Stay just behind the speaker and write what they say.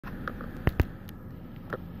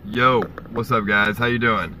Yo, what's up guys? How you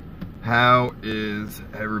doing? How is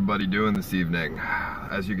everybody doing this evening?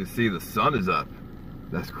 As you can see, the sun is up.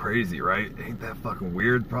 That's crazy, right? Ain't that fucking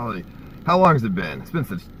weird? Probably. How long has it been? It's been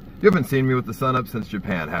since... You haven't seen me with the sun up since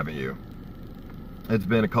Japan, haven't you? It's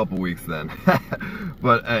been a couple weeks then.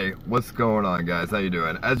 But hey, what's going on guys? How you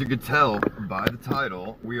doing? As you can tell by the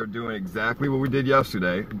title, we are doing exactly what we did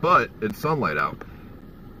yesterday, but it's sunlight out.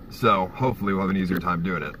 So hopefully we'll have an easier time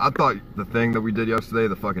doing it. I thought the thing that we did yesterday,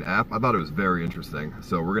 the fucking app, I thought it was very interesting.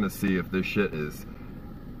 So we're gonna see if this shit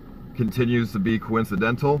continues to be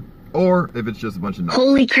coincidental or if it's just a bunch of nuts.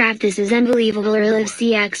 Holy crap, this is unbelievable. IRL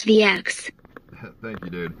CXVX. Thank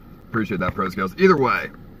you, dude. Appreciate that, Pro Scales. Either way,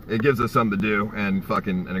 it gives us something to do and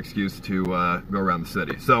fucking an excuse to go around the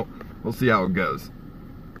city. So we'll see how it goes.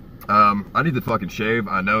 I need to fucking shave.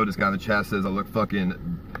 I know this guy in the chat says I look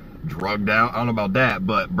fucking drugged out. I don't know about that,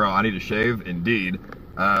 but bro, I need to shave indeed.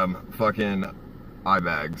 Fucking eye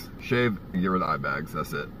bags. Shave and get rid of the eye bags.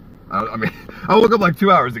 That's it. I mean, I woke up like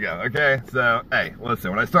 2 hours ago, okay? So, hey, listen,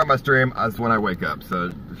 when I start my stream, that's when I wake up.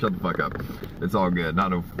 So, shut the fuck up. It's all good.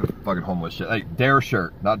 Not no fucking homeless shit. Hey, Dare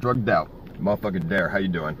shirt, not drugged out. Motherfucking Dare, how you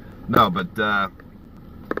doing? No, but,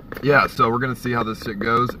 yeah, so we're gonna see how this shit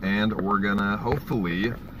goes, and we're gonna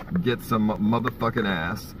hopefully get some motherfucking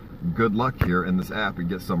ass. Good luck here in this app and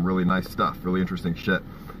get some really nice stuff, really interesting shit.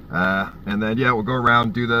 And then, yeah, we'll go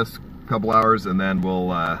around, do this a couple hours, and then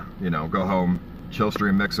we'll, you know, go home, chill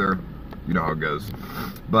stream mixer, you know how it goes.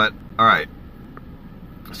 But, alright.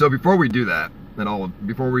 So before we do that, and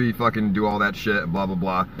before we fucking do all that shit and blah, blah,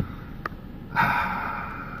 blah,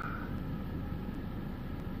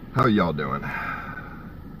 how y'all doing?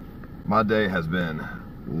 My day has been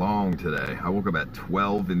long today. I woke up at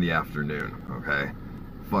 12 in the afternoon, okay?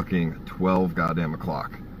 Fucking 12 goddamn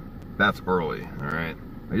o'clock. That's early, alright?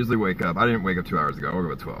 I usually wake up, I didn't wake up 2 hours ago, I woke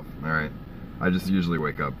up at 12, alright? I just usually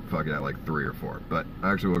wake up fucking at like 3 or 4, but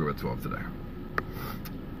I actually woke up at 12 today.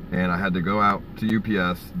 And I had to go out to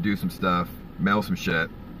UPS, do some stuff, mail some shit,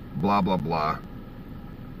 blah, blah, blah.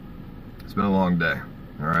 It's been a long day,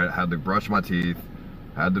 alright? I had to brush my teeth,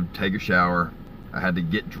 I had to take a shower, I had to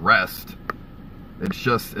get dressed. It's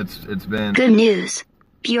just, it's been... Good news.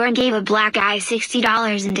 Bjorn gave a black guy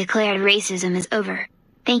 $60 and declared racism is over.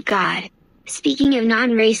 Thank God. Speaking of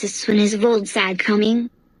non-racists, when is Vods ad coming?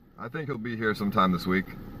 I think he'll be here sometime this week,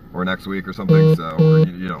 or next week or something, so, or,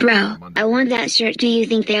 you know. Bro, Monday. I want that shirt. Do you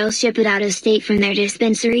think they'll ship it out of state from their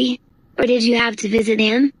dispensary? Or did you have to visit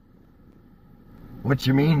them? What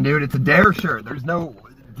you mean, dude? It's a Dare shirt. There's no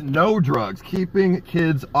drugs. Keeping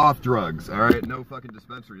kids off drugs, alright? No fucking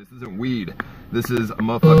dispensary. This isn't weed. This is a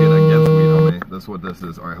motherfucking against weed, homie. That's what this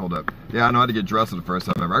is. Alright, hold up. Yeah, I know how to get dressed for the first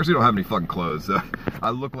time ever. I actually don't have any fucking clothes, so I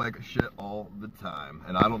look like shit all the time,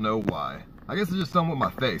 and I don't know why. I guess it's just something with my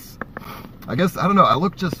face. I guess, I don't know, I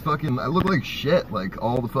look like shit, like,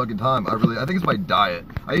 all the fucking time. I think it's my diet.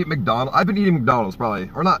 I eat McDonald's. I've been eating McDonald's probably,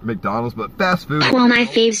 or not McDonald's, but fast food. Well, my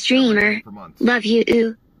fave streamer. Love you,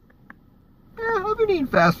 ooh. Yeah, I've been eating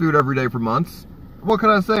fast food every day for months. What can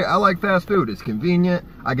I say? I like fast food. It's convenient.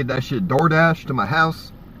 I get that shit DoorDash to my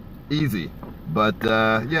house. Easy. But,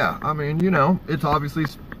 yeah, I mean, you know, it's obviously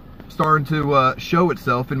starting to show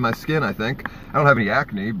itself in my skin, I think. I don't have any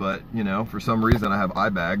acne, but, you know, for some reason I have eye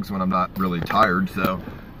bags when I'm not really tired, so,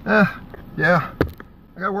 yeah.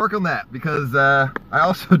 I gotta work on that, because, I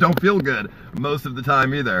also don't feel good most of the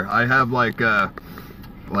time either. I have,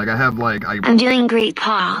 I'm doing great,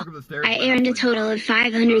 Paul. I earned a total of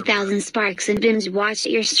 500,000 sparks and binge watched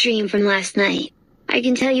your stream from last night. I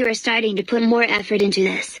can tell you are starting to put more effort into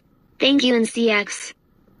this. Thank you, NCX.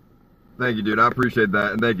 Thank you, dude. I appreciate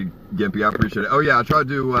that. And thank you, Gimpy. I appreciate it. Oh, yeah, I tried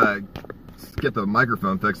to get the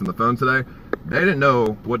microphone fixed on the phone today. They didn't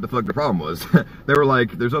know what the fuck the problem was. They were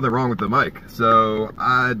like, there's nothing wrong with the mic. So,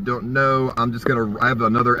 I don't know. I have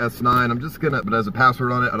another S9. But it has a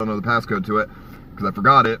password on it. I don't know the passcode to it, because I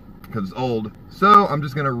forgot it, because it's old. So, I'm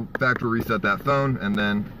just gonna factory reset that phone, and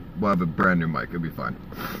then we'll have a brand new mic. It'll be fine.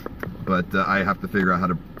 But I have to figure out how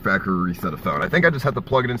to factory reset a phone. I think I just have to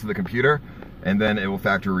plug it into the computer, and then it will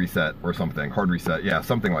factory reset or something. Hard reset. Yeah,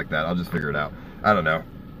 something like that. I'll just figure it out. I don't know.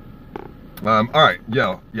 Alright,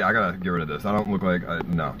 yeah, I gotta get rid of this. I don't look like,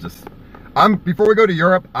 no, just, before we go to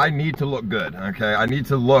Europe, I need to look good, okay? I need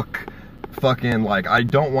to look fucking like, I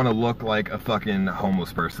don't want to look like a fucking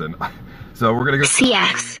homeless person. So we're gonna go,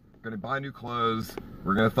 CX. We're gonna buy new clothes,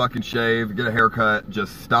 we're gonna fucking shave, get a haircut,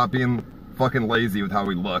 just stop being fucking lazy with how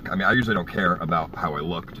we look. I mean, I usually don't care about how I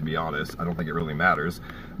look, to be honest. I don't think it really matters.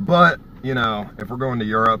 But, you know, if we're going to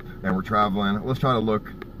Europe and we're traveling, let's try to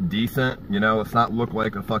look decent, you know? Let's not look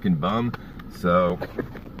like a fucking bum. So,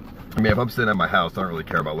 I mean, if I'm sitting at my house, I don't really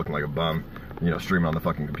care about looking like a bum. you know, streaming on the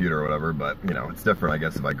fucking computer or whatever, but, you know, it's different, I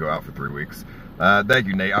guess, if I go out for 3 weeks. Thank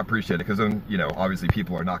you, Nate, I appreciate it, because then, you know, obviously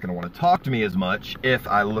people are not going to want to talk to me as much if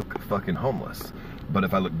I look fucking homeless. But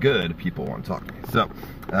if I look good, people want to talk to me. So,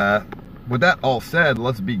 with that all said,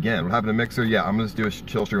 let's begin. What happened to Mixer? Yeah, I'm going to do a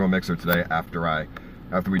chill stream on Mixer today after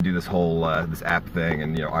we do this whole, this app thing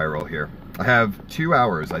and, you know, IRL here. I have 2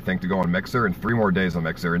 hours, I think, to go on Mixer and 3 more days on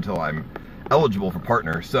Mixer until I'm eligible for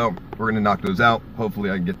partner. So we're going to knock those out.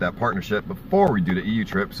 Hopefully I can get that partnership before we do the EU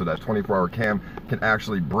trip, so that 24-hour cam can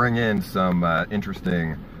actually bring in some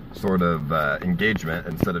interesting sort of engagement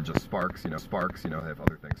instead of just sparks. You know, they have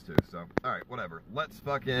other things too. So, all right, whatever. Let's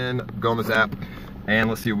fucking go on this app and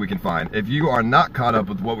let's see what we can find. If you are not caught up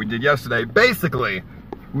with what we did yesterday, basically,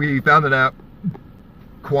 we found an app,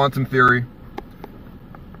 Quantum Theory.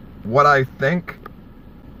 What I think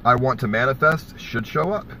I want to manifest should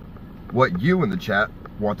show up. What you in the chat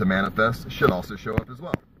want to manifest should also show up as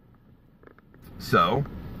well. So,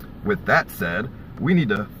 with that said, we need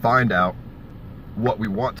to find out what we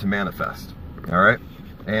want to manifest, all right?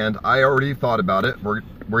 And I already thought about it. We're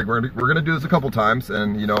gonna do this a couple times,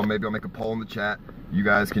 and, you know, maybe I'll make a poll in the chat. You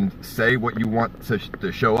guys can say what you want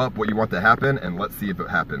to show up, what you want to happen, and let's see if it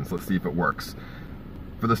happens. Let's see if it works.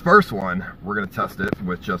 For this first one, we're gonna test it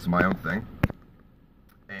with just my own thing.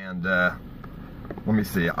 And, let me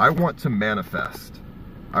see, I want to manifest.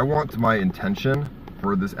 I want my intention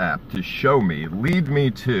for this app to show me, lead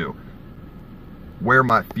me to where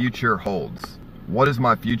my future holds. What is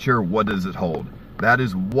my future? What does it hold? That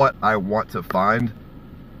is what I want to find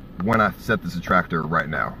when I set this attractor right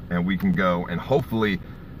now. And we can go and hopefully,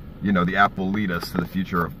 you know, the app will lead us to the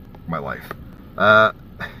future of my life. And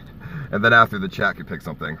then after the chat can pick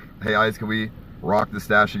something. Hey, Ice, can we rock the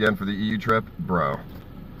stash again for the EU trip? Bro.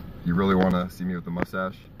 You really want to see me with the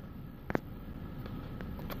mustache?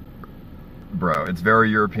 Bro, it's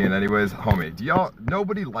very European anyways. Homie,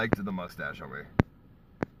 nobody liked the mustache, homie.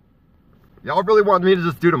 Y'all really wanted me to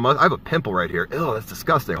just do the mustache? I have a pimple right here. Ew, that's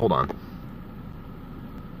disgusting. Hold on.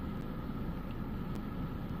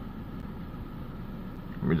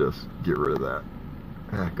 Let me just get rid of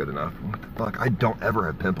that. Good enough. What the fuck? I don't ever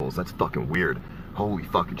have pimples. That's fucking weird. Holy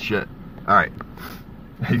fucking shit. Alright.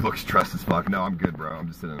 He looks stressed as fuck. No, I'm good, bro. I'm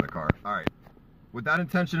just sitting in the car. All right. With that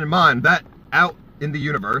intention in mind, that out in the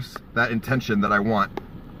universe, that intention that I want,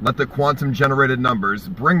 let the quantum generated numbers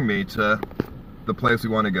bring me to the place we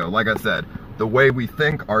want to go. Like I said, the way we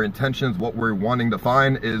think, our intentions, what we're wanting to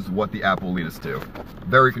find is what the app will lead us to.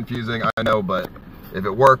 Very confusing, I know, but if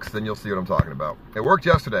it works, then you'll see what I'm talking about. It worked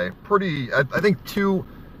yesterday. I think 2,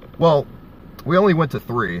 well, we only went to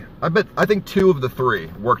 3. I think 2 of the 3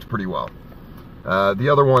 worked pretty well. The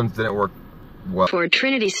other ones didn't work well. For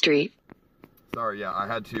Trinity Street. Sorry, yeah, I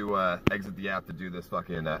had to exit the app to do this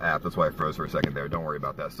fucking app. That's why I froze for a second there. Don't worry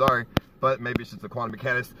about that. Sorry, but maybe it's just the quantum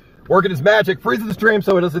mechanics working his magic, freezes the stream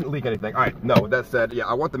so it doesn't leak anything. All right, no, with that said, yeah,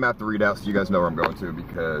 I want the map to read out so you guys know where I'm going to,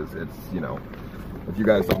 because it's, you know, if you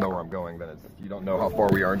guys don't know where I'm going, then it's, you don't know how far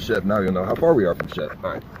we are in shit. Now you'll know how far we are from shit.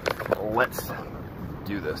 All right, let's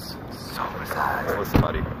do this. So excited. Listen,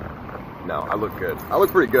 buddy. No, I look good. I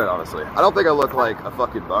look pretty good, honestly. I don't think I look like a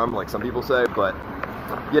fucking bum, like some people say, but,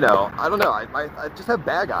 you know, I don't know. I just have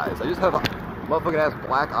bag eyes. I just have motherfucking ass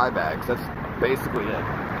black eye bags. That's basically it.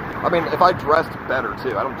 I mean, if I dressed better,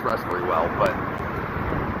 too. I don't dress very well, but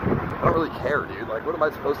I don't really care, dude. Like, what am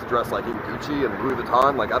I supposed to dress like in Gucci and Louis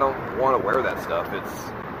Vuitton? Like, I don't want to wear that stuff.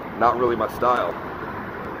 It's not really my style.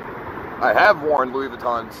 I have worn Louis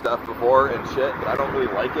Vuitton stuff before and shit, but I don't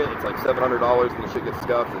really like it. It's like $700 and the shit gets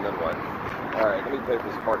scuffed, and then what? Alright, let me pay for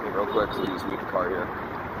this parking real quick so we just leave the car here.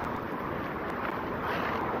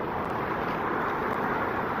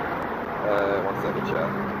 One second, chat.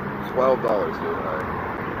 $12, dude. Alright.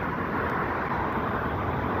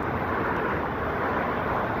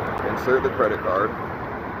 Insert the credit card.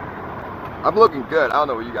 I'm looking good. I don't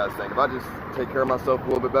know what you guys think. If I just take care of myself a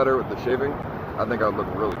little bit better with the shaving, I think I would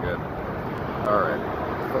look really good. Alright.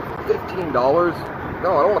 $15?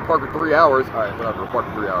 No, I don't want to park for 3 hours. Alright, whatever. We'll park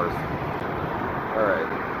for 3 hours. Alright.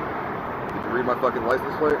 Did you read my fucking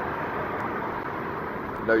license plate?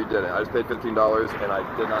 No, you didn't. I just paid $15 and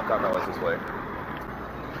I did not find my license plate.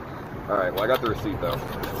 Alright, well, I got the receipt though.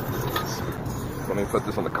 Let me put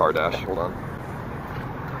this on the car dash. Hold on.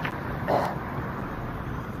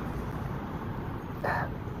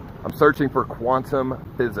 I'm searching for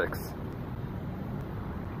quantum physics.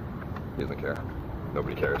 He doesn't care.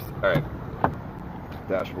 Nobody cares. Alright.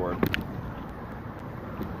 Dashboard.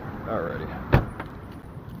 Alrighty.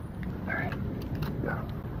 Alright. Yeah.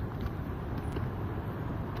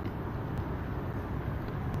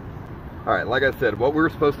 Alright, like I said, what we were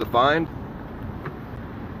supposed to find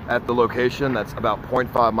at the location that's about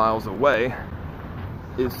 0.5 miles away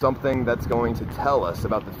is something that's going to tell us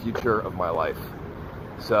about the future of my life.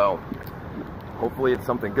 So hopefully it's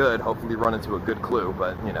something good. Hopefully run into a good clue,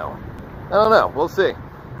 but you know, I don't know. We'll see.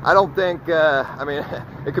 I don't think, I mean,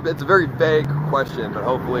 it's a very vague question, but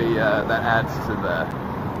hopefully that adds to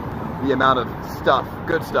the amount of stuff,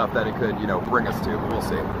 good stuff that it could, you know, bring us to, but we'll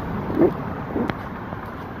see.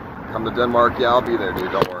 Come to Denmark? Yeah, I'll be there,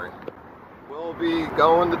 dude, don't worry. We'll be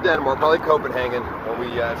going to Denmark, probably Copenhagen, when we,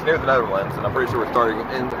 it's near the Netherlands, and I'm pretty sure we're starting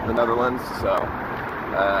in the Netherlands, so,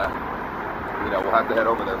 you know, we'll have to head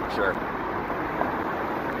over there for sure.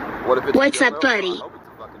 What if it's What's up, buddy?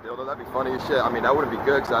 Dildo, that'd be funny as shit. I mean, that wouldn't be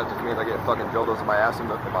good because that just means I get fucking dildos in my ass in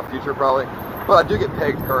my future probably. But I do get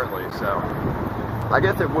pegged currently, so I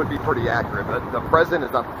guess it would be pretty accurate. But the present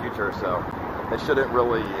is not the future, so it shouldn't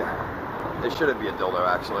really, it shouldn't be a dildo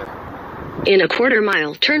actually. In a quarter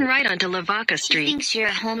mile, turn right onto Lavaca Street. He thinks you're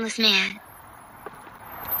a homeless man.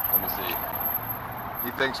 Let me see.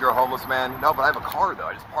 He thinks you're a homeless man? No, but I have a car though.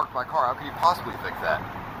 I just parked my car. How could you possibly think that?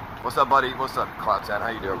 What's up, buddy? What's up, Cloud10? How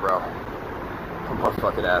you doing, bro? My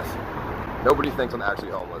fucking ass. Nobody thinks I'm actually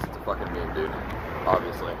homeless. It's a fucking meme, dude.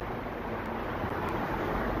 Obviously.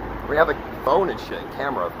 We have a phone and shit, and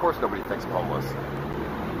camera. Of course nobody thinks I'm homeless.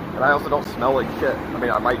 And I also don't smell like shit. I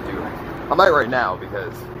mean, I might do. I might right now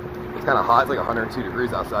because it's kind of hot. It's like 102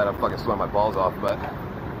 degrees outside. I'm fucking sweating my balls off, but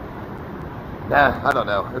nah, I don't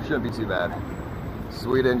know. It shouldn't be too bad.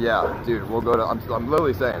 Sweden, yeah, dude. We'll go to. I'm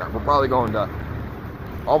literally saying we're probably going to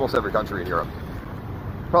almost every country in Europe.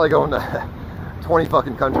 Probably going to 20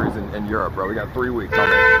 fucking countries in Europe, bro. We got 3 weeks on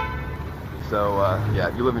it. So, yeah,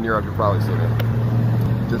 if you live in Europe, you'll probably see me.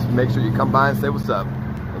 Just make sure you come by and say what's up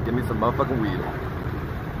and give me some motherfucking weed.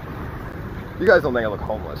 You guys don't think I look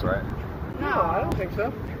homeless, right? No, I don't think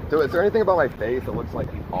so. So, is there anything about my face that looks like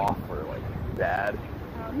off or like bad?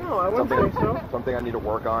 No, I wouldn't think so. Something I need to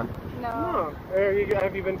work on? No.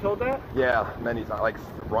 Have you been told that? Yeah, many times. Like,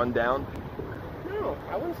 run down? No,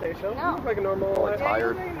 I wouldn't say so. No. You look like a normal, Like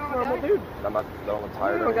tired? normal dude. I don't look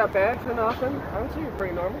tired. You don't got bags or nothing. I would say you're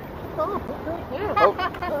pretty normal. Oh, okay. Yeah.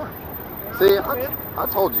 Oh. See, I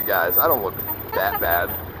told you guys, I don't look that bad.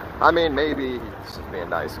 I mean, maybe it's just being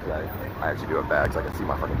nice because I actually do have bags. I can see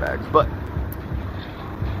my fucking bags. But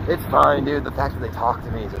it's fine, dude. The fact that they talk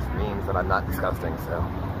to me just means that I'm not disgusting, so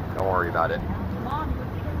don't worry about it.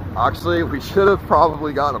 Actually, we should have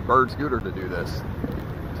probably gotten a bird scooter to do this,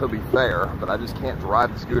 to be fair, but I just can't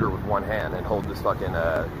drive the scooter with one hand and hold this fucking,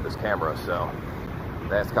 this camera, so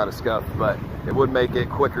that's kind of scuffed, but it would make it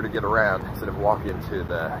quicker to get around instead of walking to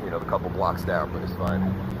the, you know, the couple blocks down, but it's fine.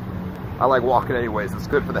 I like walking anyways. It's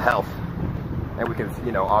good for the health, and we can,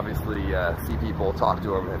 you know, obviously see people, talk to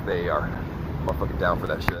them if they are motherfucking down for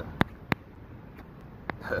that shit.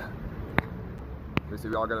 We see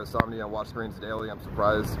we all got insomnia and watch screens daily. I'm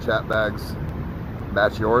surprised. Chat bags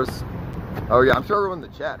match yours. Oh yeah, I'm sure everyone in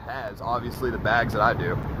the chat has, obviously, the bags that I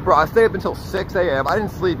do. Bro, I stay up until 6 a.m. I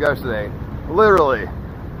didn't sleep yesterday, literally,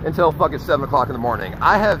 until fucking 7 o'clock in the morning.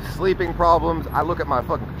 I have sleeping problems. I look at my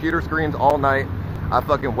fucking computer screens all night. I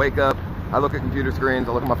fucking wake up, I look at computer screens,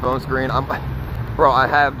 I look at my phone screen. Bro, I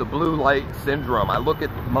have the blue light syndrome. I look at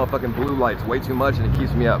motherfucking blue lights way too much and it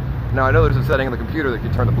keeps me up. Now, I know there's a setting on the computer that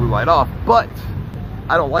can turn the blue light off, but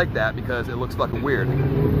I don't like that because it looks fucking weird.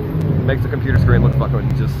 It makes the computer screen look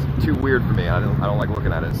fucking just too weird for me. I don't like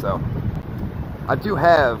looking at it, so. I do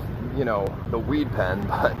have, you know, the weed pen,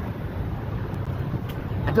 but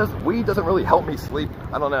weed doesn't really help me sleep.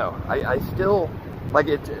 I don't know. I still, like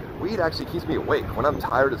it, weed actually keeps me awake when I'm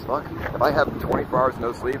tired as fuck. If I have 24 hours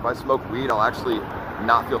no sleep, if I smoke weed, I'll actually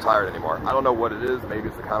not feel tired anymore. I don't know what it is. Maybe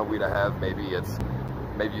it's the kind of weed I have. Maybe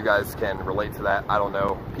you guys can relate to that. I don't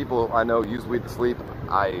know. People I know use weed to sleep.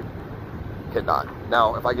 I cannot.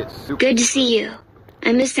 Now, if I get super... Good to see you.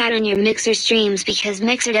 I missed out on your Mixer streams because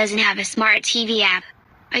Mixer doesn't have a smart TV app.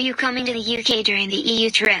 Are you coming to the UK during the EU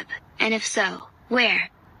trip? And if so, where?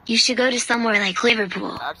 You should go to somewhere like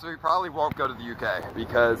Liverpool. Actually, we probably won't go to the UK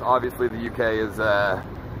because obviously the UK is,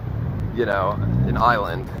 you know, an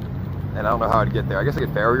island. And I don't know how I'd get there. I guess I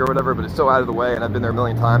get ferry or whatever, but it's so out of the way and I've been there a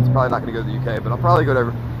million times. Probably not going to go to the UK, but I'll probably go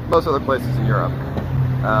to most other places in Europe.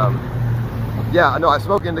 Yeah, no, I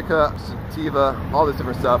smoke indica, sativa, all this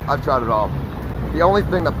different stuff. I've tried it all. The only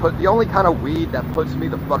kind of weed that puts me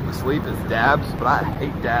the fuck to sleep is dabs, but I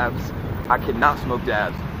hate dabs. I cannot smoke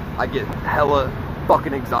dabs. I get hella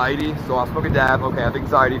fucking anxiety, so I'll smoke a dab, okay, I have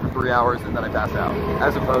anxiety for 3 hours and then I pass out,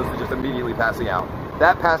 as opposed to just immediately passing out.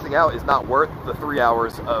 That passing out is not worth the 3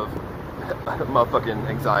 hours of motherfucking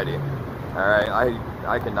anxiety. Alright,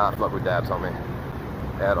 I cannot fuck with dabs on me.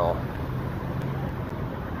 At all.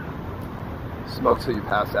 Smoke till you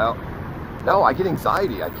pass out. No, I get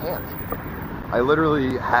anxiety. I can't. I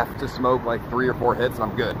literally have to smoke like 3 or 4 hits and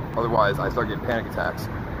I'm good. Otherwise, I start getting panic attacks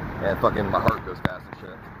and fucking my heart goes fast and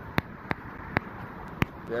shit.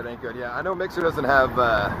 Yeah, it ain't good. Yeah, I know Mixer doesn't have,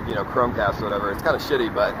 you know, Chromecast or whatever. It's kind of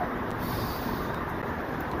shitty, but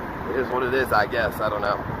it is what it is, I guess. I don't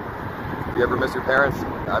know. You ever miss your parents?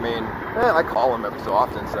 I mean, I call them every so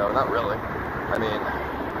often, so not really. I mean,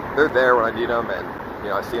 they're there when I need them, and, you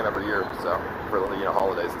know, I see them every year, so, for, you know,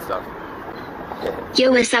 holidays and stuff.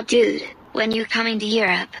 Yo, what's up, dude? When you coming to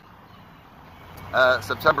Europe?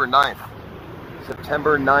 September 9th.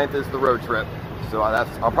 September 9th is the road trip. So I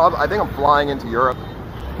think I'm flying into Europe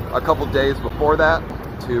a couple days before that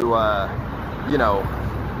to, you know,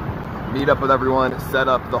 meet up with everyone, set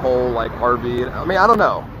up the whole, like, RV. I mean, I don't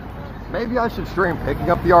know. Maybe I should stream picking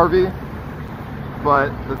up the RV. But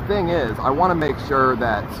the thing is, I want to make sure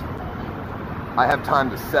that I have time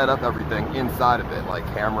to set up everything inside of it, like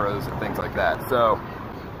cameras and things like that. So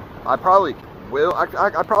I probably will. I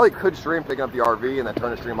probably could stream picking up the RV and then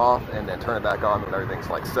turn the stream off and then turn it back on when everything's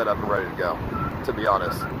like set up and ready to go, to be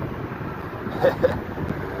honest.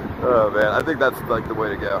 Oh man, I think that's like the way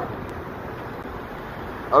to go.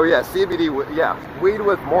 Oh yeah, CBD, yeah, weed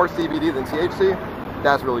with more CBD than THC,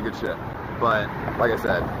 that's really good shit. But like I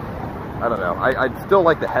said, I don't know. I still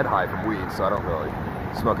like the head high from weed, so I don't really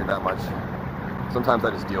smoke it that much. Sometimes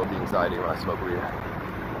I just deal with the anxiety when I smoke weed.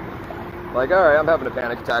 Like, alright, I'm having a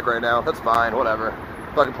panic attack right now. That's fine, whatever.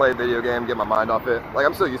 Fucking play a video game, get my mind off it. Like,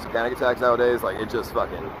 I'm so used to panic attacks nowadays. Like, it just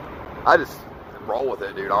fucking... I just roll with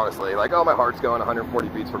it, dude, honestly. Like, oh, my heart's going 140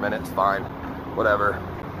 beats per minute. It's fine. Whatever.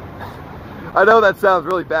 I know that sounds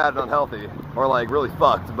really bad and unhealthy. Or, like, really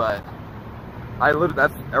fucked, but...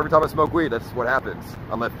 that's every time I smoke weed, that's what happens.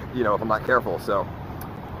 Unless, you know, if I'm not careful. So,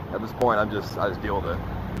 at this point, I just deal with it.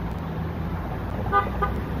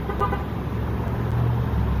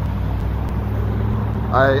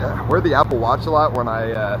 I wear the Apple Watch a lot when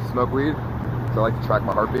I smoke weed, so I like to track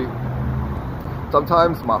my heartbeat.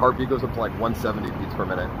 Sometimes my heartbeat goes up to like 170 beats per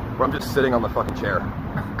minute, where I'm just sitting on the fucking chair.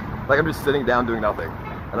 Like I'm just sitting down doing nothing.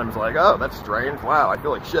 And I'm just like, oh, that's strange. Wow, I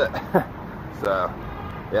feel like shit. So,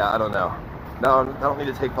 yeah, I don't know. No, I don't need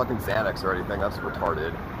to take fucking Xanax or anything. That's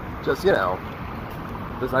retarded. Just, you know,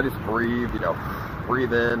 I just breathe, you know,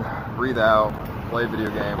 breathe in, breathe out, play a video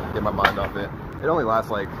game, get my mind off it. It only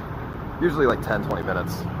lasts like, usually like 10-20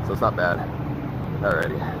 minutes, so it's not bad.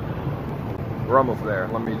 Alrighty. We're almost there.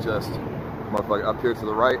 Let me just, motherfucker, up here to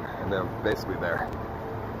the right, and then basically there.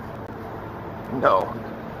 No.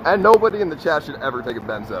 And nobody in the chat should ever take a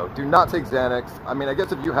benzo. Do not take Xanax. I mean, I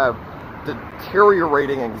guess if you have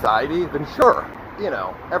deteriorating anxiety, then sure. You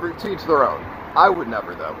know, to each their own. I would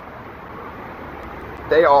never, though.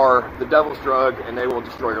 They are the devil's drug, and they will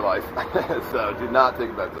destroy your life. So, do not take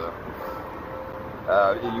a benzo.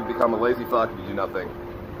 You become a lazy fuck if you do nothing.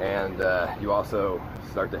 And you also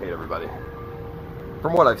start to hate everybody.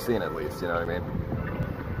 From what I've seen, at least, you know what I mean?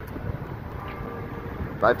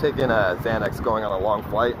 I've taken Xanax going on a long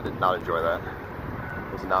flight. I did not enjoy that.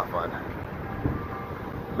 It was not fun.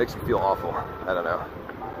 It makes you feel awful. I don't know.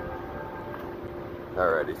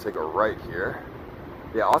 Alrighty, take a right here.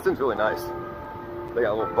 Yeah, Austin's really nice. They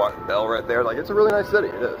got a little bell right there. Like, it's a really nice city.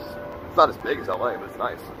 It is. It's not as big as LA, but it's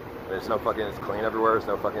nice. There's no fucking, it's clean everywhere. There's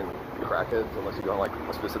no fucking crackheads unless you go on like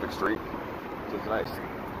a specific street. So it's nice.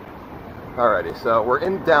 Alrighty, so we're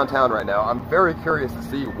in downtown right now. I'm very curious to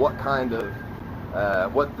see what kind of,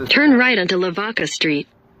 what this... Turn right onto Lavaca Street.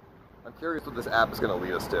 I'm curious what this app is going to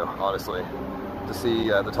lead us to, honestly. To see,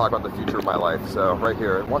 to talk about the future of my life. So right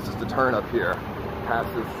here, it wants us to turn up here, past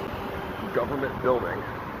this government building.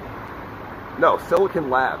 No, Silicon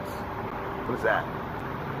Labs. What is that?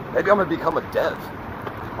 Maybe I'm going to become a dev.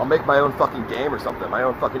 I'll make my own fucking game or something, my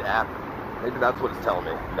own fucking app. Maybe that's what it's telling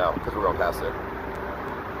me. No, because we're going past it.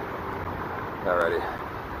 Alrighty.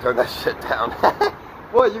 Turn that shit down.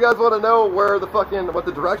 What, you guys want to know where the fucking, what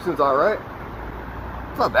the directions are, right?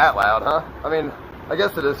 It's not that loud, huh? I mean, I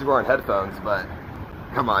guess it is if you're wearing headphones, but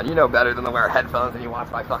come on, you know better than to wear headphones when you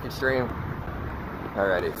watch my fucking stream.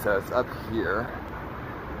 Alrighty, so it's up here.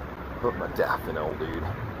 Put my daffin, old dude.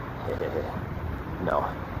 No.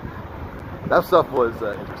 That stuff was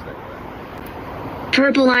interesting.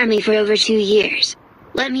 Purple Army for over 2 years.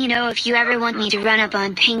 Let me know if you ever want me to run up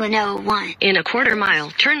on Penguin 01. In a quarter mile,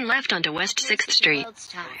 turn left onto West 6th Street.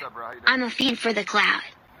 What's up, bro? How you doing? I'm a fiend for the cloud.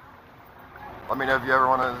 Let me know if you ever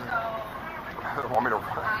want to... want me to...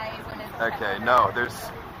 Okay, no,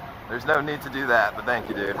 there's no need to do that, but thank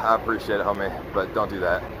you, dude. I appreciate it, homie, but don't do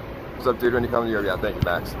that. What's up, dude? When you come to Europe, yeah, thank you,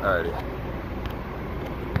 Max. Alrighty.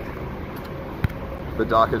 The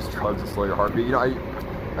doc has drugs to slow your heartbeat. You know,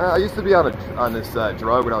 I used to be on this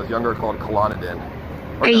drug when I was younger called Klonidin.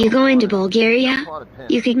 Are you going to Bulgaria?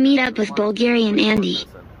 You could meet up with Bulgarian Andy.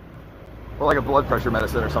 Well, like a blood pressure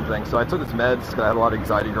medicine or something. So I took this meds because I had a lot of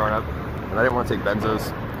anxiety growing up, and I didn't want to take benzos.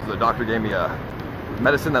 So the doctor gave me a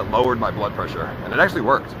medicine that lowered my blood pressure, and it actually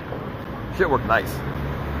worked. Shit worked nice.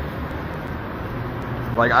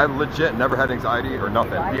 Like, I legit never had anxiety or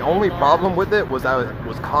nothing. The only problem with it was I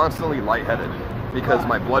was constantly lightheaded because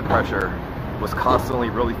my blood pressure was constantly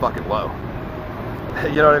really fucking low.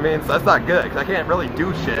 You know what I mean? So that's not good, because I can't really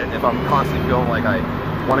do shit if I'm constantly feeling like I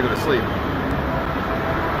want to go to sleep.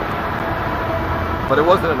 But it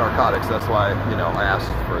wasn't a narcotic, so that's why, you know, I asked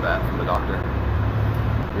for that from the doctor.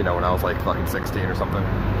 You know, when I was like fucking 16 or something.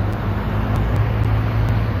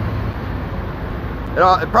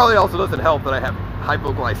 It probably also doesn't help that I have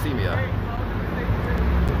hypoglycemia.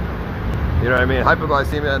 You know what I mean?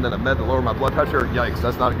 Hypoglycemia and then a med to lower my blood pressure. Yikes,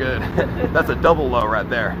 that's not good. That's a double low right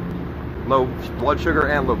there. Low blood sugar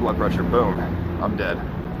and low blood pressure. Boom. I'm dead.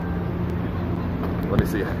 Let me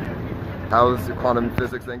see. How's the quantum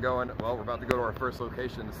physics thing going? Well, we're about to go to our first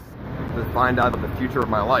locations to find out the future of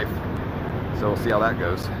my life. So we'll see how that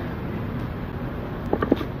goes.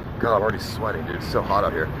 God, I'm already sweating, dude. It's so hot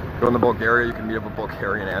out here. Going to Bulgaria, you can meet up with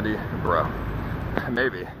Bulgarian Andy. Bro.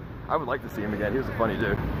 Maybe. I would like to see him again. He was a funny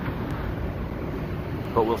dude.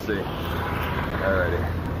 But we'll see. Alrighty.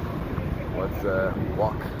 Let's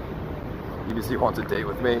walk. EBC wants a date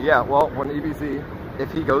with me. Yeah, well, when EBC,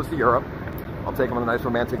 if he goes to Europe, I'll take him on a nice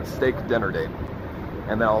romantic steak dinner date.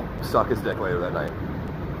 And then I'll suck his dick later that night.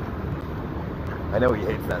 I know he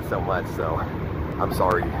hates that so much, so I'm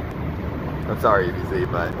sorry. I'm sorry,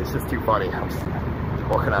 EBC, but it's just too funny.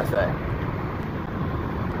 What can I say?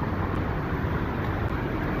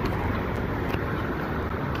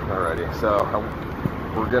 Alrighty, so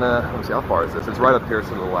we're gonna, let me see, how far is this? It's right up here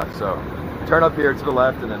to the left, so turn up here to the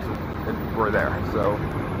left and then we're there. So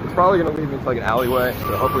it's probably gonna lead me to like an alleyway,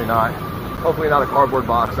 so hopefully not. Hopefully not a cardboard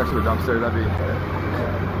box next to a dumpster. That'd be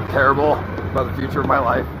terrible about the future of my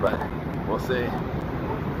life, but we'll see.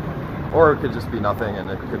 Or it could just be nothing and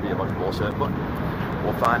it could be a bunch of bullshit, but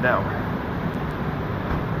we'll find out.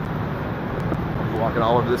 I'm walking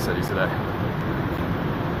all over the city today.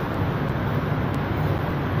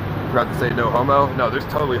 Forgot to say no homo. No, there's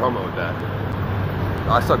totally homo with that.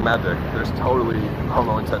 I suck mad dick. There's totally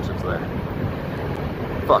homo intentions there.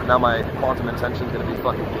 Fuck, now my quantum intention's gonna be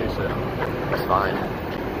fucking gay shit. It's fine.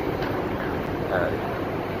 Alright.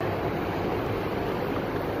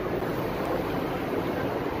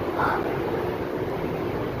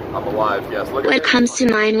 I'm alive, yes. Look at What comes to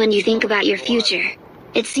mind when you think about your future?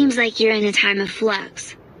 It seems like you're in a time of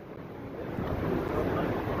flux.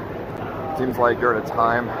 Seems like you're in a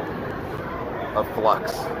time of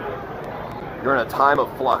flux. You're in a time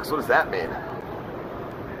of flux. What does that mean?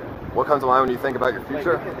 What comes to mind when you think about your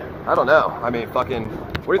future? I don't know. I mean, fucking.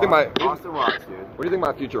 What do you think my Austin rocks, dude. What do you think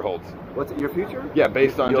my future holds? What's your future? Yeah,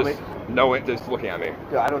 based on You just knowing, just looking at me.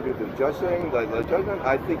 Yeah, I don't do the judging. The judgment.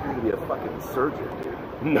 I think you're gonna be a fucking surgeon, dude.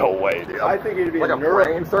 No way, dude. I think you're gonna be like a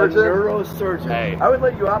brain surgeon. A neurosurgeon. Hey. I would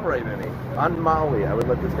let you operate on me. On Molly, I would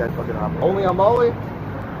let this guy fucking operate. Only on Molly?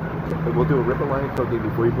 We'll do a rip line of cocaine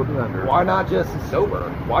before you put me under. Why not just sober?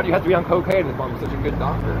 Why do you have to be on cocaine if I'm such a good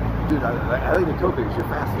doctor? Dude, I think the cocaine because you're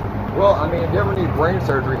faster. Well, I mean, if you ever need brain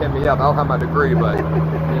surgery, hit me up. I don't have my degree, but, you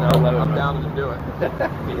know, I'm down to do it.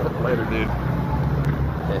 Later, dude.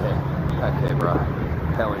 Okay, bro.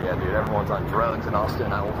 Hell yeah, dude. Everyone's on drugs in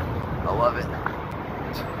Austin. I love it.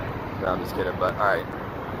 No, I'm just kidding, but alright.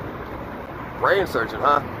 Brain surgeon,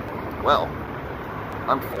 huh? Well,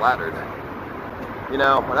 I'm flattered. You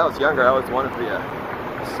know, when I was younger, I always wanted to be a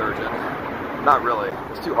surgeon. Not really.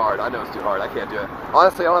 It's too hard. I know it's too hard. I can't do it.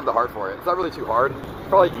 Honestly, I don't have the heart for it. It's not really too hard. It's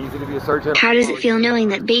probably easy to be a surgeon. How does it feel knowing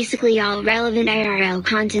that basically all relevant IRL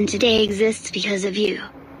content today exists because of you?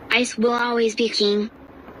 Ice will always be king.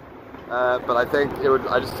 But I think it would.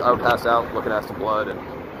 I would pass out looking at some blood and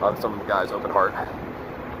on some guy's open heart.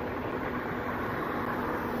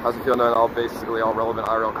 How's it feel knowing basically all relevant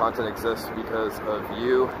IRL content exists because of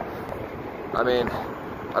you? I mean,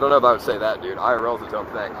 I don't know if I would say that, dude. IRL is its own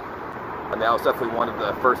thing. I mean, I was definitely one of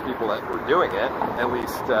the first people that were doing it, at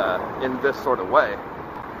least in this sort of way.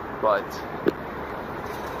 But,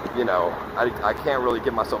 you know, I can't really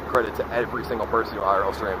give myself credit to every single person who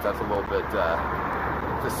IRL streams. That's a little bit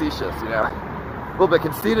facetious, you know. A little bit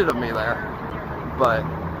conceited of me there. But,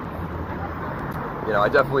 you know, I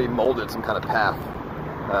definitely molded some kind of path.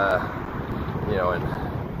 You know, and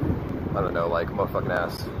I don't know, like, motherfucking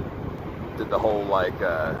ass did the whole, like,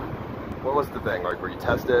 What was the thing? Like, where you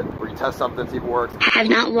test it? Where you test something, see if it works? I've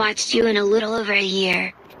not watched you in a little over a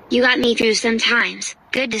year. You got me through some times.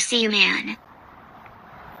 Good to see you, man.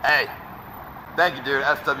 Hey, thank you, dude.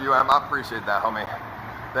 SWM, I appreciate that, homie.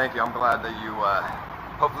 Thank you. I'm glad that you,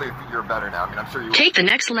 hopefully you're better now. I mean, I'm sure you. Take the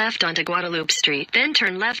next left onto Guadalupe Street, then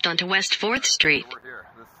turn left onto West 4th Street. We're here.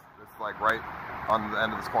 This is like right on the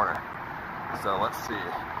end of this corner. So let's see.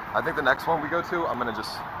 I think the next one we go to, I'm gonna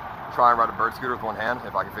just try and ride a bird scooter with one hand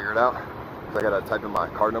if I can figure it out. So I gotta type in my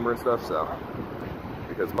card number and stuff. So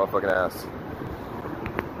because motherfucking ass,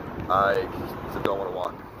 I just don't want to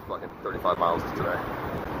walk fucking 35 miles today.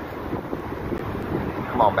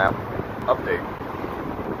 Come on, map. Update.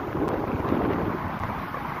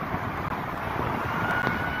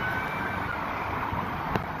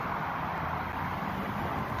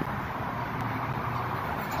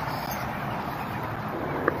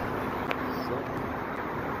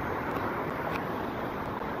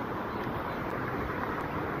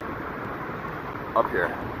 Up here.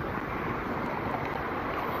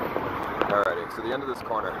 Alrighty, so the end of this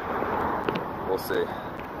corner. We'll see.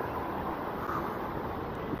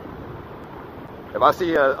 If I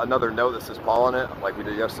see another note that says Paul on it, like we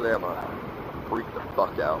did yesterday, I'm gonna freak the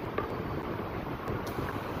fuck out.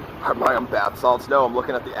 Am I on bath salts? No, I'm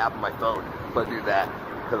looking at the app on my phone. But do that,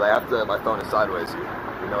 because I have to. My phone is sideways. You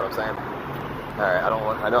know what I'm saying? All right,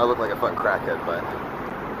 I know I look like a fucking crackhead, but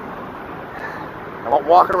I'm not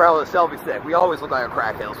walking around with a selfie stick. We always look like a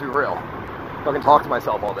crackhead. Let's be real. Fucking talk to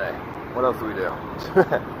myself all day. What else do we do?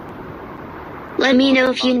 Let me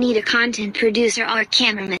know if you need a content producer or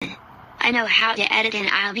cameraman. I know how to edit and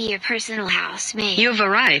I'll be your personal housemate. You've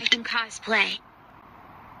arrived. In cosplay.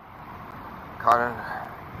 Connor,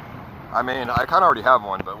 I mean, I kind of already have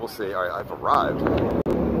one, but we'll see. All right, I've arrived.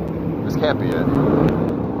 This can't be it.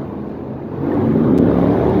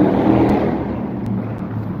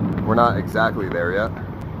 We're not exactly there yet.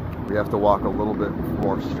 We have to walk a little bit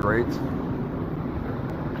more straight.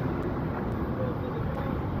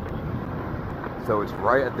 So it's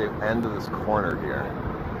right at the end of this corner here.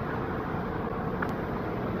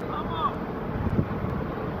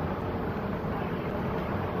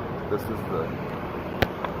 This is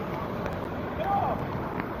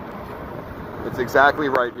it's exactly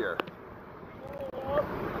right here.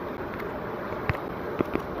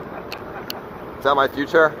 Is that my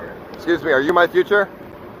future? Excuse me, are you my future?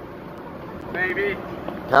 Maybe.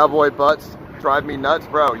 Cowboy butts drive me nuts,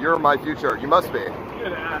 bro. You're my future. You must be.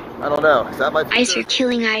 I don't know. Is that my future? Ice, you're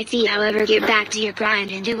killing IT. However, get back to your grind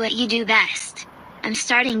and do what you do best. I'm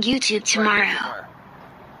starting YouTube tomorrow.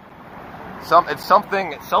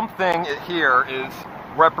 Something here is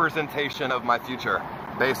representation of my future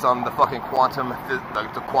based on the fucking quantum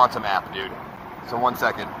app, dude. So 1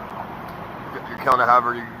 second. You're killing it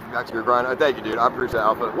however you back to your grind. Thank you, dude. I appreciate that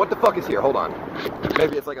alpha. What the fuck is here? Hold on.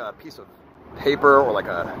 Maybe it's like a piece of paper or like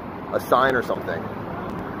a sign or something.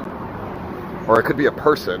 Or it could be a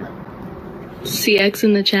person. CX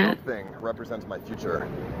in the chat. Something represents my future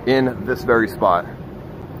in this very spot.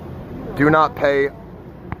 Do not pay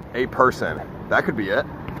a person. That could be it.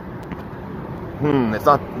 It's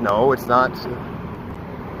not. No, it's not.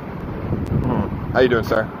 How you doing,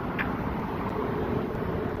 sir?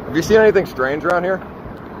 Have you seen anything strange around here?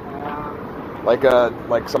 Like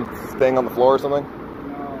some thing on the floor or something?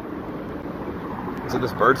 No. Is it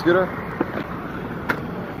this bird scooter?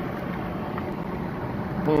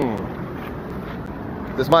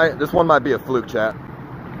 This one might be a fluke, chat.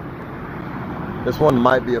 This one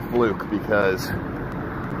might be a fluke because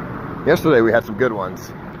yesterday we had some good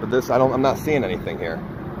ones, but this I'm not seeing anything here.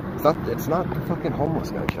 It's not the fucking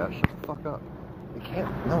homeless guy, chat. Shut the fuck up. It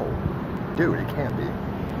can't. No, dude, it can't be.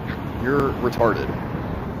 You're retarded.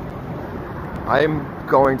 I'm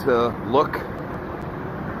going to look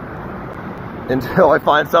until I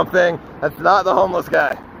find something that's not the homeless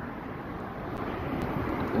guy.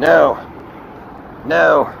 No.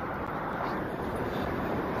 No.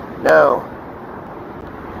 No.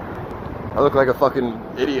 I look like a fucking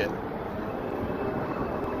idiot.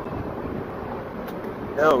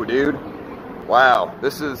 No, dude. Wow.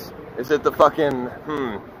 Is it the fucking,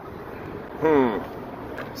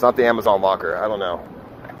 It's not the Amazon locker. I don't know.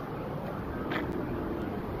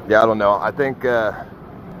 Yeah, I don't know. I think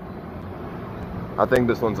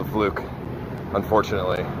this one's a fluke,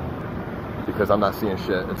 unfortunately, because I'm not seeing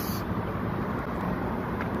shit.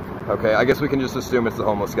 Okay, I guess we can just assume it's the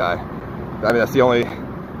homeless guy. I mean, that's the only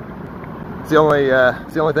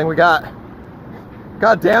thing we got.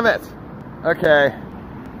 God damn it. Okay.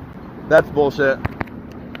 That's bullshit.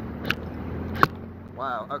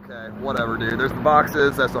 Wow, okay, whatever, dude. There's the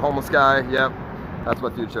boxes, that's the homeless guy. Yep, that's my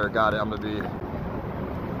future. Got it. I'm gonna be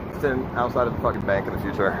assistant outside of the fucking bank in the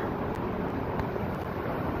future.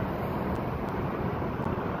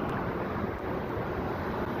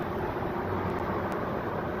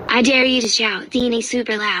 I dare you to shout Dini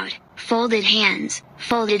super loud. Folded hands.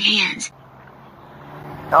 Folded hands.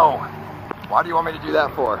 No. Why do you want me to do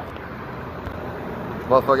that for?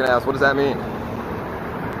 Motherfucking ass, what does that mean?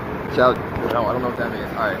 Shout. No, I don't know what that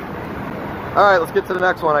means. Alright. Alright, let's get to the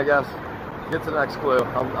next one, I guess. Get to the next clue.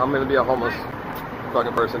 I'm gonna be a homeless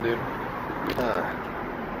fucking person, dude.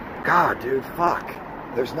 God, dude, fuck.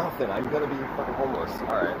 There's nothing. I'm gonna be fucking homeless.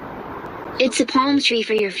 Alright. It's a palm tree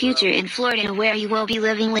for your future in Florida where you will be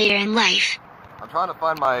living later in life. I'm trying to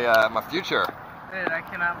find my my future. Dude, I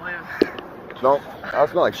cannot believe. Nope. I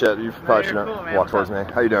smell like shit. You probably shouldn't cool, man. walk towards me.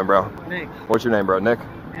 How you doing, bro? Nick. What's your name, bro? Nick?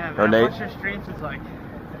 Yeah, Or man. Nate? I've watched your streams since like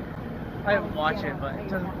I haven't watched it, but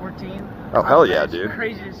 2014. Oh, hell yeah, dude. It's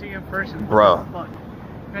crazy to see you in person. Bro. Fuck.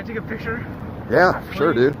 Can I take a picture? Yeah, for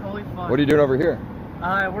sure, dude. Holy fuck. What are you doing over here?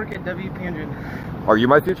 I work at WP Engine. Are you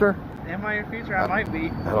my future? Am I your future? I might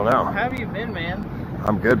be. I don't know. How have you been, man?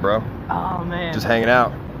 I'm good, bro. Oh man. Just hanging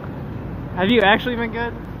out. Have you actually been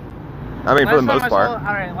good? I mean, for the most part.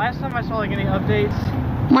 Alright, last time I saw like any updates.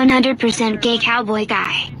 100% gay cowboy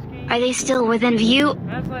guy. Are they still within view?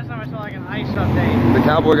 That's the last time I saw like an ice update. The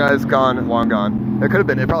cowboy guy's gone, long gone. It could have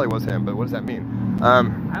been, it probably was him, but what does that mean? I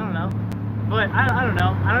don't know. But I don't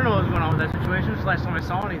know. I don't know what's going on with that situation. It's the last time I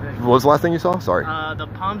saw anything. What was the last thing you saw? Sorry. The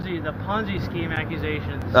Ponzi scheme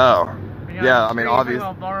accusations. Oh. You know, Yeah, I mean, obviously.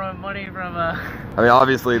 obviously. Borrowing money from I mean,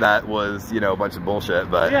 obviously that was, you know, a bunch of bullshit,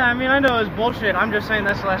 but. Yeah, I mean, I know it was bullshit. I'm just saying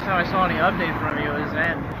that's the last time I saw any update from you is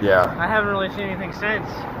then. Yeah. I haven't really seen anything since.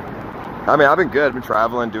 I mean, I've been good. I've been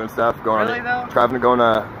traveling, doing stuff, going Really, though? traveling, going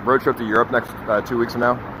on a road trip to Europe next 2 weeks from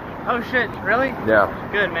now. Oh shit, really? Yeah.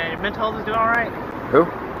 Good, man. Your mental health is doing alright? Who?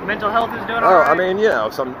 Mental health is doing Oh, alright? I mean, you know,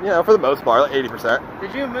 for the most part, like 80%.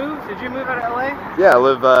 Did you move? Did you move out of LA? Yeah, I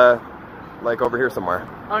live, like over here somewhere.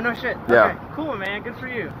 Oh, no shit. Yeah. Okay, cool, man. Good for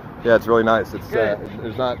you. Yeah, it's really nice. It's, Good.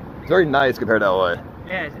 it's very nice compared to LA.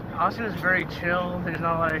 Yeah, Austin is very chill. There's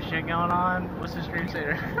not a lot of shit going on. What's the stream say?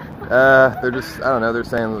 They're just, I don't know, they're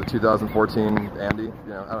saying the 2014 Andy, you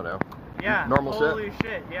know, I don't know. Yeah. Normal shit. Holy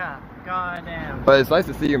shit, yeah. God damn. But it's nice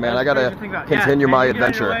to see you, man. I That's gotta crazy to think about. continue Yeah, my man, you get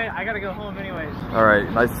on your adventure. way, I gotta go home anyways.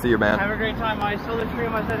 Alright, nice to see you, man. Have a great time. I saw the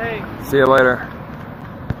stream. I said, hey. See you later.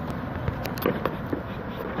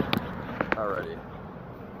 Alrighty.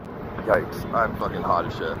 Yikes, I'm fucking hot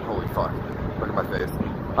as shit. Holy fuck. Look at my face.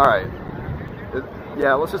 Alright.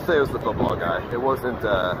 Yeah, let's just say it was the football guy. It wasn't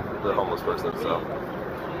the homeless person, so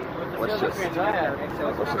let's just say that.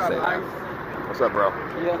 What's up, bro?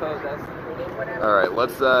 Alright,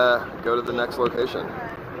 let's go to the next location.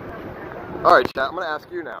 Alright, chat, I'm gonna ask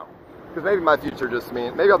you now. Because maybe my future just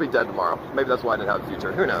means, maybe I'll be dead tomorrow. Maybe that's why I didn't have a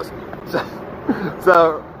future. Who knows?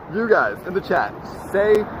 So you guys, in the chat,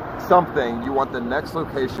 say something you want the next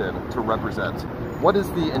location to represent. What is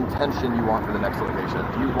the intention you want for the next location?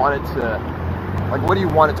 Do you want it to, like, what do you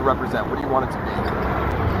want it to represent? What do you want it to be?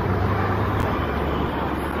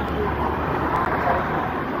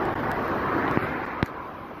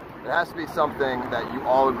 It has to be something that you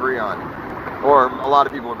all agree on, or a lot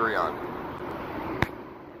of people agree on.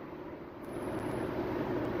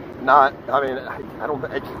 Not, I mean, I don't,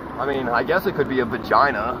 I mean, I guess it could be a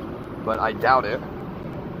vagina, but I doubt it.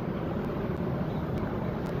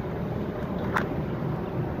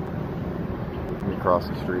 Let me cross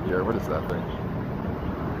the street here. What is that thing?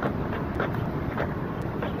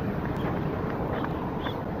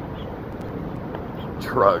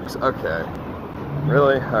 Drugs. Okay.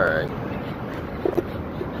 Really? Alright.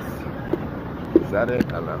 Is that it? I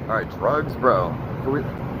don't know. Alright, drugs, bro.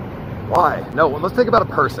 Why? No, let's think about a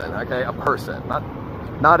person, okay? A person.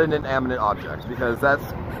 Not an inanimate object, because that's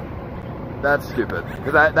stupid.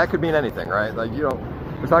 Because that could mean anything, right? Like, you don't,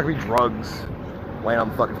 there's not gonna be drugs laying on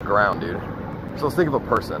the fucking ground, dude. So let's think of a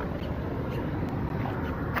person.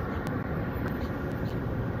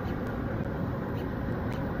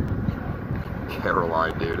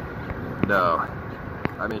 Caroline, dude. No.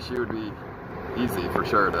 I mean, she would be easy for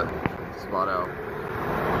sure to spot out.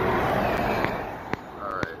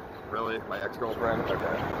 Alright. Really? My ex-girlfriend?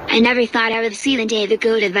 Okay. I never thought I would see the day the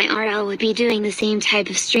goat of IRL would be doing the same type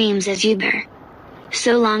of streams as Uber.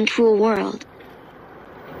 So long, cruel world.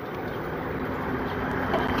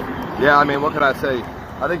 Yeah, I mean, what can I say?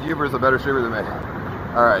 I think Uber's a better streamer than me.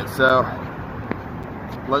 Alright, so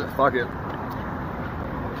fuck it.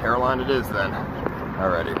 Caroline it is then.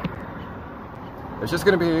 Alrighty. It's just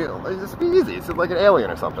gonna be easy. It's like an alien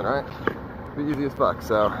or something, right? It'll be easy as fuck.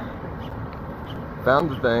 So found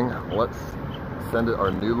the thing. Let's send it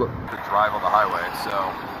our new look to drive on the highway. So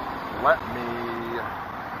let me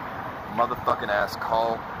motherfucking ass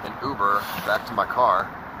call an Uber back to my car.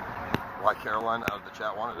 Why Caroline out of the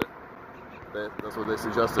chat wanted it. That's what they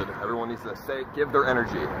suggested. Everyone needs to say, give their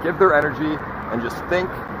energy, and just think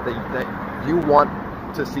that you want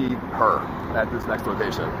to see her at this next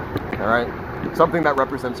location. All right, something that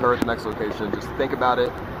represents her at the next location. Just think about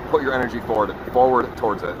it. Put your energy forward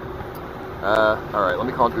towards it. All right, let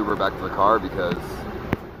me call an Uber back to the car because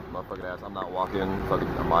motherfucking ass, I'm not walking fucking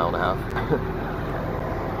a mile and a half.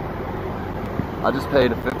 I just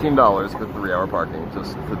paid $15 for 3-hour parking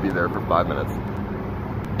just to be there for 5 minutes.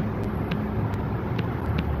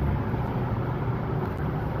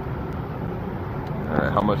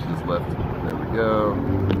 Alright, how much is Lyft? There we go.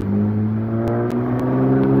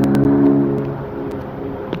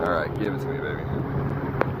 Alright, give it to me, baby.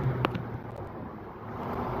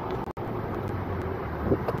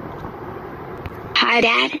 Hi,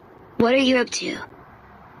 Dad. What are you up to?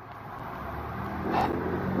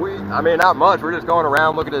 I mean, not much. We're just going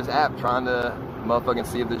around looking at this app, trying to motherfucking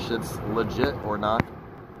see if this shit's legit or not.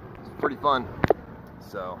 It's pretty fun.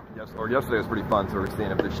 So, yesterday was pretty fun, so we're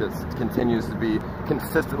seeing if this shit continues to be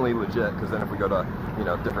consistently legit, because then if we go to, you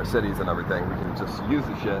know, different cities and everything, we can just use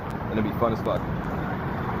the shit, and it'd be fun as fuck.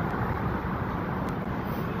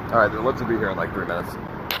 Alright, the Lyft will be here in like 3 minutes.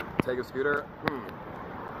 Take a scooter?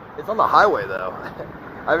 It's on the highway, though.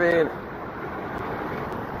 I mean,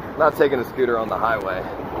 I'm not taking a scooter on the highway.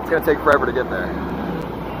 It's gonna take forever to get there.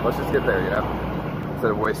 Let's just get there, you know,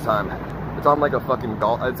 instead of waste time. It's on like a fucking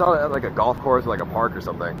it's on like a golf course or like a park or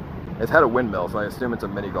something. It's had a windmill, so I assume it's a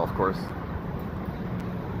mini golf course.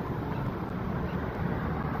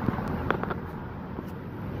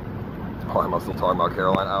 Oh, am I still talking about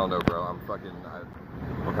Caroline? I don't know, bro. I'm fucking,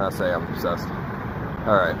 what can I say? I'm obsessed.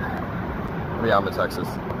 Alright. Yeah, I'm in Texas.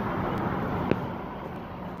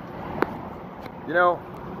 You know,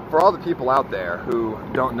 for all the people out there who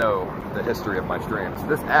don't know the history of my streams,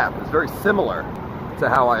 this app is very similar to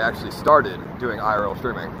how I actually started doing IRL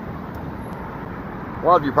streaming. A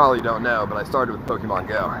lot of you probably don't know, but I started with Pokemon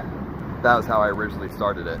Go. That was how I originally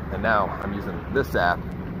started it, and now I'm using this app,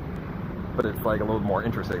 but it's like a little more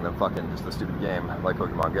interesting than fucking just a stupid game like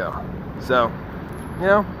Pokemon Go. So, you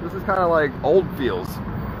know, this is kind of like old feels.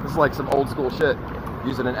 This is like some old school shit.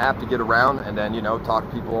 Using an app to get around and then, you know, talk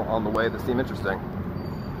to people on the way that seem interesting.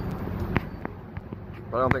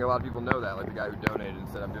 But I don't think a lot of people know that, like the guy who donated and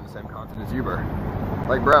said I'm doing the same content as you, bro.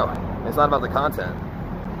 Like, bro, it's not about the content.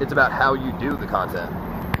 It's about how you do the content.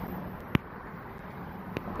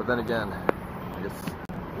 But then again, I guess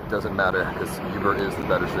it doesn't matter because Uber is the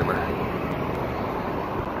better streamer.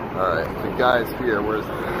 Alright, the guy's here. Where's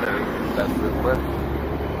that's the Lyft?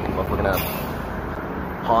 Motherfucking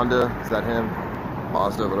ass. Honda, is that him?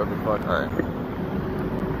 Mazda, whatever the fuck. Alright.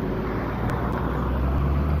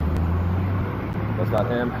 That's not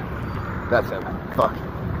him. That's him. Fuck.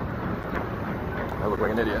 I look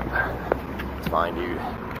like an idiot. It's fine, dude.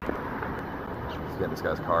 Let's get in this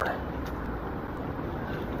guy's car.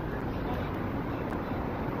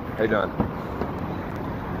 How you doing?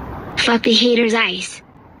 Fuck the haters, Ice.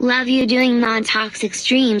 Love you doing non-toxic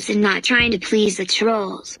streams and not trying to please the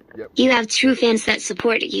trolls. Yep. You have true fans that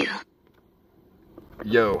support you.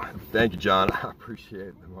 Yo, thank you, John. I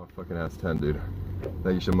appreciate the motherfucking ass 10, dude.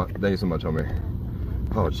 Thank you so much, homie.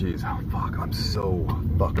 Oh, jeez. Oh, fuck. I'm so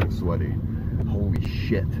fucking sweaty. Holy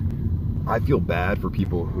shit. I feel bad for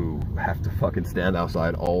people who have to fucking stand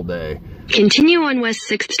outside all day. Continue on West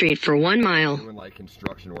 6th Street for 1 mile. Doing like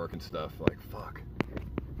construction work and stuff. Like, fuck.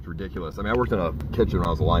 It's ridiculous. I mean, I worked in a kitchen when I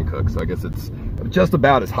was a line cook, so I guess it's just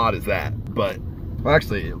about as hot as that. But, well,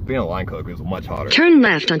 actually, being a line cook was much hotter. Turn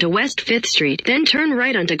left onto West 5th Street, then turn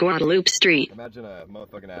right onto Guadalupe Street. Imagine a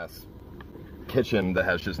motherfucking ass kitchen that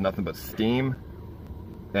has just nothing but steam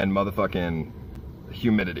and motherfucking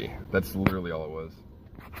humidity. That's literally all it was.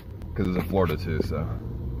 Because it was in Florida too, so.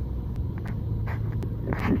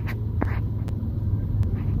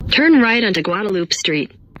 Turn right onto Guadalupe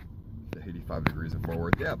Street. 85 degrees in Fort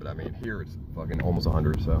Worth. Yeah, but I mean, here it's fucking almost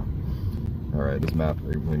 100, so. Alright, this map,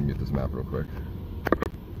 let me get this map real quick.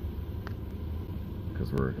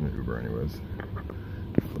 Because we're in an Uber anyways.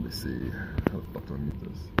 Let me see. How the fuck do I mute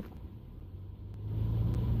this?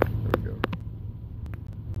 There we go.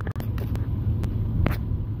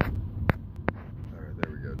 Alright,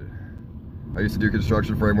 there we go, dude. I used to do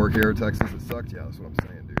construction framework here in Texas. It sucked. Yeah, that's what I'm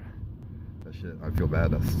saying, dude. That shit, I feel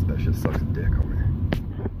bad. That shit sucks dick on me.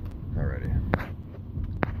 Alrighty.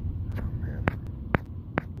 Oh, man.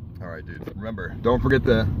 Alright, dude. Remember, don't forget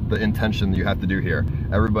the intention you have to do here.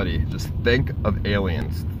 Everybody, just think of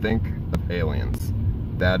aliens. Think of aliens.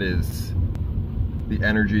 That is the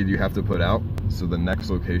energy that you have to put out so the next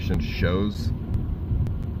location shows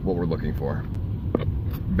what we're looking for,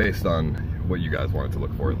 based on what you guys wanted to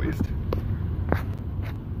look for, at least.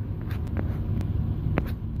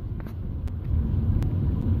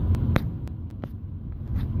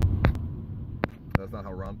 That's not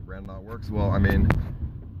how random works. Well, I mean,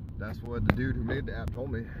 that's what the dude who made the app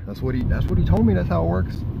told me. That's what he told me. That's how it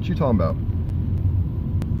works. What you talking about?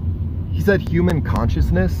 He said human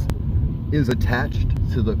consciousness is attached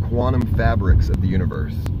to the quantum fabrics of the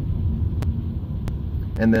universe.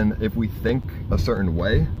 And then if we think a certain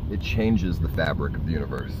way, it changes the fabric of the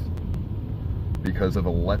universe because of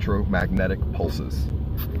electromagnetic pulses.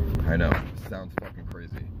 I know, it sounds fucking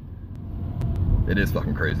crazy. It is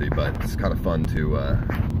fucking crazy, but it's kind of fun to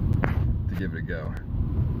give it a go.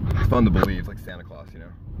 It's fun to believe, like Santa Claus, you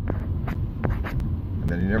know? And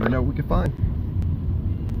then you never know what we could find.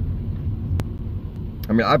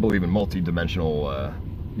 I mean, I believe in multi-dimensional,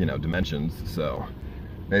 you know, dimensions, so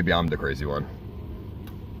maybe I'm the crazy one.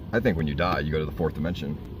 I think when you die, you go to the 4th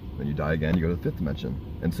dimension. Then you die again, you go to the 5th dimension,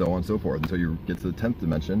 and so on and so forth, until you get to the 10th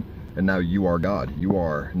dimension, and now you are God. You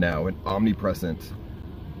are now an omnipresent,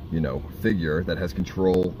 you know, figure that has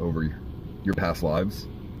control over your past lives,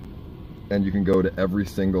 and you can go to every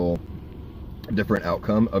single different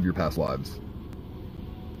outcome of your past lives.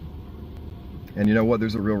 And you know what?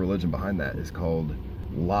 There's a real religion behind that. It's called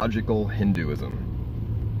logical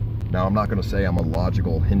Hinduism. Now, I'm not going to say I'm a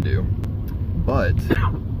logical Hindu, but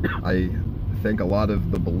I think a lot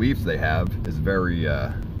of the beliefs they have is very,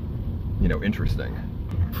 you know, interesting.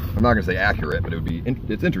 I'm not going to say accurate, but it would be,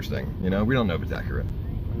 it's interesting. You know, we don't know if it's accurate.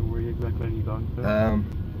 Where exactly are you going to?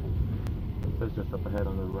 It says just up ahead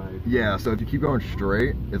on the right. Yeah, so if you keep going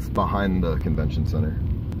straight, it's behind the convention center.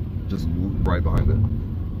 Just right behind it.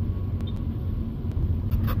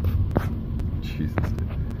 Jesus,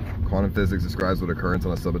 dude. Quantum physics describes what occurs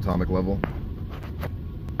on a subatomic level.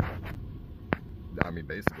 I mean,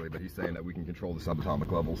 basically, but he's saying that we can control the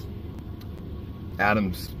subatomic levels.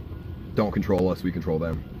 Atoms don't control us, we control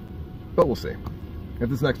them. But we'll see. If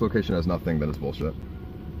this next location has nothing, then it's bullshit.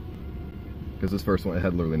 Because this first one, it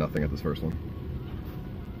had literally nothing at this first one.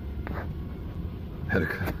 Okay,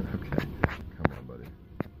 come on, buddy.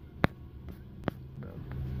 No.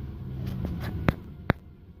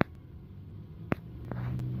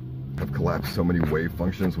 I've collapsed so many wave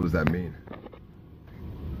functions, what does that mean?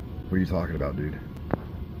 What are you talking about, dude?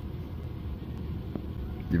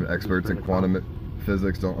 Even experts in quantum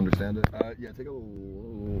physics don't understand it? Yeah, take a little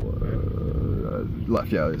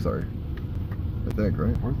left, yeah, sorry. I think,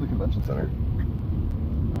 right? Where's the convention center?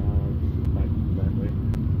 That way.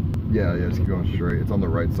 Yeah, just keep going straight. It's on the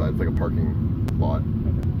right side. It's like a parking lot.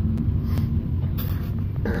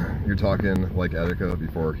 Okay. You're talking like Etika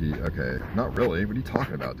before he... Okay, not really. What are you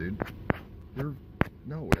talking about, dude?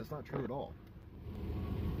 No, that's not true at all.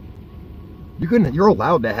 You're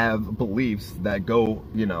allowed to have beliefs that go,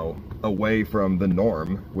 you know, away from the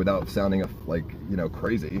norm without sounding like, you know,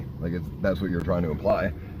 crazy. Like, that's what you're trying to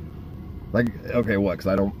imply. Like, okay, what? Because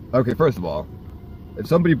I don't... Okay, first of all, if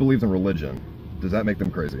somebody believes in religion, does that make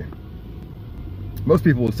them crazy? Most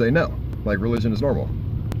people would say no. Like, religion is normal.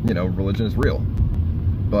 You know, religion is real.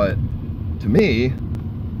 But to me,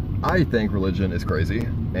 I think religion is crazy,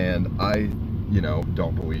 and I, you know,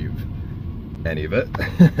 don't believe any of it.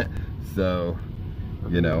 So,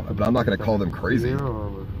 you know, but I'm not going to call them crazy.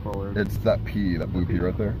 It's that P, that blue P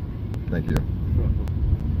right there. Thank you.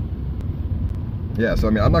 Yeah, so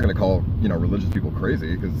I mean, I'm not going to call, you know, religious people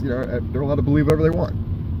crazy, because, you know, they're allowed to believe whatever they want.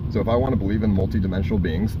 So if I want to believe in multi-dimensional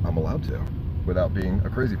beings, I'm allowed to, without being a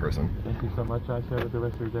crazy person. Thank you so much. I share with the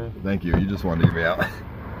rest of your day. Thank you. You just wanted to get me out.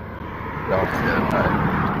 No, it's good.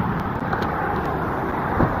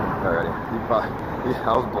 Alrighty.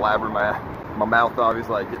 I was blabbering my mouth off. He's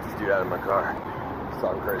like, get this dude out of my car. It's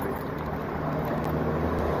all crazy.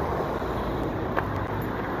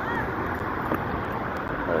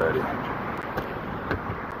 Alrighty.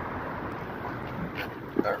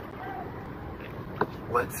 Alright.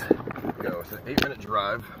 Let's go. It's an 8-minute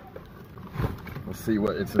drive. Let's see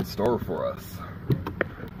what it's in store for us.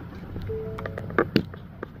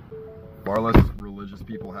 Far less religious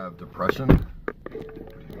people have depression.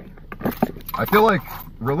 I feel like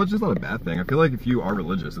religion's not a bad thing. I feel like if you are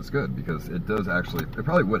religious, it's good, because it does actually, it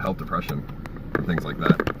probably would help depression and things like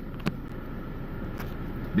that.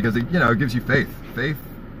 Because it, you know, it gives you faith. Faith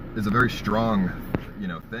is a very strong, you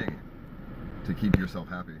know, thing to keep yourself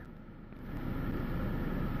happy.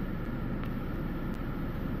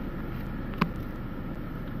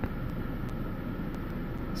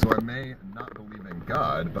 So I may not believe in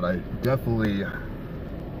God, but I definitely,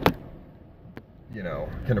 you know,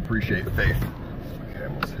 can appreciate faith. Okay, I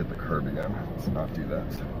almost hit the curb again. Let's not do that.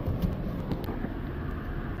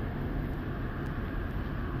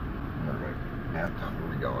 map. Where are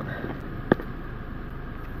we going?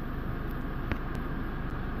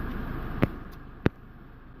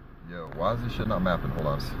 Yo, why is this shit not mapping? Hold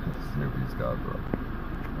on, Snoopy's God, bro.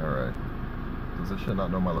 Alright. Does this shit not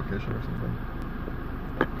know my location or something?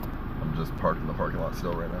 I'm just parked in the parking lot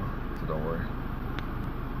still right now, so don't worry.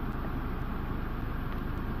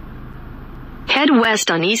 Head west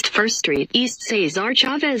on East 1st Street, East Cesar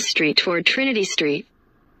Chavez Street toward Trinity Street.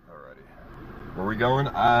 Alrighty. Where are we going?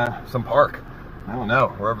 Some park. I don't know.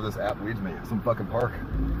 Wherever this app leads me. Some fucking park.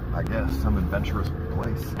 I guess. Some adventurous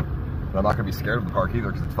place. And I'm not gonna be scared of the park either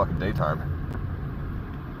because it's fucking daytime.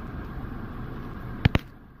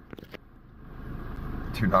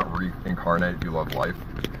 Do not reincarnate if you love life.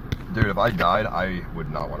 Dude, if I died, I would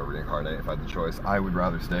not want to reincarnate if I had the choice. I would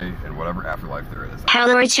rather stay in whatever afterlife there is.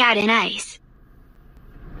 Hello, chat and Ice.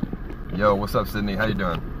 Yo, what's up, Sydney? How you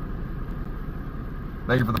doing?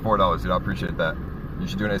 Thank you for the $4, dude. I appreciate that. You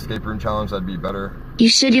should do an escape room challenge. That'd be better. You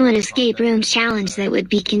should do an escape room challenge that would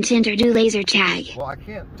be content or do laser tag. Well, I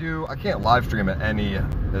can't live stream at any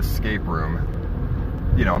escape room.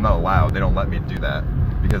 You know, I'm not allowed. They don't let me do that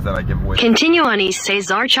because then I give away. Continue on East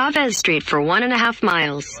Cesar Chavez Street for 1.5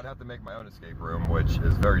 miles. So I'd have to make my own escape room, which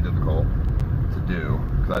is very difficult to do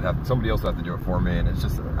because somebody else would have to do it for me, and it's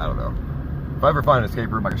just, I don't know. If I ever find an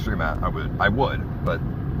escape room I can stream at, I would, but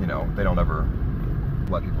you know, they don't ever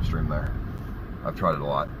let people stream there. I've tried it a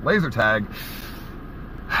lot. Laser tag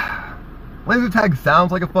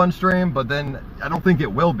sounds like a fun stream, but then I don't think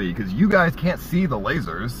it will be because you guys can't see the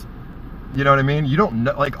lasers. You know what I mean? You don't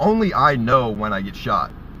know, like only I know when I get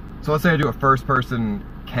shot. So let's say I do a first person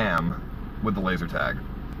cam with the laser tag.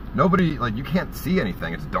 Nobody, like you can't see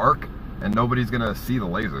anything. It's dark and nobody's gonna see the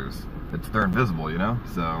lasers. They're invisible, you know?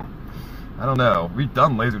 So, I don't know. We've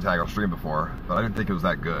done laser tag on stream before, but I didn't think it was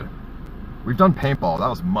that good. We've done paintball, that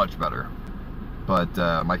was much better. But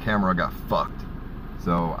my camera got fucked.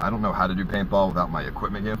 So I don't know how to do paintball without my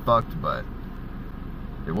equipment getting fucked, but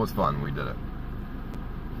it was fun when we did it.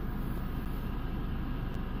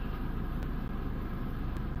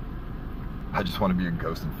 I just want to be a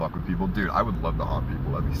ghost and fuck with people. Dude, I would love to haunt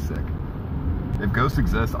people, that'd be sick. If ghosts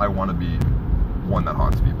exist, I want to be one that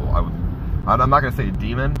haunts people. I'm not gonna say a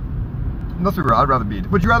demon. Let's be real,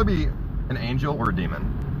 would you rather be an angel or a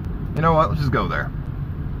demon? You know what, let's just go there.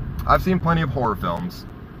 I've seen plenty of horror films,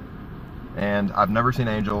 and I've never seen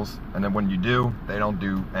angels, and then when you do, they don't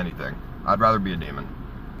do anything. I'd rather be a demon.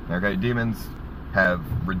 Okay, demons have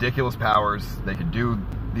ridiculous powers. They can do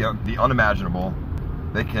the unimaginable.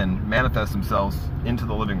 They can manifest themselves into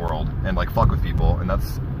the living world and like fuck with people, and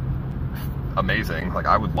that's amazing. Like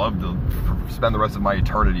I would love to spend the rest of my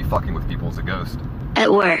eternity fucking with people as a ghost.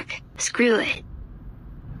 At work. Screw it.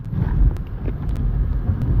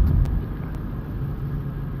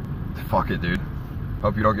 Fuck it, dude.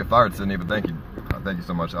 Hope you don't get fired, Sydney, but thank you. Thank you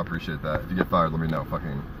so much. I appreciate that. If you get fired, let me know.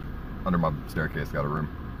 Fucking under my staircase, got a room.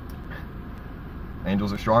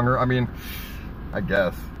 Angels are stronger? I mean, I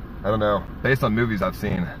guess. I don't know. Based on movies I've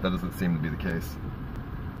seen, that doesn't seem to be the case.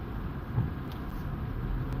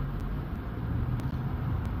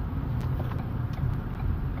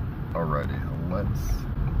 Alrighty, let's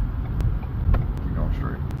keep going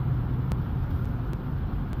straight.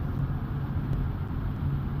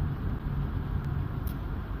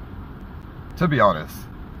 To be honest,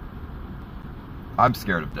 I'm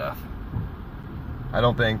scared of death. I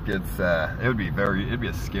don't think it's, it'd be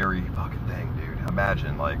a scary fucking thing, dude.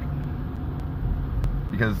 Imagine, like,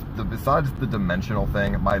 because besides the dimensional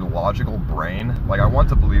thing, my logical brain, like, I want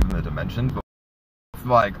to believe in the dimensions, but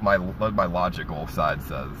like my logical side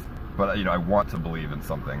says, but, you know, I want to believe in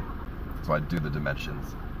something, so I do the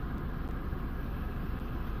dimensions.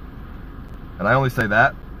 And I only say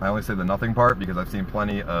that, I only say the nothing part, because I've seen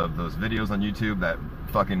plenty of those videos on YouTube that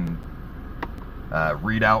fucking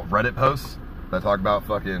read out Reddit posts that talk about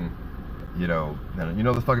fucking, you know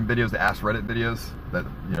the fucking videos, the Ask Reddit videos, that,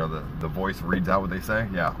 you know, the voice reads out what they say?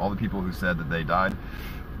 Yeah, all the people who said that they died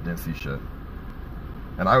didn't see shit.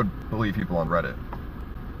 And I would believe people on Reddit,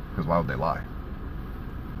 because why would they lie?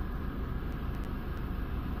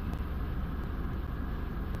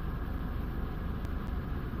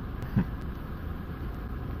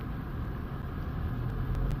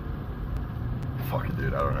 Fuck it,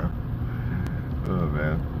 dude, I don't know. Oh,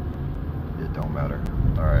 man. It don't matter.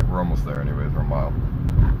 Alright, we're almost there anyways, we're a mile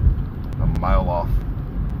off.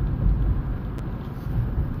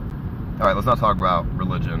 Alright, let's not talk about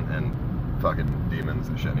religion and fucking demons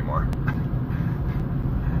and shit anymore.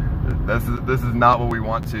 This is not what we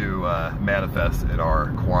want to manifest in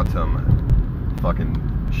our quantum fucking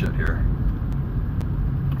shit here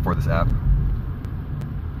for this app.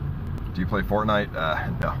 Do you play Fortnite?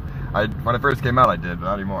 No. When it first came out, I did, but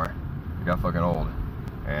not anymore. It got fucking old.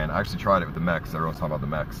 And I actually tried it with the mechs. Everyone's talking about the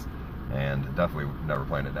mechs, and definitely never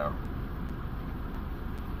playing it now.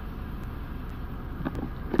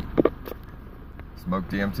 Smoke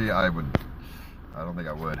DMT? I don't think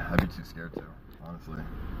I would. I'd be too scared to, honestly.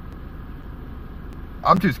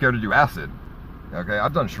 I'm too scared to do acid. Okay,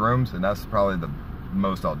 I've done shrooms, and that's probably the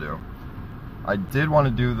most I'll do. I did want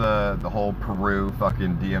to do the whole Peru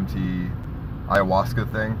fucking DMT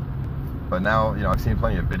ayahuasca thing, but now, you know, I've seen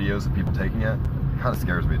plenty of videos of people taking it. It kind of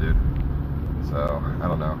scares me, dude. So, I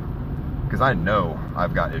don't know. Because I know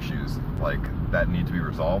I've got issues, like, that need to be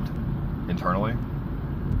resolved internally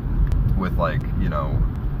with, like, you know,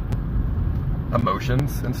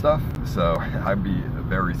 emotions and stuff. So, I'd be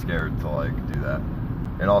very scared to, like, do that.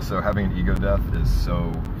 And also, having an ego death is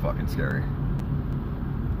so fucking scary.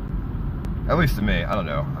 At least to me, I don't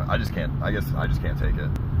know. I just can't, I guess I just can't take it.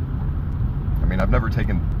 I mean, I've never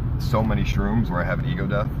taken so many shrooms where I have an ego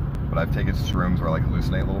death, but I've taken shrooms where I like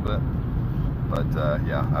hallucinate a little bit. But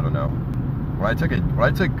yeah, I don't know. I took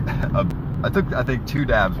I think 2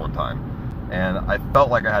 dabs one time, and I felt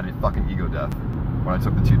like I had a fucking ego death when I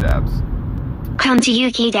took the 2 dabs. Come to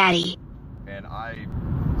UK, Daddy. And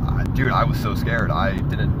dude, I was so scared. I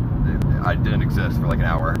didn't exist for like an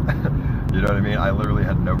hour. You know what I mean? I literally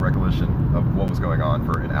had no recollection of what was going on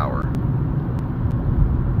for an hour.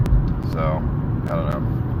 So, I don't know.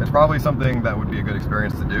 It's probably something that would be a good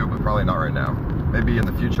experience to do, but probably not right now. Maybe in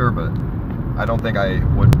the future, but I don't think I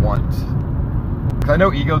would want. Because I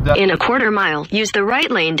know ego death. In a quarter mile, use the right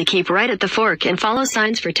lane to keep right at the fork and follow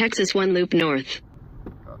signs for Texas 1 Loop North.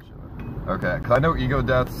 Gotcha. Okay, because I know ego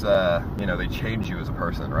deaths, you know, they change you as a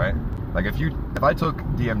person, right? Like if I took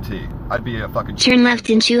DMT, I'd be a fucking... Turn left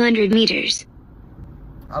in 200 meters.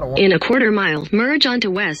 I don't want... In a quarter mile, merge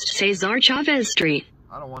onto West Cesar Chavez Street.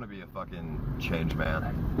 I don't want to be a fucking change man.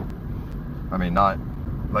 I mean, not...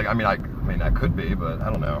 Like, I mean, I could be, but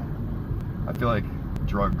I don't know. I feel like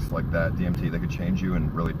drugs like that, DMT, they could change you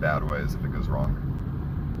in really bad ways if it goes wrong.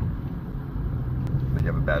 Like you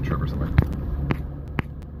have a bad trip or something.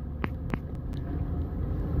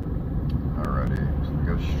 Alrighty, so we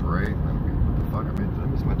go straight, and then what the fuck, did I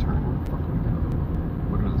miss my turn? Where the fuck are we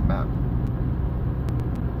going? Looking at this map.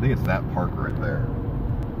 I think it's that park right there.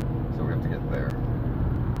 So we have to get there.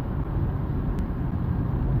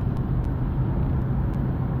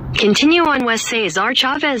 Continue on West Cesar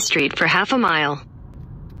Chavez Street for half a mile.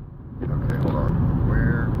 Okay, hold on.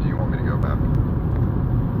 Where do you want me to go, map?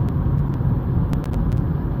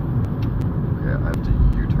 Okay, I have to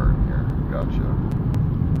U-turn here. Gotcha.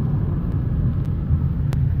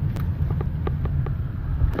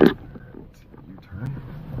 U-turn.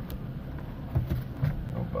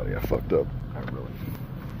 Oh, buddy, I fucked up. I really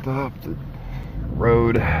fucked up. The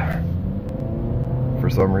road, for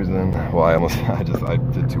some reason. Well, I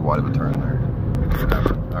did too wide of a turn there.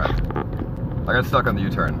 Alright. I got stuck on the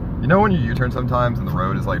U-turn. You know when you U-turn sometimes and the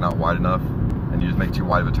road is like not wide enough and you just make too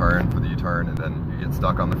wide of a turn for the U-turn and then you get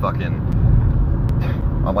stuck on the fucking,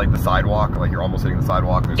 on like the sidewalk, like you're almost hitting the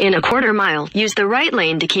sidewalk. In a quarter mile, use the right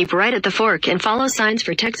lane to keep right at the fork and follow signs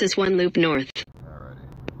for Texas 1 Loop North. Alrighty.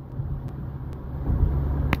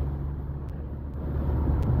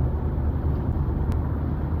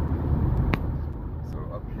 So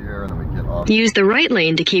up here and then we get off. Use the right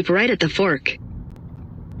lane to keep right at the fork.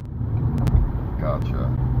 Gotcha.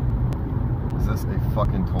 Is this a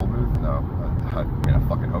fucking toll booth? No. I mean, I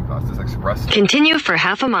fucking hope not. Is this express? Continue for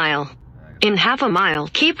half a mile. In half a mile,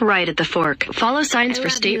 keep right at the fork. Follow signs for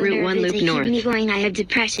State Route 1 Loop North. Keep me going. I have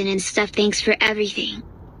depression and stuff. Thanks for everything.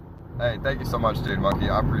 Hey, thank you so much, dude, Monkey.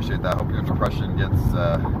 I appreciate that. Hope your depression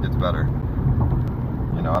gets better.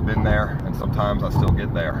 You know, I've been there, and sometimes I still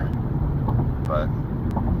get there, but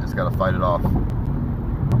you just gotta fight it off.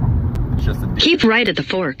 It's just a keep right at the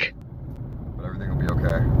fork. But everything will be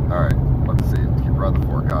okay. All right, let's see. Keep right at the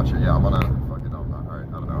fork. Gotcha. Yeah, I'm gonna fucking. All right,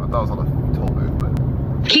 I don't know. I thought it was on a toll booth,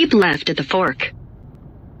 but keep left at the fork.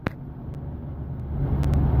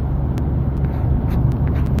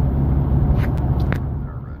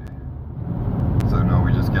 So no,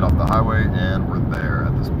 we just get off the highway and we're there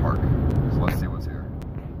at this park. So let's see what's here.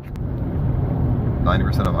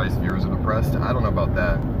 90% of ICE viewers are depressed. I don't know about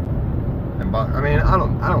that. And I mean, I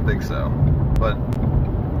don't think so. But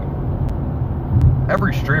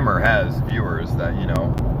every streamer has viewers that, you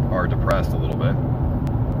know, are depressed a little bit.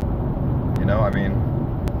 You know, I mean,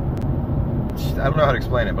 I don't know how to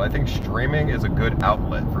explain it, but I think streaming is a good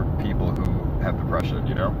outlet for people who have depression,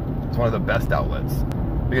 you know? It's one of the best outlets.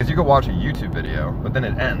 Because you could watch a YouTube video, but then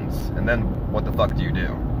it ends, and then what the fuck do? You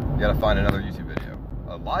gotta find another YouTube video.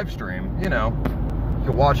 A live stream, you know, you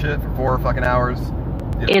can watch it for 4 fucking hours,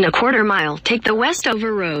 In a quarter mile, take the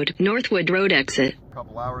Westover Road, Northwood Road exit. A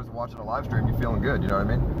couple hours of watching a live stream, you're feeling good, you know what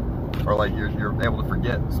I mean? Or like you're able to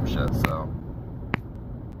forget some shit, so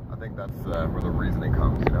I think that's where the reasoning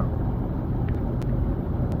comes, you know?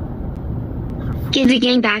 Get the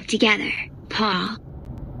gang back together, Paul.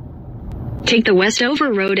 Take the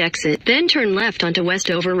Westover Road exit, then turn left onto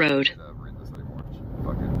Westover Road. Read this anymore.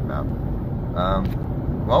 Fucking map.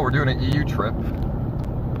 Well, we're doing an EU trip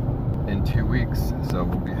in 2 weeks, so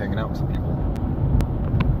we'll be hanging out with some people.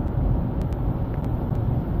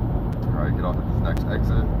 Alright, get off at this next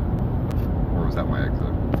exit. Or was that my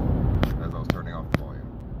exit? As I was turning off the volume.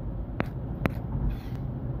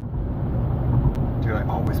 Dude, I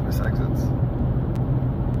always miss exits.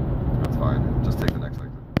 That's fine. Just take the next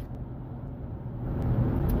exit.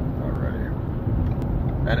 Alrighty.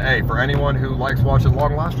 And hey, for anyone who likes watching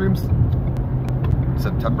long live streams,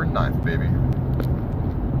 September 9th, baby.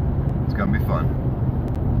 It's gonna be fun.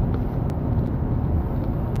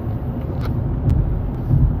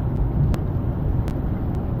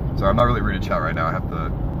 So I'm not really reading chat right now. I have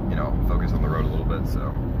to, you know, focus on the road a little bit,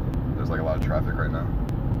 so there's like a lot of traffic right now.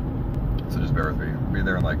 So just bear with me. We'll be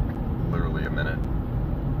there in like literally a minute.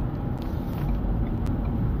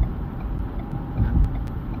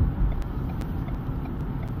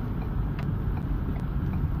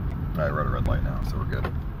 Alright, we're at a red light now, so we're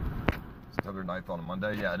good. September 9th on a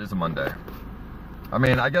Monday? Yeah, it is a Monday. I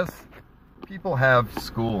mean, I guess people have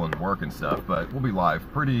school and work and stuff, but we'll be live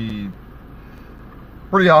pretty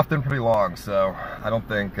often, pretty long, so I don't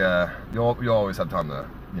think you'll always have time to,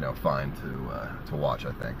 you know, find to watch,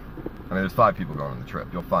 I think. I mean, there's 5 people going on the trip.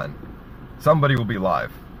 You'll find somebody will be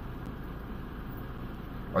live.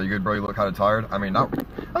 Are you good, bro? You look kind of tired. I mean, I'm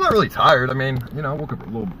not really tired. I mean, you know, I woke up a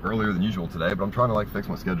little earlier than usual today, but I'm trying to like fix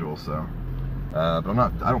my schedule, so. But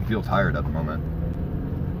I don't feel tired at the moment.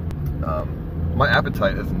 My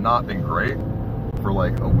appetite has not been great for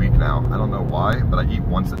like a week now. I don't know why, but I eat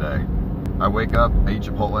once a day. I wake up, I eat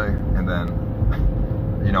Chipotle, and then,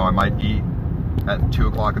 you know, I might eat at 2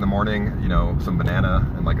 o'clock in the morning, you know, some banana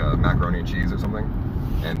and like a macaroni and cheese or something.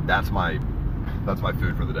 And that's my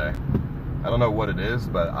food for the day. I don't know what it is,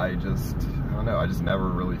 but I don't know, I just never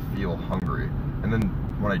really feel hungry. And then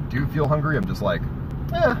when I do feel hungry, I'm just like,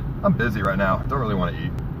 I'm busy right now, don't really want to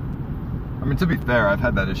eat. I mean, to be fair, I've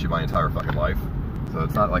had that issue my entire fucking life, so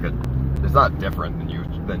it's not like it's not different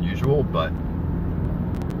than usual, but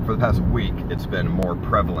for the past week, it's been more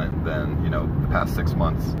prevalent than, you know, the past 6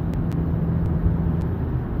 months.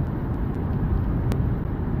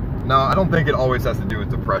 No, I don't think it always has to do with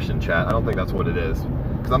depression, chat. I don't think that's what it is.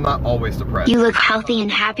 Because I'm not always depressed. You look healthy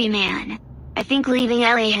and happy, man. I think leaving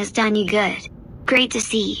LA has done you good. Great to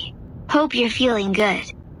see. Hope you're feeling good.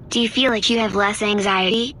 Do you feel like you have less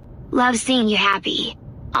anxiety? Love seeing you happy.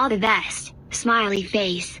 All the best. Smiley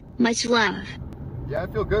face. Much love. Yeah, I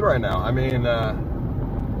feel good right now. I mean,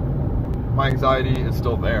 my anxiety is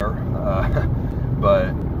still there.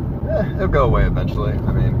 But it'll go away eventually.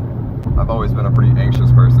 I mean, I've always been a pretty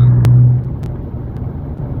anxious person.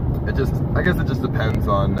 I guess it just depends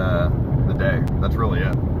on the day. That's really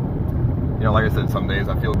it. You know, like I said, some days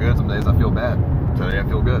I feel good, some days I feel bad. Today I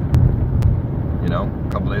feel good. You know,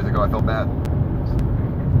 a couple days ago I felt bad.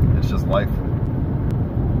 It's just life.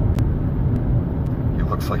 He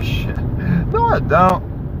looks like shit. No, I don't.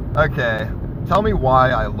 Okay, tell me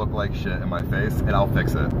why I look like shit in my face and I'll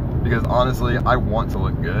fix it. Because honestly, I want to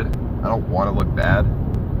look good. I don't want to look bad.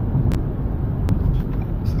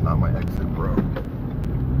 This is not my exit, bro.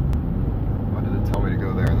 Why did it tell me to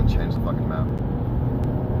go there and then change the fucking map?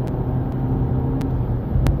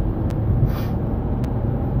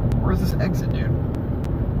 Where's this exit, dude?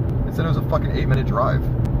 It said it was a fucking 8-minute drive.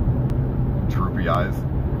 Droopy eyes.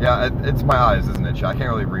 Yeah, it's my eyes, isn't it? I can't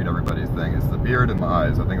really read everybody's thing. It's the beard and my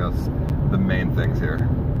eyes. I think that's the main things here.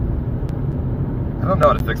 I don't know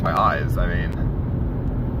how to fix my eyes. I mean,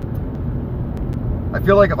 I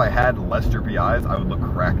feel like if I had less droopy eyes, I would look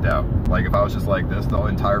cracked out. Like if I was just like this the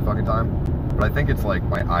entire fucking time. But I think it's like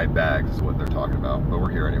my eye bags is what they're talking about. But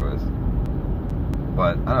we're here anyways.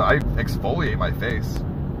 But I don't know, I exfoliate my face.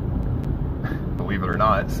 Believe it or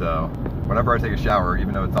not, so whenever I take a shower,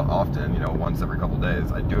 even though it's not often, you know, once every couple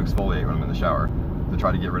days, I do exfoliate when I'm in the shower to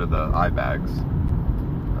try to get rid of the eye bags.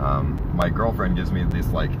 My girlfriend gives me this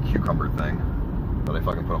like cucumber thing that I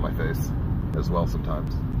fucking put on my face as well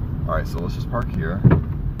sometimes. Alright, so let's just park here.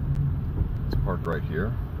 Let's park right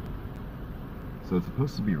here. So it's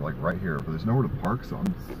supposed to be like right here, but there's nowhere to park, so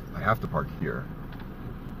I have to park here.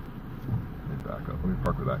 Let me back up. Let me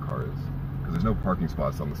park where that car is. Because there's no parking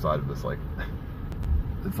spots on the side of this, like,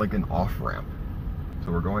 it's like an off-ramp.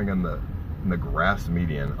 So we're going in the grass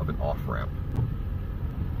median of an off-ramp.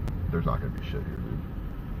 there's not gonna be shit here, dude.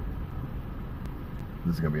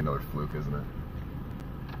 This is gonna be another fluke, isn't it?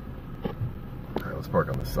 Alright, let's park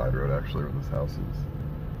on the side road actually where this house is.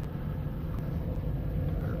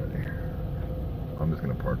 Alrighty. I'm just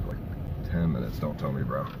gonna park like 10 minutes, don't tell me,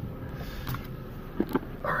 bro.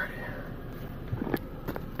 Alrighty.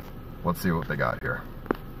 Let's see what they got here.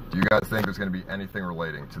 Do you guys think there's gonna be anything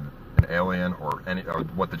relating to an alien or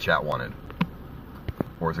what the chat wanted?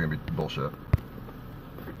 Or is it gonna be bullshit?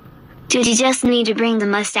 Dude, you just need to bring the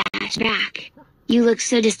mustache back. You look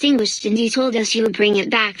so distinguished and you told us you would bring it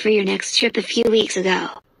back for your next trip a few weeks ago.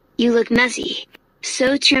 You look messy.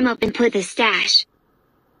 So trim up and put the stash.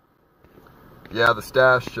 Yeah, the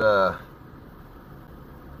stash,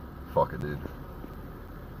 fuck it, dude.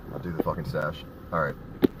 I'll do the fucking stash. Alright.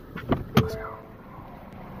 Let's go.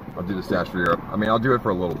 I'll do the stash for Europe. I mean, I'll do it for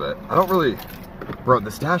a little bit. I don't really... Bro,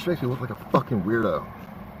 the stash makes me look like a fucking weirdo.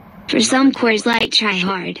 For some Coors Light, try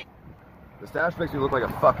hard. The stash makes me look like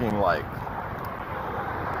a fucking, like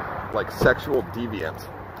sexual deviant.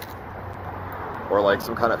 Or like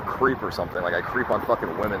some kind of creep or something. Like I creep on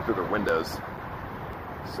fucking women through their windows.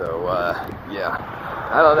 So, yeah.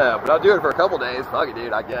 I don't know, but I'll do it for a couple days. Fuck it,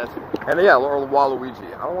 dude, I guess. And yeah, or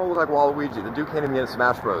Waluigi. I don't want to look like Waluigi. The dude can't even get in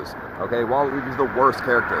Smash Bros. Okay, Waluigi's the worst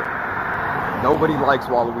character. Nobody likes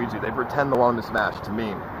Waluigi. They pretend to want him to smash to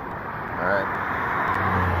meme. Alright.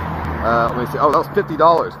 Let me see. Oh, that was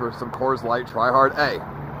 $50 for some Coors Light Tryhard. Hey,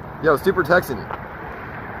 yo, Super Texan.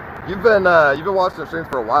 You've been watching the streams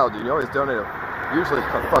for a while, dude. You always donate usually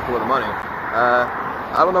a fuckload of money.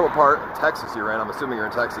 I don't know what part of Texas you're in. I'm assuming you're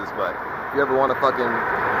in Texas, but if you ever want to fucking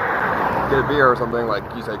get a beer or something, like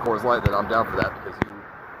you say Coors Light, then I'm down for that because you.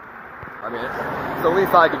 I mean, it's the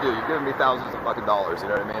least I could do. You've given me thousands of fucking dollars. You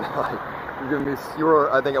know what I mean? Like, you've given me. You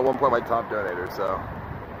were, I think, at one point my top donator. So,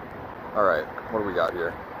 all right, what do we got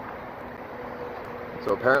here?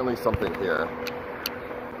 So apparently something here,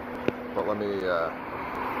 but let me,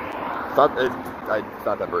 it's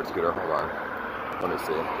not that bird scooter, hold on, let me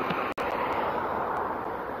see.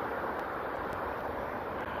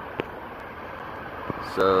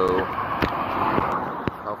 So,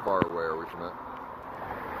 how far away are we from it?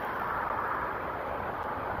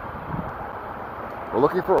 We're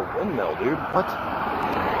looking for a windmill, dude, what?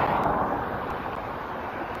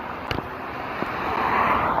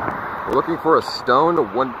 We're looking for a stone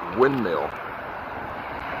windmill.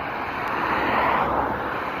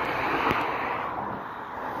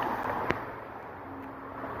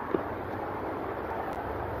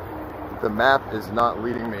 The map is not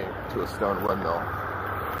leading me to a stone windmill.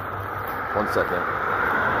 1 second.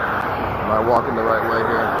 Am I walking the right way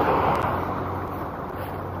here?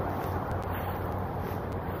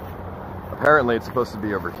 Apparently it's supposed to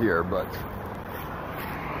be over here, but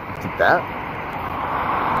is it that?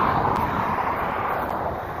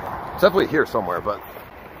 It's definitely here somewhere, but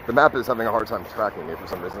the map is having a hard time tracking me for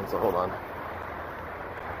some reason, so hold on.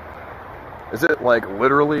 Is it like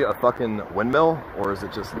literally a fucking windmill, or is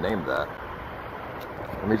it just named that?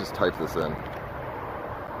 Let me just type this in.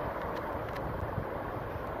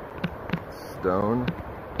 Stone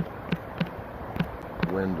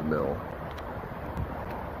windmill.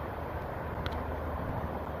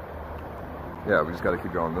 Yeah, we just gotta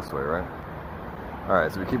keep going this way, right?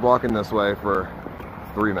 Alright, so we keep walking this way for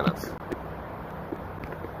 3 minutes.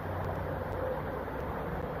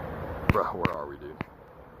 Bro, where are we, dude?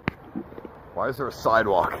 Why is there a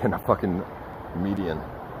sidewalk and a fucking median?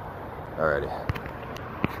 Alrighty.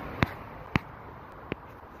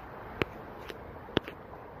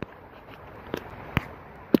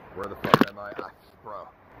 Where the fuck am I? Bro,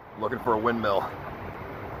 I'm looking for a windmill.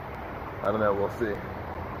 I don't know, we'll see.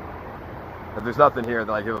 If there's nothing here,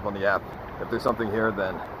 then I give up on the app. If there's something here,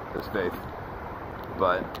 then there's faith.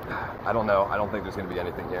 But I don't know. I don't think there's going to be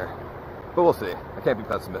anything here. But we'll see. I can't be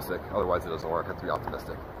pessimistic. Otherwise it doesn't work. I have to be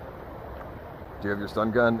optimistic. Do you have your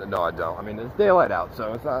stun gun? No, I don't. I mean, it's daylight out,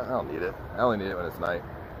 so it's not, I don't need it. I only need it when it's night.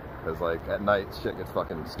 Because, like, at night, shit gets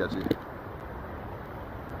fucking sketchy.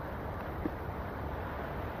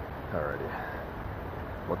 Alrighty.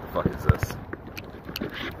 What the fuck is this?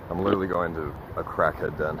 I'm literally going to a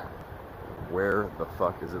crackhead den. Where the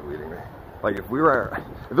fuck is it leading me? Like, if it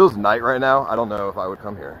was night right now, I don't know if I would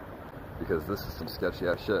come here. Because this is some sketchy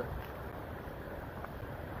ass shit.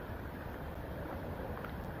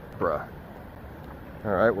 Bruh.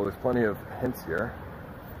 Alright, well there's plenty of hints here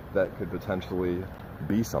that could potentially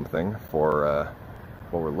be something for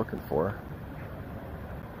what we're looking for.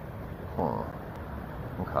 Huh.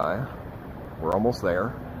 Okay. We're almost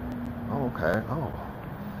there. Oh, okay. Oh.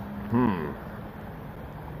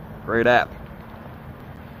 Great app.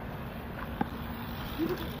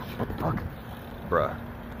 What the fuck? Bruh.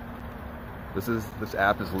 This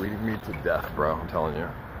app is leading me to death, bro. I'm telling you.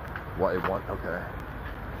 What it want? Okay.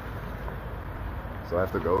 So I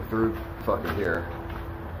have to go through fucking here.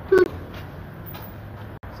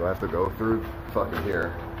 So I have to go through fucking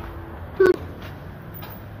here.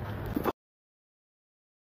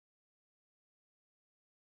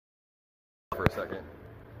 For a second.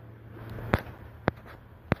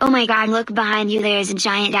 Oh my god, look behind you, there's a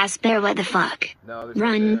giant ass bear, what the fuck? No, there's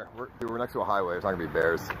Run. no bear. We're next to a highway, there's not gonna be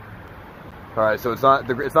bears. Alright, so it's not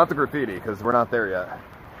the graffiti, because we're not there yet.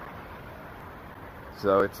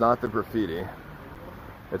 So it's not the graffiti.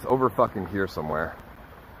 It's over fucking here somewhere.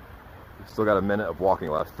 We've still got a minute of walking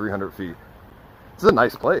left, 300 feet. This is a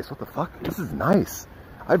nice place, what the fuck? This is nice.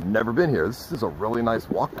 I've never been here. This is a really nice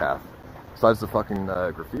walk path. Besides the fucking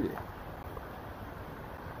graffiti.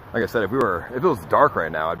 Like I said, if it was dark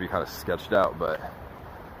right now, I'd be kind of sketched out, but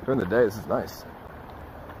during the day, this is nice.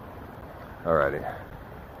 Alrighty.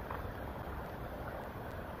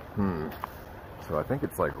 So I think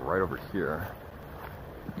it's like right over here.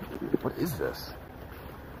 What is this?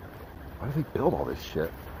 Why do they build all this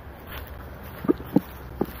shit?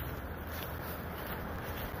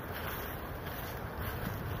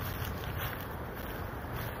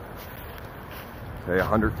 Okay,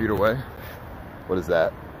 100 feet away. What is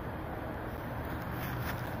that?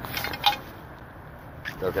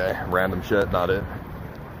 Okay, random shit, not it.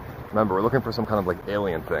 Remember, we're looking for some kind of like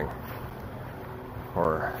alien thing.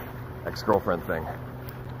 Or ex-girlfriend thing.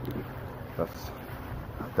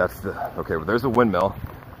 That's the, okay, well there's a windmill.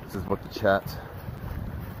 This is what the chat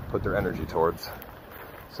put their energy towards.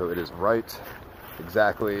 So it is right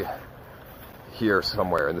exactly here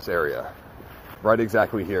somewhere in this area. Right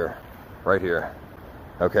exactly here. Right here.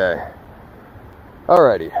 Okay.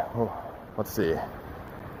 Alrighty. Well, let's see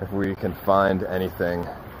if we can find anything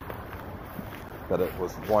that it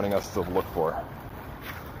was wanting us to look for.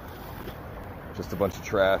 Just a bunch of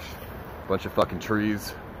trash, a bunch of fucking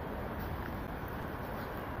trees.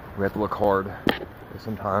 We have to look hard.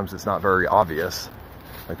 Sometimes it's not very obvious.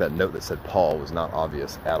 Like that note that said Paul was not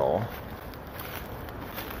obvious at all.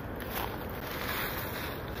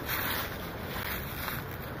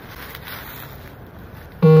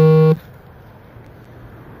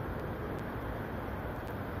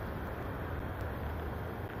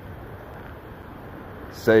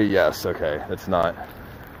 Say yes, okay. That's not,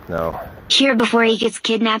 no. Here before he gets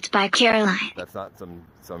kidnapped by Caroline. That's not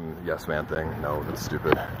some yes man thing. No, that's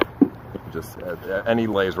stupid. Just any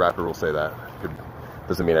Lay's rapper will say that. It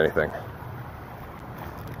doesn't mean anything.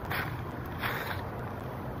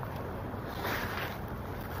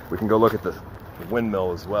 We can go look at the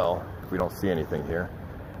windmill as well if we don't see anything here.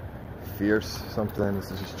 Fierce something.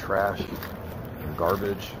 This is just trash and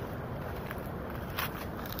garbage.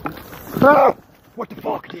 Ah! What the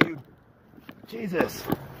fuck, dude? Jesus.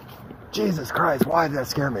 Jesus Christ, why did that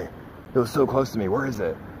scare me? It was so close to me. Where is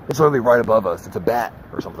it? It's literally right above us. It's a bat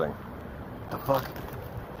or something. What the fuck?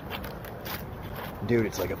 Dude,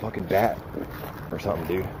 it's like a fucking bat or something,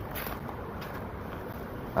 dude.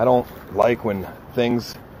 I don't like when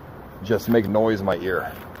things just make noise in my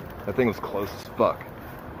ear. That thing was close as fuck.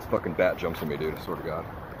 This fucking bat jumps on me, dude. I swear to God.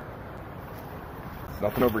 There's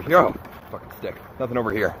nothing over here. Oh, fucking stick. Nothing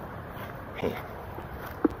over here.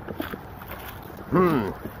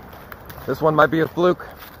 This one might be a fluke.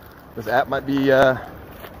 This app might be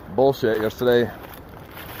bullshit. Yesterday,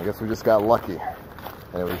 I guess we just got lucky.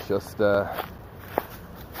 And it was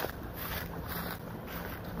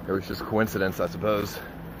just coincidence, I suppose.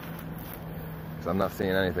 Because I'm not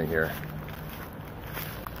seeing anything here.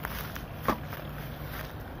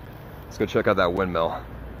 Let's go check out that windmill.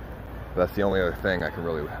 That's the only other thing I can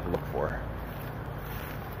really look for.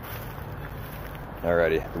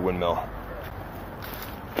 Alrighty, the windmill.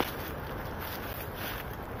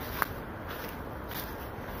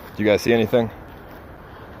 Do you guys see anything?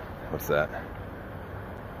 What's that?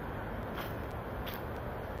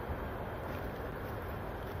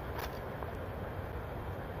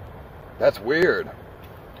 That's weird.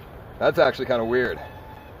 That's actually kind of weird.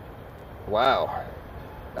 Wow.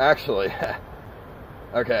 Actually.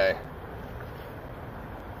 Okay.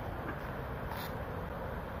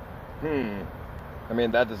 I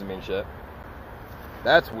mean, that doesn't mean shit.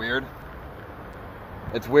 That's weird.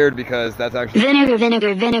 It's weird because that's actually... Vinegar,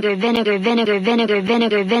 vinegar, vinegar, vinegar, vinegar, vinegar,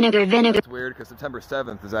 vinegar, vinegar, vinegar. It's weird because September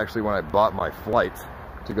 7th is actually when I bought my flight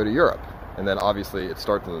to go to Europe. And then obviously it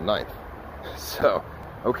starts on the 9th. So,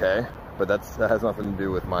 okay. But that has nothing to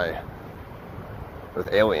do with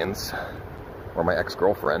with aliens or my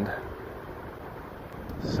ex-girlfriend.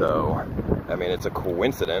 So, I mean, it's a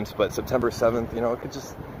coincidence, but September 7th, you know, it could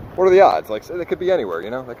just... What are the odds? Like, it could be anywhere, you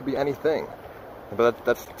know? That could be anything. But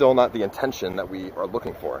that's still not the intention that we are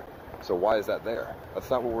looking for. So why is that there? That's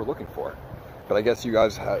not what we're looking for. But I guess you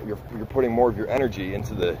guys, you're putting more of your energy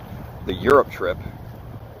into the Europe trip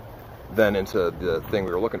than into the thing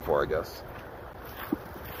we were looking for, I guess.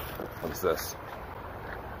 What is this?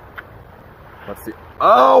 Let's see.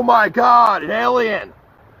 Oh my God, an alien!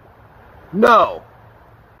 No.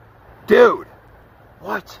 Dude.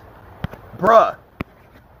 What? Bruh.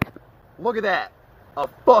 Look at that. A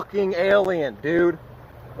fucking alien, dude.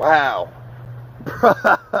 Wow.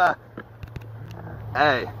 Bruh.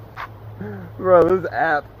 Hey. Bro, this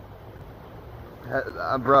app.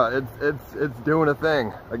 Bro, it's doing a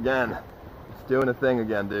thing again. It's doing a thing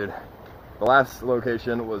again, dude. The last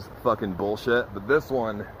location was fucking bullshit, but this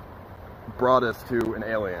one brought us to an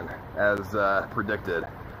alien, as predicted.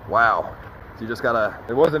 Wow. So you just gotta,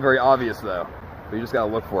 it wasn't very obvious though, but you just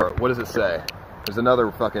gotta look for it. What does it say? There's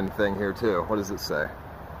another fucking thing here too. What does it say?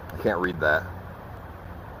 I can't read that.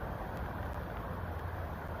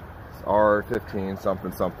 It's R15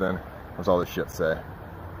 something something. What's all this shit say?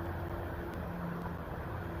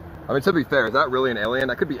 I mean, to be fair, is that really an alien?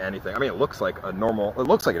 That could be anything. I mean, it looks like a normal, it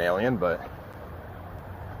looks like an alien, but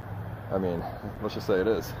I mean, let's just say it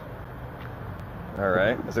is. All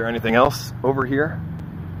right, is there anything else over here?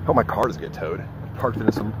 I hope my car doesn't get towed. I parked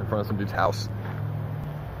in front of some dude's house.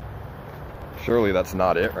 Surely that's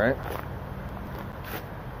not it, right?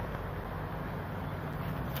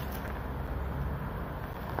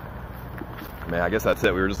 Man, I guess that's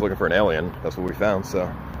it. We were just looking for an alien. That's what we found,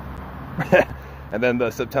 so. And then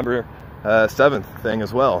the September 7th thing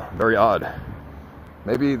as well. Very odd.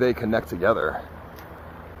 Maybe they connect together.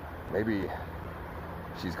 Maybe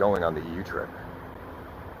she's going on the EU trip.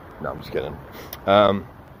 No, I'm just kidding. All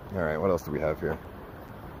right, what else do we have here?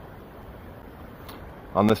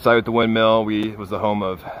 On this site with the windmill, was the home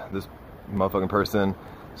of this motherfucking person,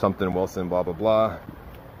 something Wilson, blah, blah, blah.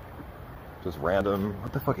 Just random.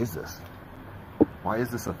 What the fuck is this? Why is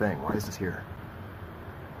this a thing? Why is this here?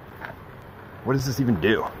 What does this even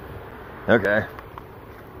do? Okay.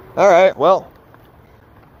 All right, well.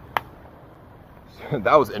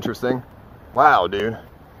 That was interesting. Wow, dude.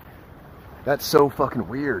 That's so fucking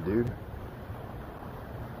weird, dude.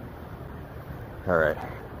 All right,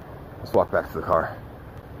 let's walk back to the car.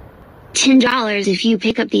 $10 if you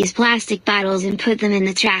pick up these plastic bottles and put them in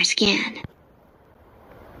the trash can.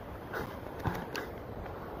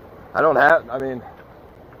 I don't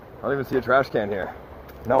even see a trash can here.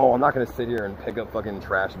 No, I'm not gonna sit here and pick up fucking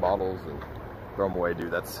trash bottles and throw them away,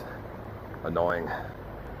 dude. That's annoying.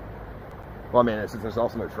 Well, I mean, since there's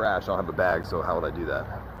also no trash, I don't have a bag, so how would I do that?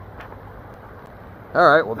 All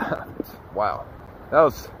right, well, wow. That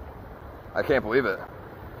was, I can't believe it.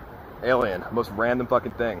 Alien, most random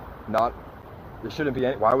fucking thing. There shouldn't be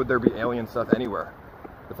any, why would there be alien stuff anywhere?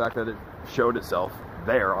 The fact that it showed itself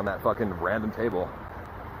there on that fucking random table,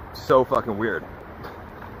 so fucking weird.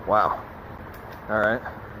 Wow. All right.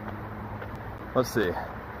 Let's see.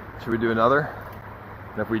 Should we do another?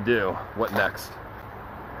 And if we do, what next?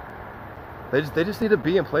 They just need to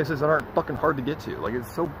be in places that aren't fucking hard to get to. Like,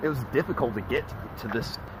 it was difficult to get to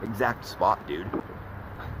this exact spot, dude.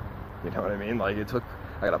 You know what I mean? Like,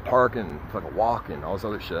 I gotta park and fucking walk and all this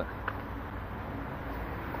other shit.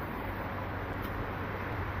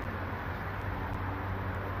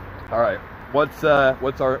 All right, what's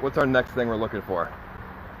our next thing we're looking for?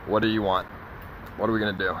 What do you want? What are we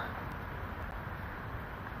gonna do?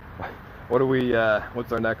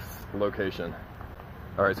 What's our next location?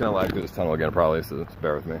 All right, it's gonna lag through this tunnel again probably, so just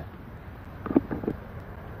bear with me.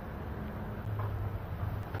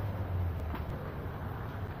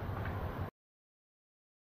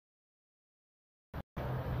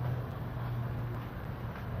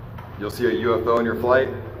 You'll see a UFO in your flight?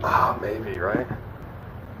 Ah, maybe, right?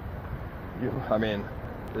 I mean,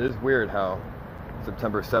 it is weird how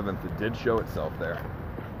September 7th, it did show itself there.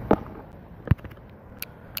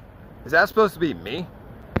 Is that supposed to be me?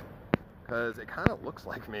 Because it kind of looks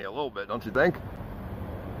like me a little bit, don't you think?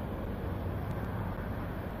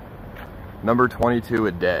 Number 22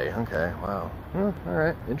 a day. Okay, wow. All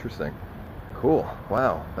right, interesting. Cool.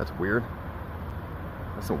 Wow, that's weird.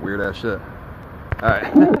 That's some weird ass shit. All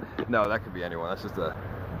right. No, that could be anyone. That's just a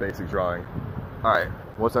basic drawing. All right,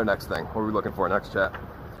 what's our next thing? What are we looking for next, chat?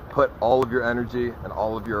 Put all of your energy and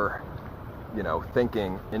all of your,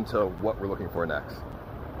 thinking into what we're looking for next.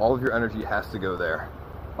 All of your energy has to go there.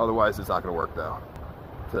 Otherwise, it's not going to work, though,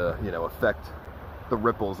 to, affect the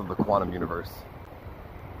ripples of the quantum universe.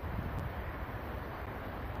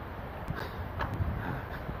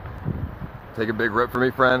 Take a big rip for me,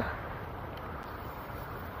 friend.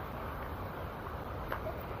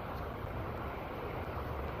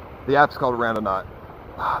 The app's called Randonaut.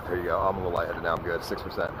 Ah, there you go. I'm a little lightheaded now. I'm good.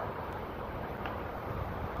 6%.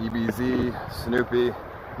 EBZ, Snoopy,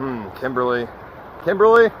 Kimberly.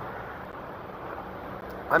 Kimberly?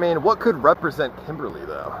 I mean, what could represent Kimberly,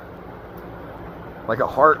 though? Like a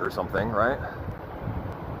heart or something, right?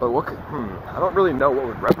 But what could, I don't really know what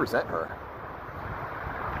would represent her.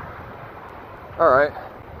 Alright.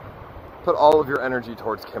 Put all of your energy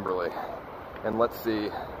towards Kimberly. And let's see.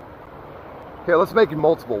 Here, let's make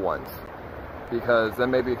multiple ones. Because then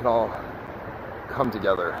maybe it can all come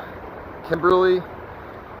together. Kimberly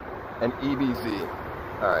and EBZ.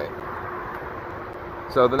 Alright.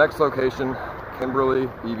 So the next location, Kimberly,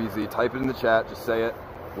 EBZ. Type it in the chat, just say it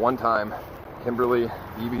one time. Kimberly,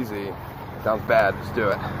 EBZ. Sounds bad, just do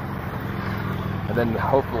it. And then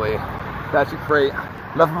hopefully that should create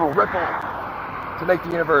enough of a ripple to make the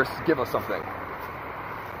universe give us something.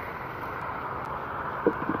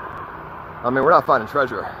 I mean, we're not finding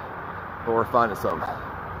treasure, but we're finding some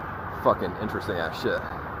fucking interesting ass shit,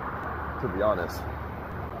 to be honest.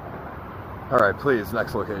 Alright, please,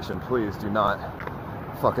 next location, please do not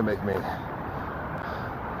fucking make me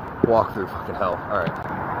walk through fucking hell. Alright.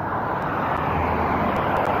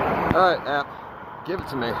 Alright, app, give it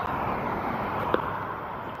to me.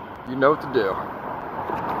 You know what to do.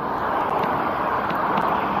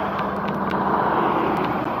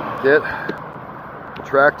 Get the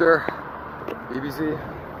tractor, EBZ,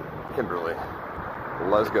 Kimberly.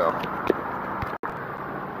 Let's go.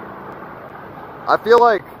 I feel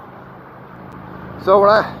like, so when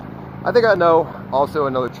I think I know also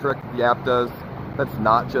another trick the app does that's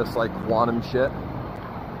not just like quantum shit.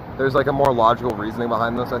 There's like a more logical reasoning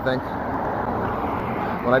behind this, I think.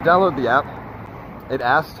 When I downloaded the app, it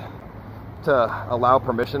asked to allow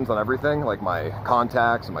permissions on everything, like my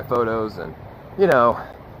contacts and my photos and, you know,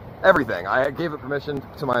 everything. I gave it permission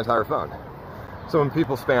to my entire phone. So when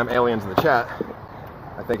people spam aliens in the chat,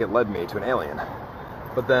 I think it led me to an alien.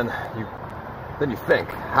 But then you think,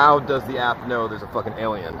 how does the app know there's a fucking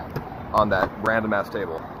alien on that random ass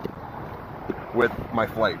table with my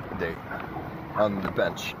flight date on the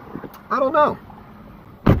bench? I don't know.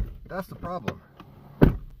 That's the problem.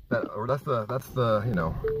 That's the you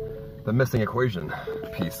know, the missing equation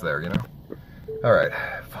piece there, you know? Alright.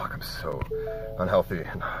 Fuck, I'm so unhealthy.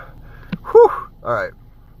 Whew! Alright.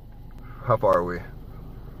 How far are we?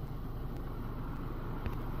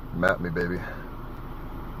 Map me, baby.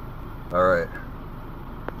 Alright.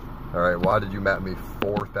 Alright, why did you map me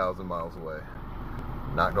 4,000 miles away?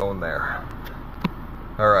 Not going there.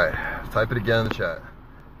 Alright, type it again in the chat.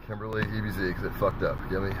 Kimberly, EBZ, because it fucked up.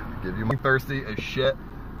 Give you my thirsty as shit.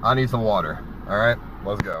 I need some water. Alright,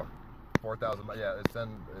 let's go. 4,000, yeah, it said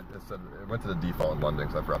it went to the default in London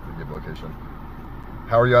because I forgot to give location.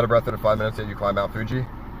 How are you out of breath in 5 minutes yet you climb Mount Fuji?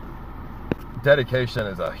 Dedication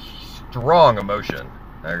is a strong emotion,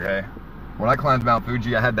 okay? When I climbed Mount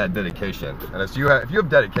Fuji, I had that dedication. And if you have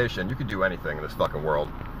dedication, you can do anything in this fucking world.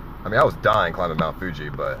 I mean, I was dying climbing Mount Fuji,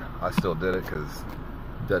 but I still did it because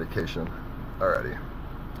dedication. Alrighty.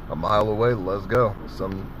 A mile away, let's go.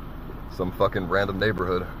 Some fucking random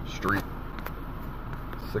neighborhood, street.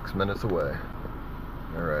 6 minutes away.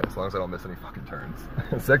 Alright, as long as I don't miss any fucking turns.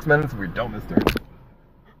 6 minutes, we don't miss turns.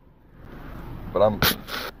 But I'm a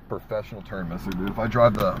professional turn misser, dude. If I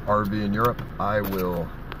drive the RV in Europe, I will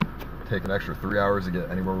take an extra 3 hours to get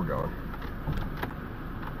anywhere we're going.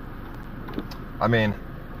 I mean,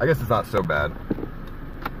 I guess it's not so bad.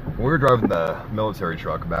 When we were driving the military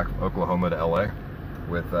truck back from Oklahoma to LA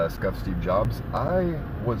with Scuffed Steve Jobs, I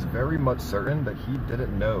was very much certain that he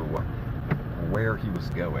didn't know where he was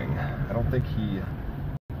going. I don't think he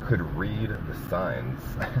could read the signs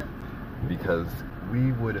because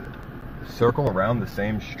we would circle around the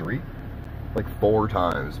same street like 4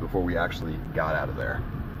 times before we actually got out of there.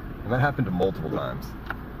 And that happened to multiple times.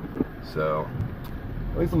 So,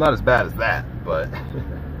 at least I'm not as bad as that, but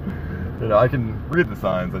you know, I can read the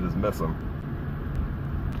signs, I just miss them.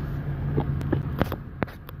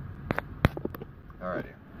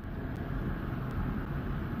 Alrighty.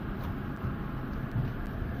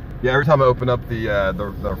 Yeah, every time I open up the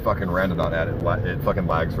fucking Randonaut ad, it fucking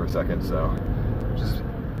lags for a second, so just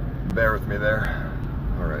bear with me there.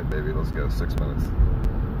 Alright, baby, let's go. 6 minutes.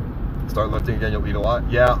 Start lifting again, you'll eat a lot.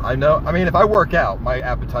 Yeah, I know. I mean, if I work out, my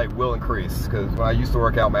appetite will increase, because when I used to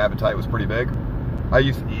work out, my appetite was pretty big. I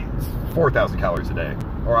used to eat 4,000 calories a day.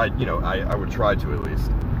 Or I would try to at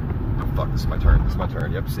least. Oh, fuck, this is my turn. This is my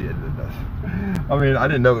turn. Yep, see it. I mean, I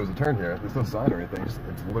didn't know there was a turn here. There's no sign or anything. It's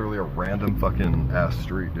literally a random fucking ass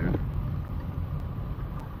street, dude.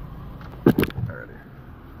 Alrighty.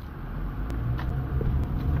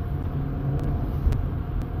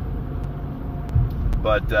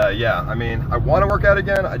 But yeah, I mean, I want to work out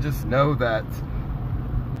again. I just know that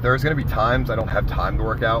there's going to be times I don't have time to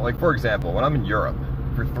work out. Like, for example, when I'm in Europe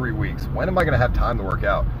for 3 weeks, when am I going to have time to work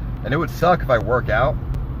out? And it would suck if I work out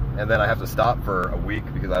and then I have to stop for a week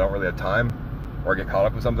because I don't really have time, or get caught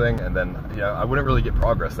up with something, and then, you know, I wouldn't really get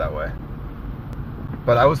progress that way.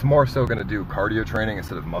 But I was more so going to do cardio training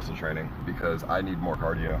instead of muscle training because I need more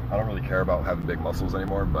cardio. I don't really care about having big muscles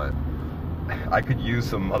anymore, but I could use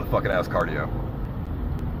some motherfucking ass cardio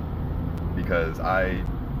because I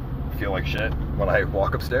feel like shit when I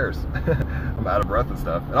walk upstairs. I'm out of breath and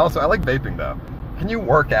stuff. And also, I like vaping though. Can you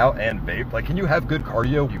work out and vape? Like, can you have good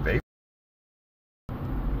cardio if you vape?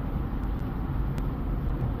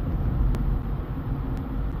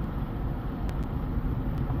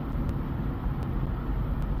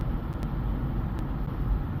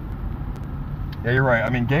 Yeah, you're right. I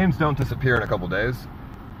mean, games don't disappear in a couple days,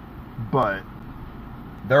 but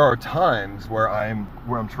there are times where I'm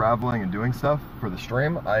traveling and doing stuff for the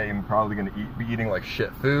stream. I am probably going to be eating like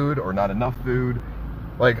shit food or not enough food.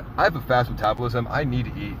 Like, I have a fast metabolism. I need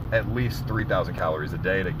to eat at least 3,000 calories a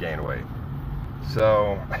day to gain weight.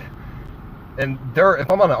 So, and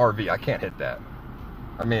if I'm on an RV, I can't hit that.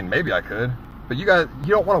 I mean, maybe I could, but you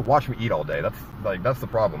don't want to watch me eat all day. That's the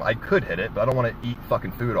problem. I could hit it, but I don't want to eat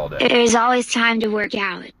fucking food all day. There's always time to work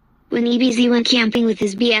out. When EBZ went camping with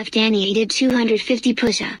his BF Danny, he did 250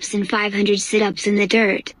 push-ups and 500 sit-ups in the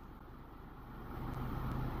dirt.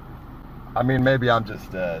 I mean, maybe I'm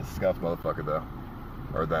just a scuffed motherfucker though,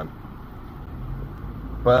 or them.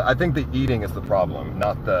 But I think the eating is the problem,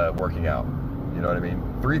 not the working out. You know what I mean?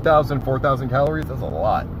 3,000, 4,000 calories, that's a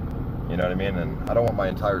lot. You know what I mean? And I don't want my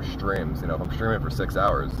entire streams, you know, if I'm streaming for 6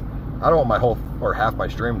 hours, I don't want my whole, or half my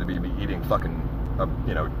stream to be eating fucking,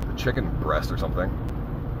 you know, a chicken breast or something.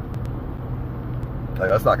 Like,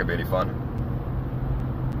 that's not gonna be any fun.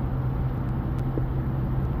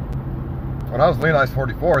 When I was lean Ice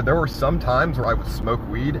 44, there were some times where I would smoke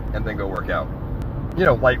weed and then go work out. You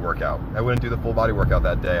know, light workout. I wouldn't do the full body workout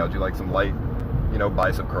that day. I would do like some light, you know,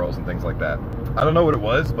 bicep curls and things like that. I don't know what it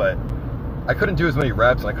was, but I couldn't do as many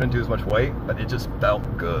reps and I couldn't do as much weight, but it just felt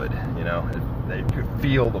good, you know? You could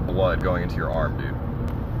feel the blood going into your arm, dude.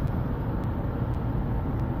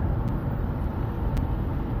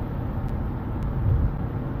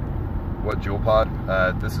 What Jewel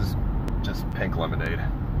Pod? This is just pink lemonade.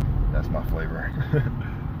 That's my flavor.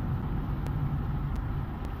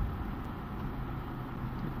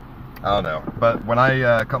 I don't know. But when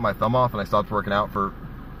I cut my thumb off and I stopped working out for,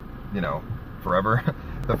 you know, forever,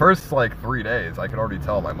 the first like 3 days, I could already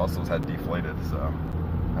tell my muscles had deflated, so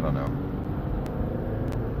I don't know.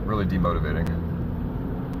 Really demotivating.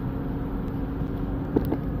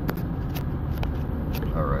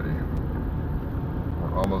 Alrighty.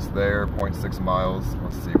 We're almost there, 0.6 miles.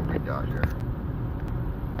 Let's see what we got here.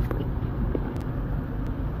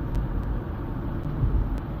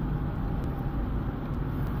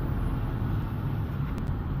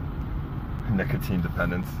 Nicotine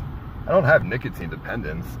dependence. I don't have nicotine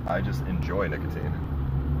dependence, I just enjoy nicotine.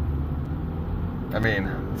 I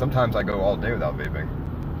mean, sometimes I go all day without vaping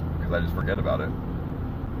because I just forget about it.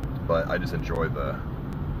 But I just enjoy the,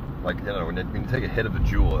 like, you know, when you take a hit of a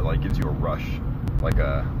Juul, it like gives you a rush, like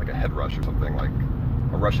a head rush or something, like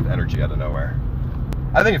a rush of energy out of nowhere.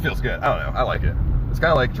 I think it feels good. I don't know, I like it. It's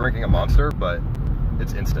kind of like drinking a Monster, but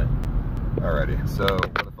it's instant. Alrighty, so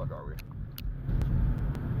where the fuck are we?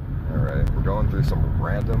 Alright, we're going through some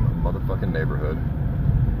random motherfucking neighborhood.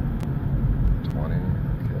 20,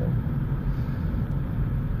 okay.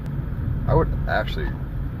 I would actually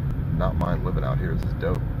not mind living out here. This is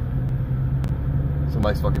dope. Some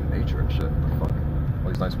nice fucking nature and shit. What the fuck? All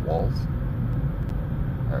these nice walls.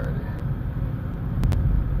 Alrighty.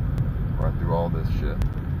 Run through all this shit.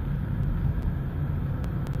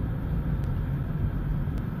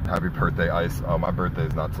 Happy birthday, Ice. Oh, my birthday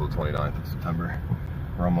is not till the 29th of September.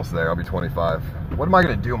 We're almost there. I'll be 25. What am I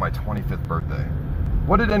going to do on my 25th birthday?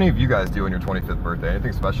 What did any of you guys do on your 25th birthday?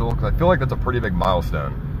 Anything special? Because I feel like that's a pretty big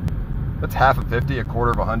milestone. That's half of 50, a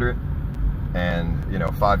quarter of 100, and, you know,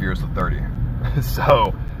 5 years to 30.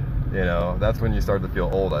 So, you know, that's when you start to feel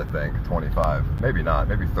old, I think. 25. Maybe not.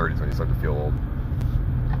 Maybe 30 is when you start to feel old.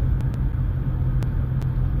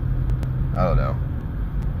 I don't know.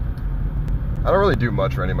 I don't really do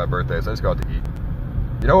much for any of my birthdays. I just go out to eat.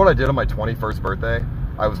 You know what I did on my 21st birthday?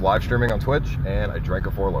 I was live streaming on Twitch and I drank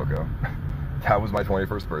a 4 Loko. That was my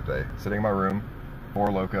 21st birthday. Sitting in my room, 4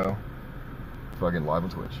 Loko, fucking live on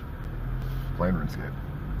Twitch. Playing RuneScape.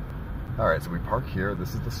 Alright, so we park here.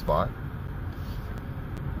 This is the spot.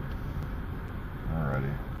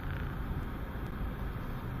 Alrighty.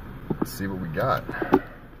 Let's see what we got.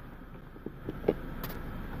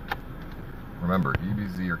 remember,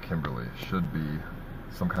 EBZ or Kimberly should be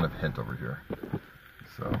some kind of hint over here.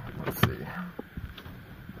 So, let's see.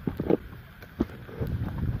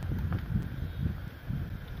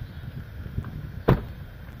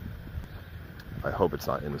 I hope it's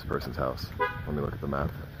not in this person's house. Let me look at the map.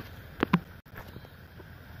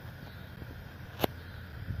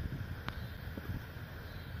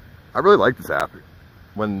 I really like this app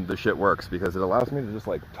when the shit works because it allows me to just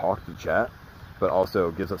like talk to chat, but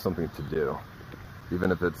also gives us something to do, even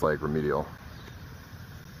if it's like remedial.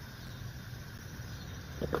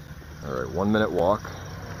 All right, 1 minute walk.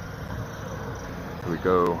 We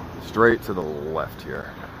go straight to the left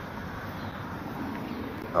here.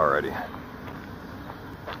 Alrighty.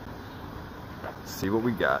 See what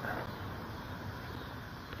we got.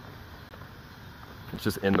 It's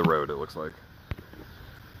just in the road, it looks like.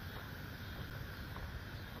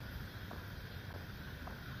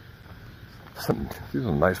 These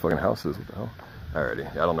are nice fucking houses, what the hell? Alrighty,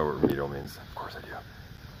 I don't know what remedial means. Of course I do.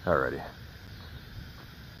 Alrighty.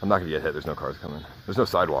 I'm not gonna get hit, there's no cars coming. There's no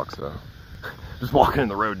sidewalks though. Just walking in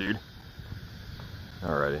the road, dude.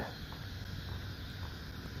 Alrighty.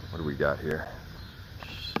 What do we got here?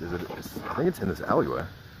 I think it's in this alleyway.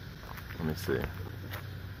 Let me see.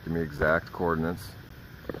 Give me exact coordinates.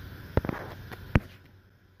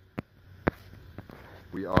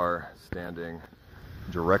 We are standing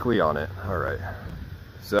directly on it. All right.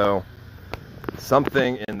 So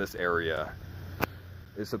something in this area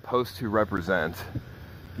is supposed to represent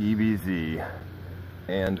EBZ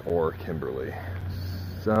and or Kimberly.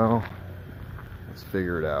 So let's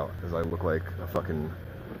figure it out as I look like a fucking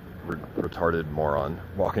retarded moron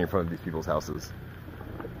walking in front of these people's houses.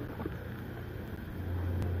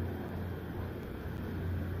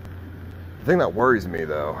 The thing that worries me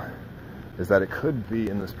though is that it could be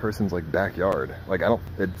in this person's like backyard. Like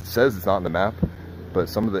it says it's not in the map, but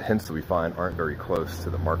some of the hints that we find aren't very close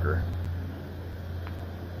to the marker.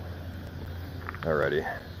 Alrighty.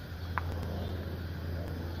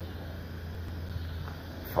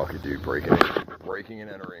 Fuck it, dude, breaking and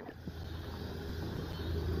entering.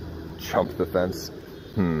 Jump the fence.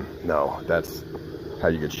 No, that's how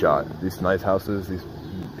you get shot. These nice houses, these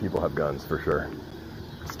people have guns for sure.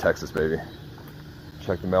 It's Texas, baby.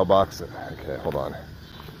 Check the mailbox. Okay, hold on.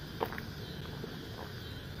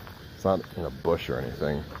 It's not in a bush or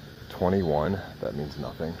anything. 21, that means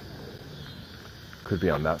nothing. Could be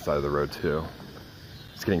on that side of the road too.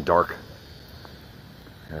 It's getting dark.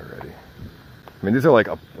 Alrighty. I mean, these are like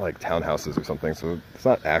townhouses or something, so it's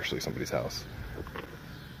not actually somebody's house.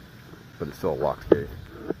 But it's still a locked gate.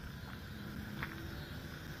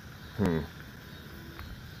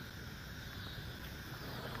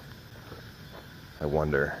 I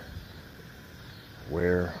wonder,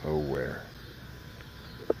 where, oh where?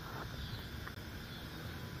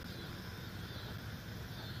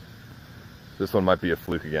 This one might be a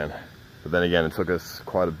fluke again. But then again, it took us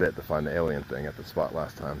quite a bit to find the alien thing at the spot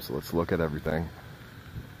last time. So let's look at everything.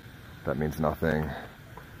 That means nothing.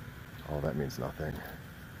 Oh, that means nothing.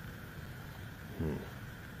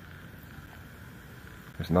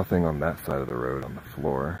 There's nothing on that side of the road on the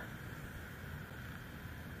floor.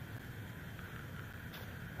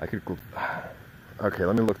 I could go... Okay,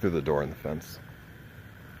 let me look through the door in the fence.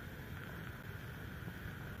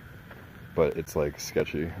 But it's like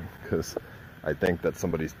sketchy, because I think that's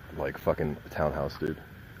somebody's like fucking townhouse, dude.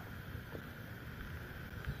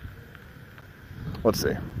 Let's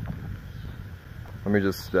see. Let me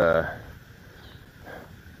just, I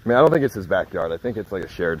mean, I don't think it's his backyard. I think it's like a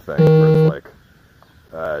shared thing where it's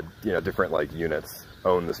like, you know, different like units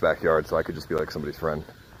own this backyard, so I could just be like somebody's friend.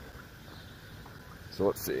 So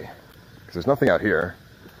let's see. Because there's nothing out here.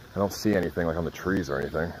 I don't see anything like on the trees or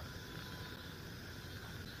anything.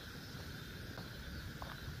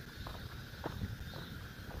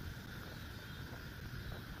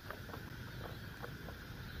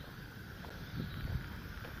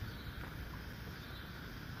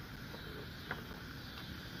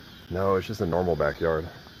 No, it's just a normal backyard.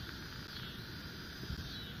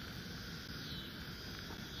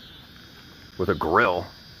 With a grill?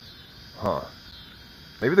 Huh.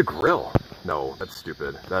 Maybe the grill. No, that's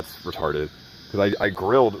stupid. That's retarded. Because I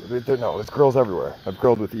grilled. No, there's grills everywhere. I've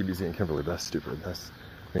grilled with EBZ and Kimberly. That's stupid.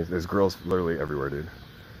 There's grills literally everywhere, dude.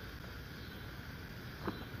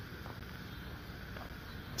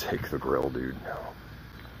 Take the grill, dude. No.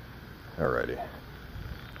 Alrighty.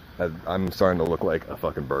 I'm starting to look like a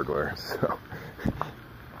fucking burglar, so.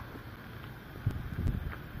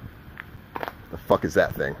 The fuck is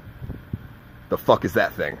that thing? The fuck is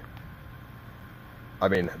that thing? I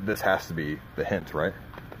mean, this has to be the hint, right?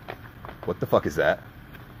 What the fuck is that?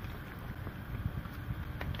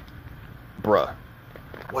 bruh.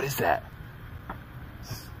 What is that?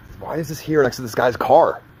 Why is this here next to this guy's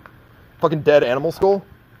car? Fucking dead animal skull?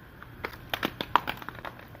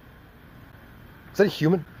 Is that a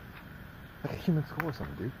human? Like a human skull or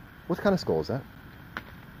something, dude. What kind of skull is that?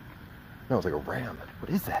 No, it's like a ram.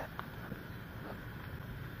 What is that?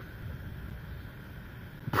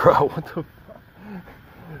 Bro, what the fuck?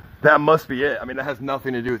 That must be it. I mean, that has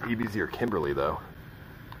nothing to do with EBZ or Kimberly, though.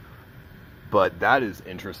 But that is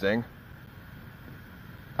interesting.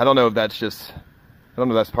 I don't know if that's just... I don't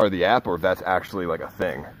know if that's part of the app or if that's actually like a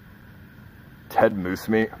thing. Ted moose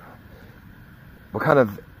meat. What kind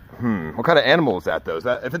of animal is that though? Is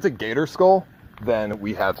that, if it's a gator skull, then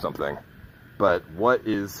we have something. But what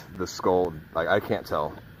is the skull? Like, I can't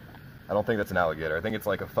tell. I don't think that's an alligator. I think it's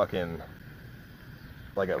like a fucking,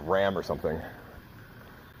 like a ram or something.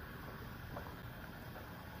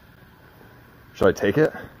 Should I take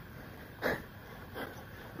it?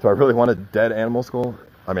 Do I really want a dead animal skull?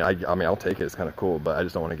 I mean, I'll take it. It's kind of cool, but I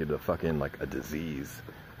just don't want to get a fucking like a disease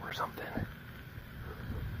or something.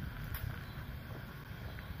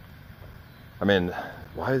 I mean,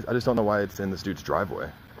 I just don't know why it's in this dude's driveway.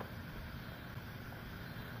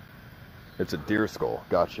 It's a deer skull.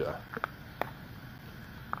 Gotcha.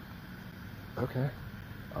 Okay,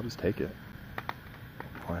 I'll just take it.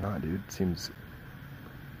 Why not, dude? Seems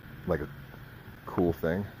like a cool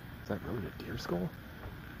thing. Is that really a deer skull?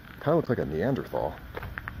 Kind of looks like a Neanderthal.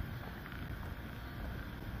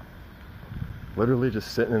 Literally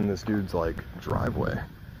just sitting in this dude's like driveway.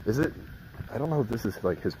 Is it? I don't know if this is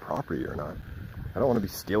like his property or not. I don't want to be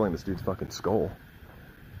stealing this dude's fucking skull.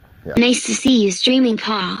 Yeah. Nice to see you streaming,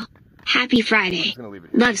 Paul. Happy Friday. I'm just gonna leave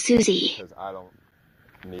it here Love, Susie. because I don't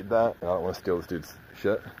need that and I don't want to steal this dude's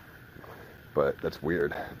shit. But that's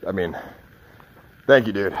weird. I mean, thank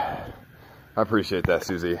you, dude. I appreciate that,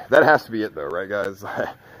 Susie. That has to be it though, right guys?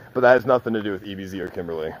 But that has nothing to do with EBZ or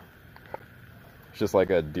Kimberly. It's just like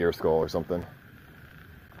a deer skull or something.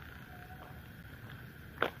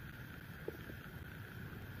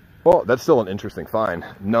 Well, that's still an interesting find,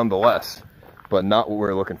 nonetheless, but not what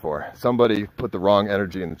we're looking for. Somebody put the wrong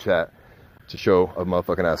energy in the chat to show a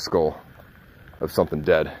motherfucking ass skull of something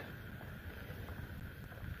dead.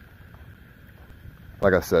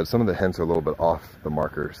 Like I said, some of the hints are a little bit off the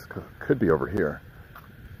markers. Could be over here,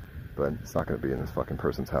 but it's not going to be in this fucking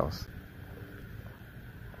person's house.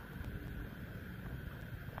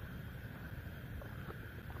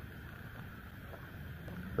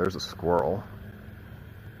 There's a squirrel.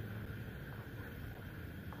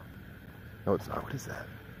 No, it's not. What is that?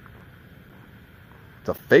 It's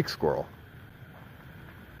a fake squirrel.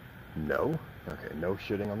 No? Okay, no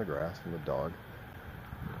shitting on the grass from the dog.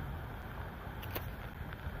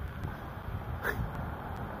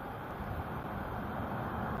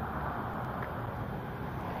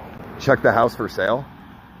 Check the house for sale?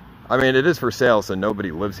 I mean, it is for sale, so nobody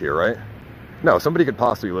lives here, right? No, somebody could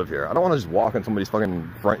possibly live here. I don't want to just walk in somebody's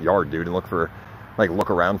fucking front yard, dude, and look for, like, look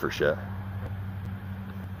around for shit.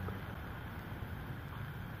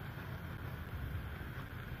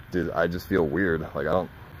 Dude, I just feel weird. Like, I don't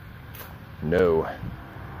know.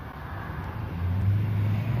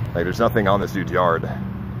 Like, there's nothing on this dude's yard.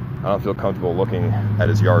 I don't feel comfortable looking at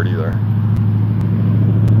his yard either.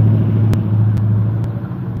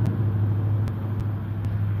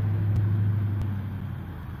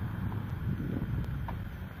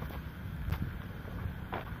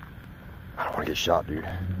 I don't want to get shot, dude.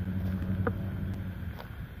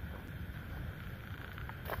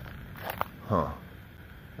 Huh.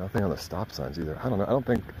 Nothing on the stop signs either. I don't know.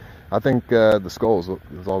 I think the skulls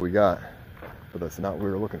is all we got, but that's not what we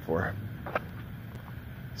were looking for.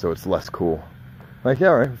 So it's less cool. Like, yeah,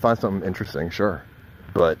 all right, find something interesting, sure,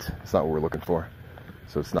 but it's not what we're looking for.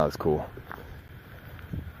 So it's not as cool.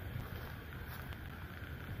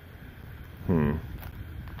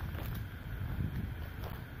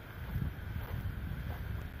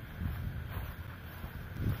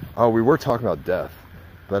 Oh, we were talking about death.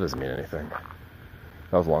 That doesn't mean anything.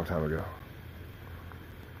 That was a long time ago.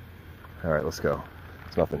 All right, let's go.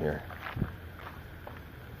 There's nothing here.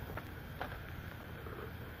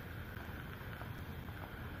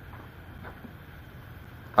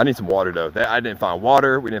 I need some water though. I didn't find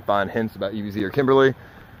water. We didn't find hints about EBZ or Kimberly.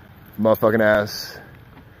 Motherfucking ass.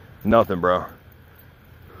 Nothing, bro.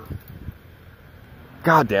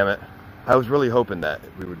 God damn it. I was really hoping that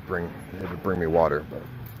it would bring me water, but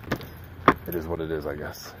it is what it is, I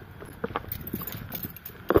guess.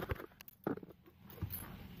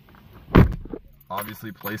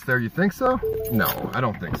 Obviously placed there. You think so? No, I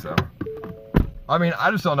don't think so. I mean,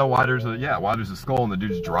 I just don't know why there's a skull in the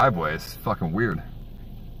dude's driveway. It's fucking weird.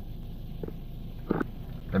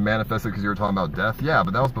 It manifested because you were talking about death? Yeah,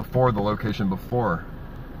 but that was before the location before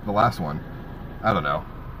the last one. I don't know.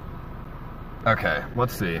 Okay,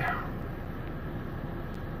 let's see.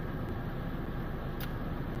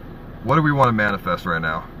 What do we want to manifest right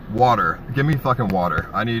now? Water. Give me fucking water.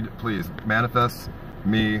 I need, please, manifest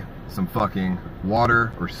me some fucking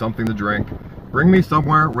water or something to drink. Bring me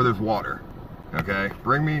somewhere where there's water. Okay?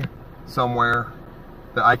 Bring me somewhere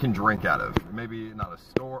that I can drink out of. Maybe not a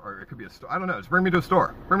store, or it could be a store. I don't know. Just bring me to a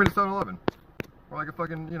store. Bring me to 7-Eleven. Or like a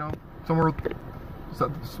fucking, you know, somewhere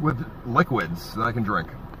with liquids that I can drink.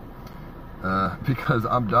 Because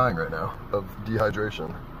I'm dying right now of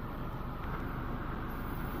dehydration.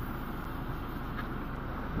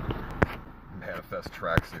 Manifest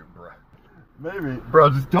tracksuit, bro. Maybe.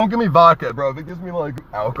 Bro, just don't give me vodka, bro. If it gives me like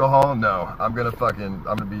alcohol, no. I'm gonna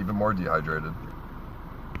be even more dehydrated.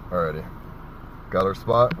 Alrighty. Got our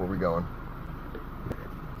spot? Where we going?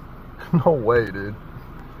 No way, dude.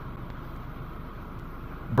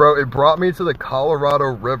 Bro, it brought me to the Colorado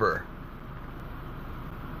River.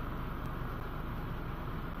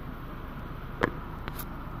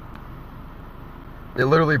 It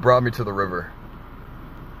literally brought me to the river.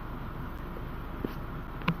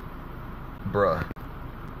 Bruh.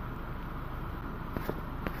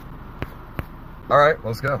 Alright,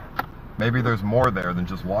 let's go. Maybe there's more there than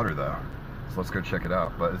just water though. So let's go check it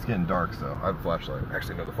out. But it's getting dark, so I have a flashlight.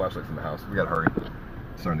 Actually, no, the flashlight's in the house. We gotta hurry.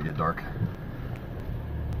 It's starting to get dark.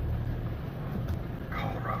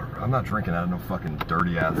 Colorado. I'm not drinking out of no fucking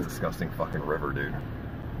dirty ass, disgusting fucking river, dude.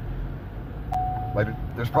 Like,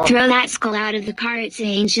 there's probably... Throw that skull out of the car. It's an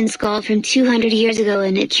ancient skull from 200 years ago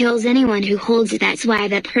and it kills anyone who holds it. That's why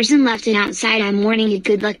that person left it outside. I'm warning you.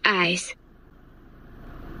 Good luck, Ice.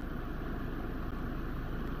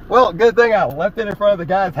 Well, good thing I left it in front of the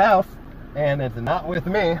guy's house and it's not with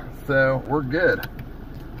me, so we're good.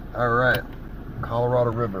 Alright,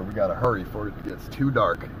 Colorado River. We gotta hurry before it gets too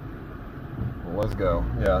dark. Well, let's go.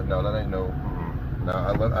 Yeah, no, that ain't no... No,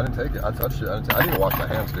 I didn't take it. I touched it. I didn't even wash my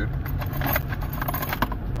hands, dude.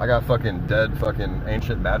 I got fucking dead fucking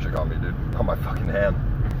ancient magic on me, dude. On my fucking hand.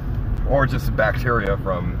 Or just bacteria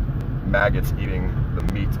from maggots eating the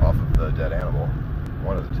meat off of the dead animal.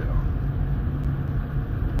 One of the two.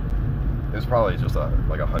 It was probably just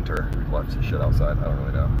like a hunter who left his shit outside. I don't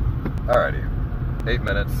really know. Alrighty. 8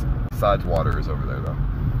 minutes. Besides water is over there though.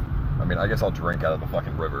 I mean, I guess I'll drink out of the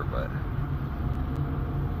fucking river, but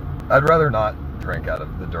I'd rather not drink out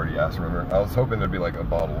of the dirty ass river. I was hoping there'd be like a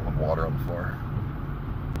bottle of water on the floor.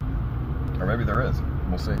 Or maybe there is.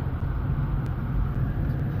 We'll see.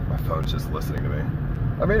 My phone's just listening to me.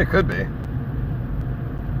 I mean, it could be.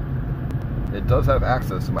 It does have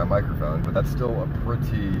access to my microphone, but that's still a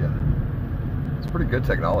pretty... It's pretty good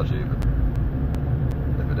technology,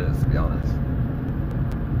 if it is, to be honest.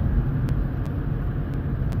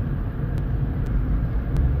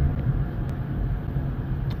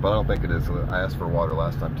 But I don't think it is. I asked for water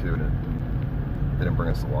last time, too, and it didn't bring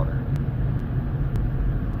us the water.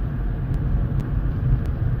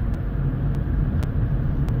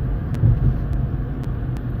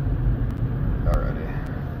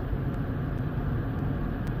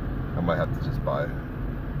 I might have to just buy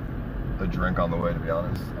a drink on the way, to be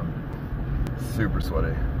honest. I'm super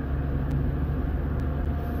sweaty.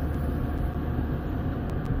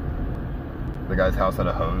 The guy's house had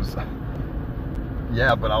a hose.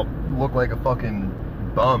 Yeah, but I'll look like a fucking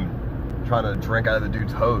bum trying to drink out of the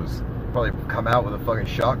dude's hose. Probably come out with a fucking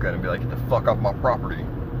shotgun and be like, get the fuck off my property.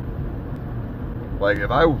 Like, if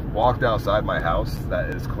I walked outside my house that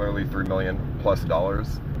is clearly $3 million plus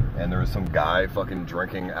and there was some guy fucking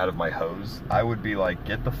drinking out of my hose, I would be like,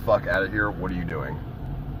 get the fuck out of here, what are you doing?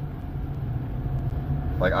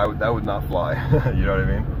 Like, that would not fly. You know what I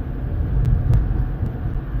mean?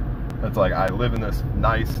 It's like, I live in this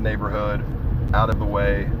nice neighborhood, out of the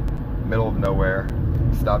way, middle of nowhere.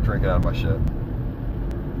 Stop drinking out of my shit.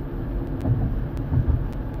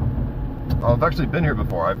 Oh, I've actually been here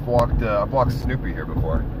before. I've walked Snoopy here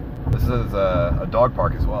before. This is a dog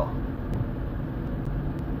park as well.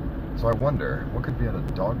 So I wonder, what could be at a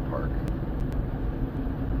dog park?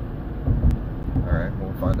 Alright,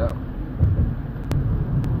 we'll find out.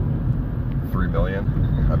 3 million?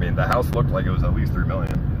 I mean, the house looked like it was at least 3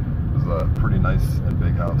 million. It was a pretty nice and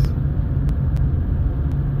big house.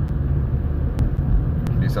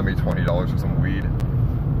 Can you send me $20 for some weed?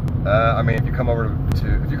 I mean, if you come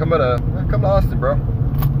to Austin, bro,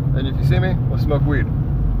 and if you see me, we'll smoke weed.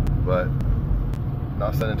 But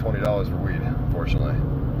not sending $20 for weed, unfortunately.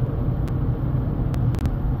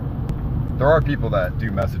 There are people that do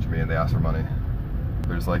message me and they ask for money.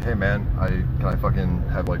 They're just like, hey man, can I fucking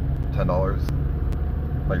have like $10?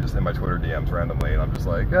 like just in my Twitter DMs randomly, and I'm just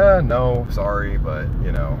like, no, sorry, but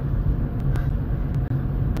you know,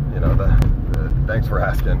 thanks for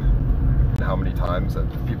asking. How many times that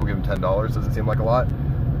people give them $10 doesn't seem like a lot,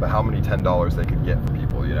 but how many $10 they could get for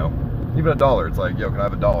people, you know? Even $1, it's like, yo, can I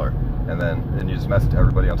have $1? And then you just message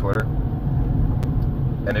everybody on Twitter.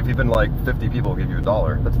 And if even like 50 people give you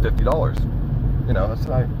 $1, that's $50. You know,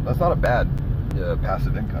 that's not a bad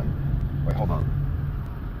passive income. Wait, hold on.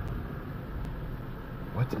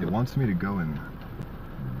 What? It wants me to go in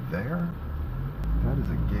there? That is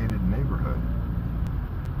a gated neighborhood.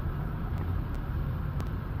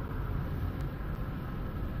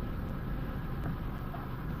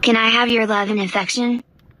 Can I have your love and affection?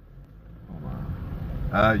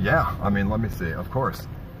 Yeah, I mean, let me see, of course.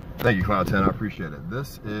 Thank you, Cloud10, I appreciate it.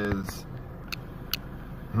 This is,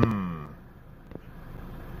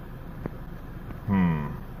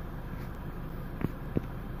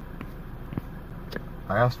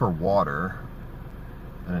 I asked for water,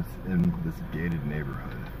 and it's in this gated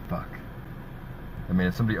neighborhood. Fuck. I mean,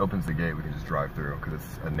 if somebody opens the gate, we can just drive through, because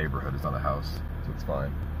it's a neighborhood, it's not a house, so it's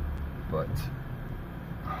fine. But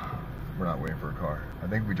we're not waiting for a car. I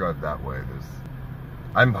think we drive that way.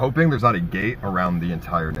 I'm hoping there's not a gate around the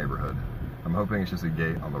entire neighborhood. I'm hoping it's just a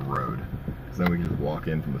gate on the road, because then we can just walk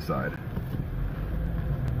in from the side.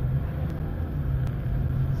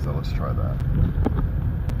 So let's try that.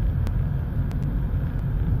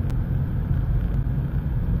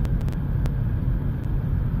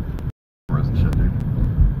 Where's the shit, dude?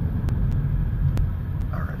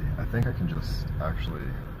 Alrighty, I think I can just actually,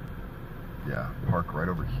 yeah, park right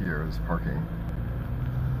over here. There's parking.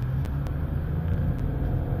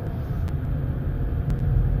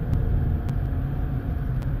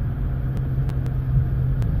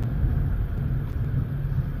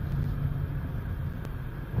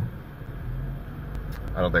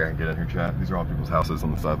 I don't think I can get in here, chat. These are all people's houses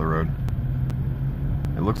on the side of the road.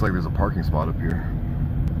 It looks like there's a parking spot up here,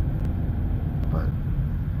 but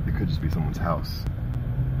it could just be someone's house.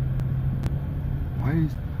 Why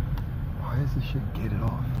is this shit gated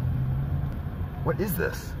off? What is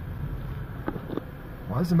this?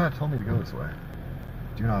 Why does the map tell me to go this way?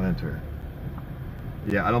 Do not enter.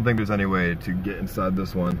 Yeah, I don't think there's any way to get inside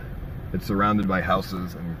this one. It's surrounded by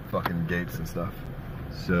houses and fucking gates and stuff.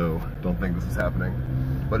 So, don't think this is happening.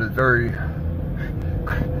 But it's very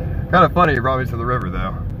kind of funny you brought me to the river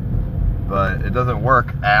though. But it doesn't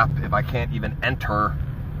work, app, if I can't even enter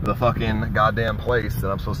the fucking goddamn place that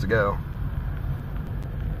I'm supposed to go.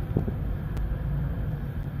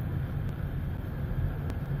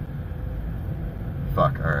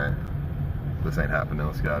 Fuck, alright. This ain't happening,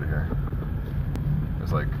 let's get out of here.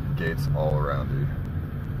 There's like gates all around, dude.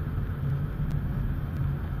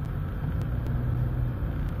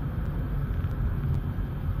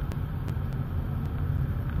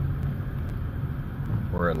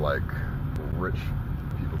 We're in like rich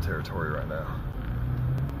people territory right now.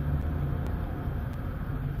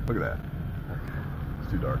 Look at that. Okay.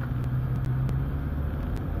 It's too dark.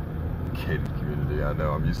 Gated community, I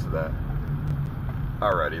know, I'm used to that.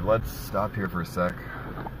 Alrighty, let's stop here for a sec.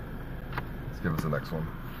 Let's give us the next one.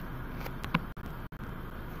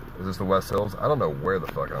 Is this the West Hills? I don't know where the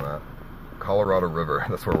fuck I'm at. Colorado River,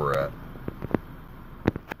 that's where we're at.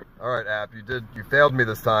 Alright, app, you failed me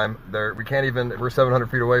this time. We can't even, we're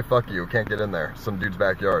 700 feet away, fuck you, can't get in there. Some dude's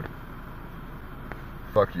backyard.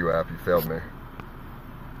 Fuck you, app, you failed me.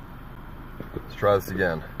 Let's try this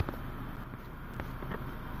again.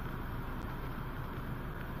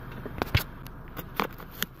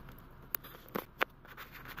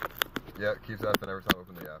 Yeah, it keeps happening every time I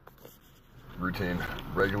open the app. Routine.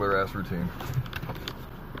 Regular ass routine.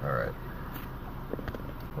 Alright.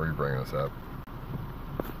 Where are you bringing us up?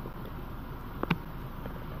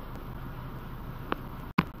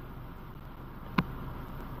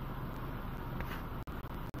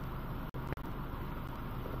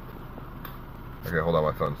 Okay, hold on,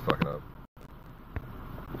 my phone's fucking up.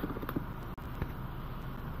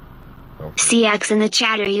 CX in the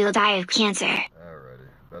chat or you'll die of cancer. Alrighty.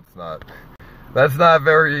 That's not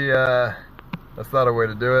very, that's not a way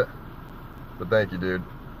to do it. But thank you, dude.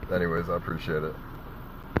 Anyways, I appreciate it.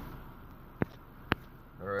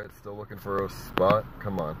 Alright, still looking for a spot?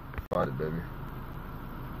 Come on, find it, baby.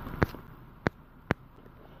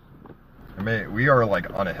 I mean, we are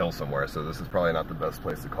like on a hill somewhere, so this is probably not the best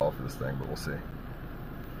place to call for this thing, but we'll see.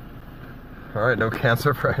 Alright, no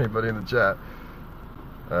cancer for anybody in the chat.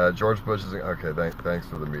 George Bush is, okay, thanks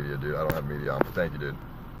for the media, dude. I don't have media on, but thank you, dude.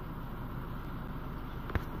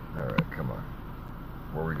 Alright, come on.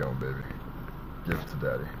 Where are we going, baby? Give it to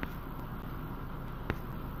daddy.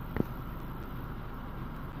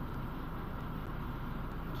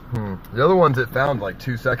 The other ones it found like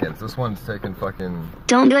 2 seconds. This one's taking fucking...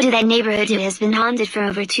 Don't go to that neighborhood. It has been haunted for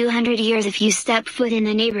over 200 years. If you step foot in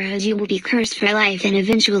the neighborhood, you will be cursed for life and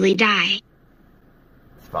eventually die.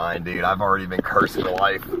 It's fine, dude. I've already been cursed for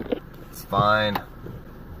life. It's fine.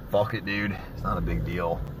 Fuck it, dude. It's not a big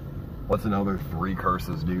deal. What's another 3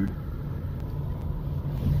 curses, dude?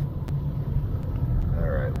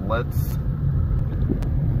 Alright, let's...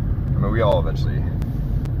 I mean, we all eventually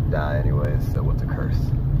die anyways, so what's a curse?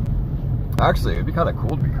 Actually, it'd be kind of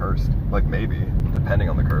cool to be cursed. Like, maybe, depending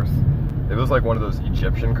on the curse. If it was like one of those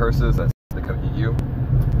Egyptian curses that could eat you,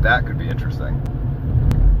 that could be interesting.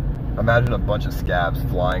 Imagine a bunch of scabs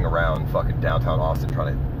flying around fucking downtown Austin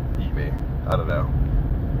trying to eat me. I don't know.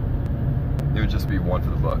 It would just be one for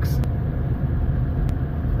the books.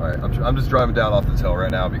 Alright, I'm just driving down off this hill right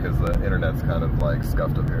now because the internet's kind of like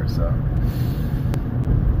scuffed up here, so.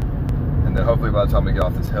 And then hopefully by the time we get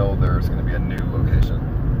off this hill, there's going to be a new location.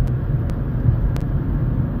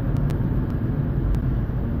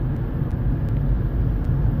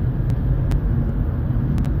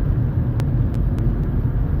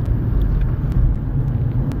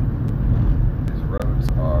 These roads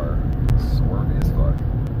are swervy as fuck.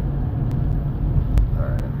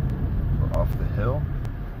 Alright, we're off the hill,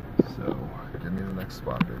 so give me the next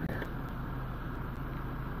spot, baby.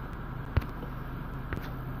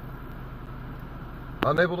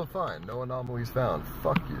 Unable to find. No anomalies found.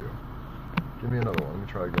 Fuck you. Give me another one. Let me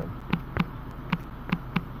try again.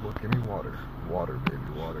 Look, give me water. Water, baby,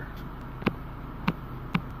 water.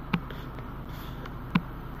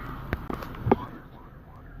 Water.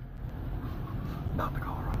 Not the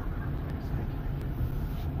Colorado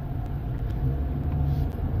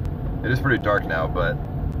River. It is pretty dark now, but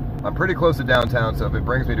I'm pretty close to downtown, so if it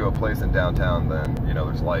brings me to a place in downtown, then, you know,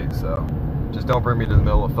 there's light, so... Just don't bring me to the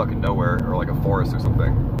middle of fucking nowhere or like a forest or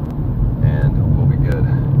something. And we'll be good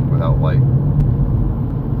without light.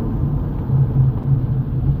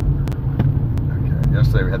 Okay,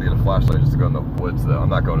 yesterday we had to get a flashlight just to go in the woods though. I'm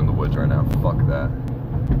not going in the woods right now. Fuck that.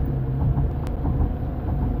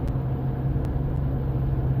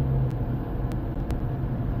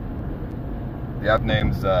 The app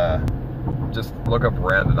name's, just look up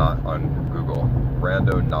Randonaut on Google.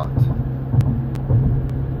 Randonaut.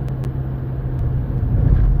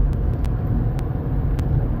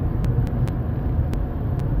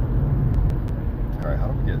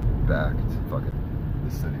 Back to fucking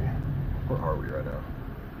the city. Where are we right now?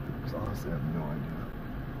 Because honestly I have no idea.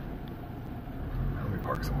 Let me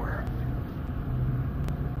park somewhere.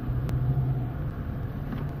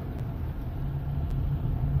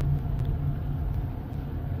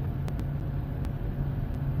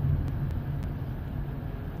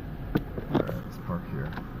 Alright, let's park here.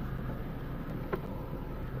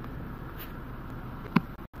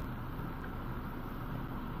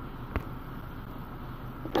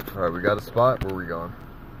 Alright, we got a spot. Where are we going?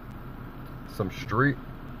 Some street,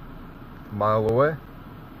 a mile away.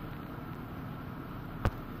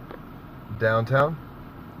 Downtown.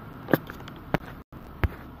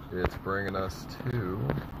 It's bringing us to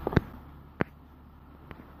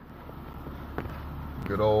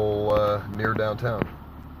good old near downtown.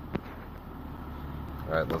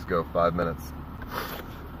 Alright, let's go. 5 minutes.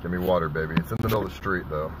 Give me water, baby. It's in the middle of the street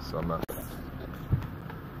though, so I'm not...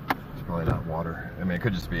 Probably not water. I mean, it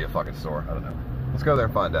could just be a fucking store. I don't know. Let's go there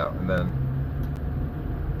and find out, and then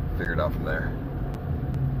figure it out from there.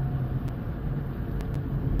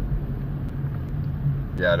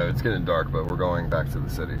 Yeah, no, it's getting dark, but we're going back to the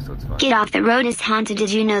city, so it's fine. Get off the road is haunted.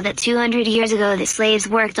 Did you know that 200 years ago the slaves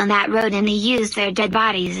worked on that road and they used their dead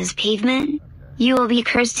bodies as pavement? Okay. You will be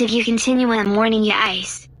cursed if you continue in the morning, you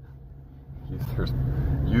ice.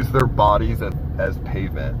 Use their bodies as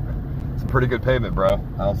pavement. It's a pretty good pavement, bro.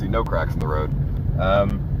 I don't see no cracks in the road.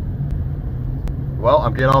 Well,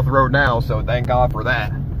 I'm getting off the road now, so thank God for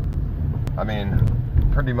that. I mean,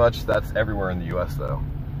 pretty much that's everywhere in the U.S. though.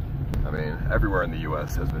 I mean, everywhere in the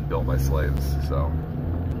U.S. has been built by slaves, so.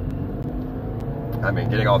 I mean,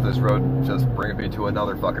 getting off this road just brings me to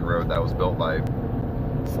another fucking road that was built by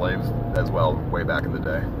slaves as well, way back in the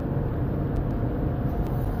day.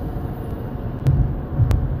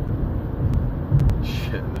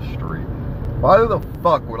 Shit in the street. Why the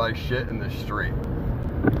fuck would I shit in the street?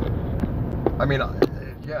 I mean,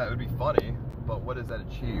 yeah, it would be funny, but what does that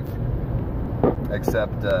achieve?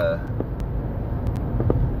 Except,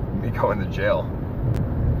 me going to jail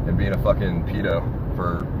and being a fucking pedo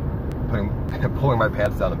for pulling my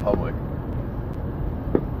pants down in public.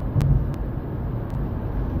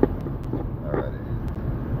 Alrighty.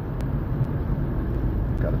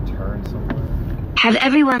 Gotta turn somewhere. Have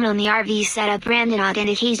everyone on the RV set up random and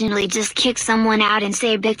occasionally just kick someone out and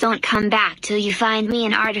say, "Bick, don't come back till you find me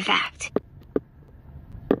an artifact."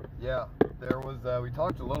 Yeah, there was, we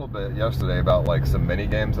talked a little bit yesterday about like some mini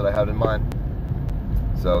games that I had in mind.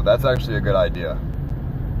 So that's actually a good idea.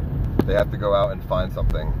 They have to go out and find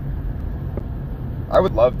something. I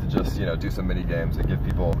would love to just, you know, do some mini games and give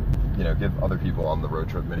people, you know, give other people on the road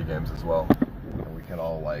trip mini games as well. And we can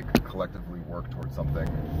all like collectively work towards something,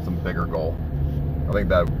 some bigger goal. I think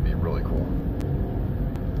that would be really cool.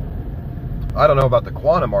 I don't know about the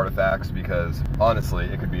quantum artifacts because honestly,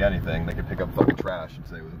 it could be anything. They could pick up fucking trash and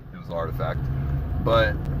say it was an artifact.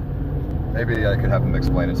 But maybe I could have them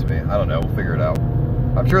explain it to me. I don't know, we'll figure it out.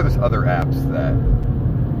 I'm sure there's other apps that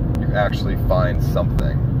you actually find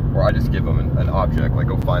something, or I just give them an object, like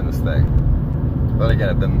go find this thing. But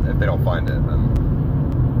again, then if they don't find it,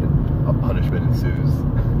 then a punishment ensues.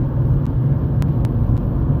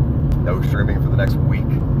 No streaming for the next week.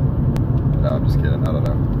 No, I'm just kidding. I don't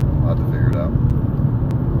know. I'll have to figure it out.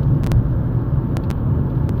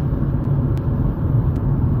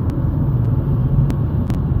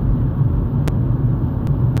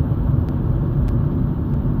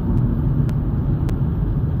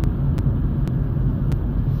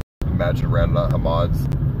 Imagine random Hamad's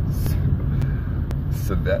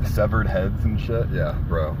severed heads and shit. Yeah,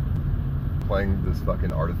 bro. Playing this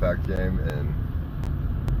fucking artifact game in,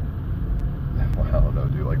 I don't know,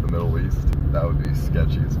 dude, like the Middle East. That would be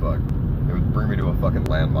sketchy as fuck. It would bring me to a fucking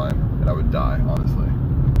landmine and I would die, honestly.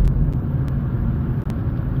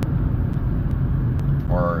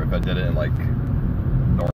 Or if I did it in like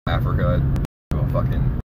North Africa, I'd do a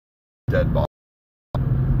fucking dead bomb.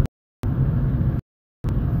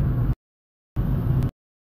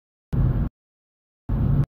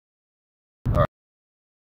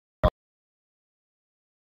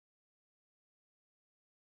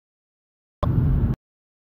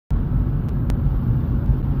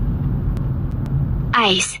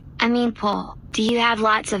 Ice, Paul, do you have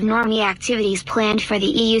lots of normie activities planned for the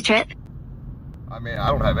EU trip? I mean, I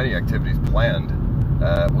don't have any activities planned.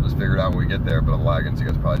 We'll just figure it out when we get there, but I'm lagging, so you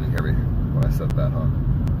guys probably didn't hear me when I said that, huh?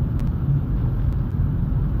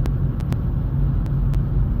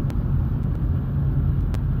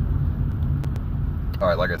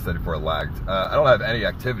 Alright, like I said before I lagged, I don't have any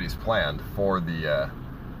activities planned for the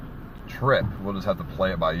trip. We'll just have to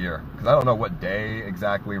play it by ear. Because I don't know what day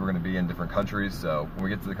exactly we're going to be in different countries, so when we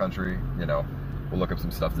get to the country, you know, we'll look up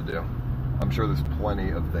some stuff to do. I'm sure there's plenty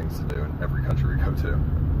of things to do in every country we go to.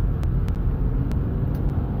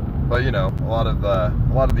 But you know, a lot of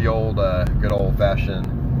the old, good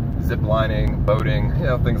old-fashioned zip lining, boating, you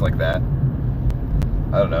know, things like that.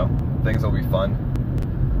 I don't know. Things will be fun.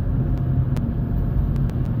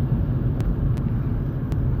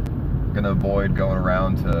 Gonna avoid going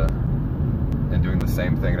around and doing the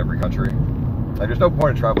same thing in every country. Like, there's no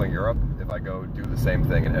point in traveling Europe if I go do the same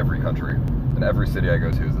thing in every country. And every city I go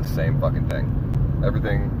to is the same fucking thing.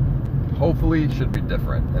 Everything, hopefully, should be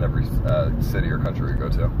different in every city or country we go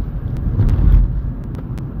to.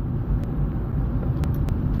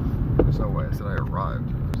 There's no way. I said I arrived.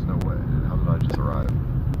 There's no way, dude. How did I just arrive?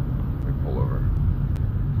 Let me pull over.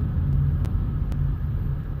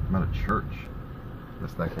 I'm at a church.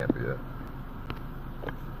 That can't be it.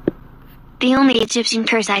 The only Egyptian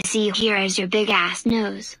curse I see here is your big ass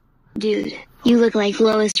nose. Dude, you look like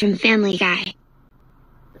Lois from Family Guy.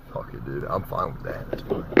 Fuck it, dude. I'm fine with that. That's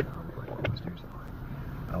fine. I'm like one of those dudes.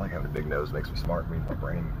 I like having a big nose. It makes me smart. I mean, my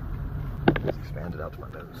brain is expanded out to my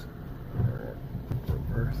nose. Alright.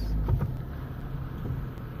 Reverse.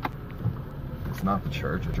 It's not the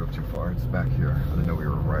church. I drove too far. It's back here. I didn't know we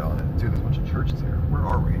were right on it. Dude, there's a bunch of churches here. Where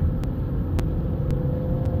are we?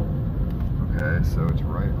 Okay, so it's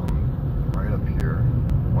right up here.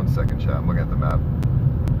 1 second, chat. I'm looking at the map.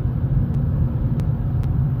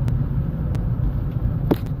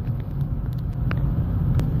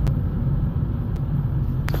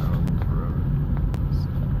 Towns Road.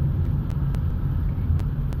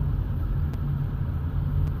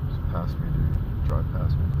 Just pass me, dude. Drive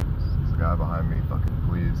past me, please. There's a guy behind me. Fucking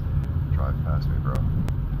please. Drive past me, bro.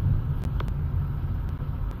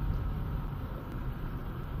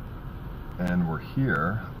 And we're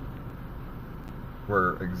here.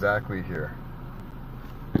 We're exactly here.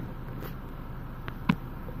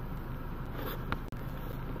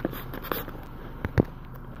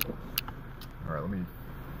 Alright, let me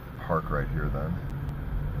park right here then.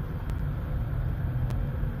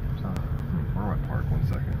 Where do I park? 1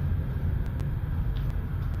 second.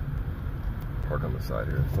 Park on the side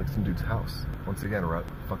here. It's like some dude's house. Once again, we're at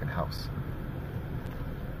a fucking house.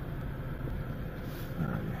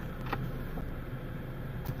 Alright.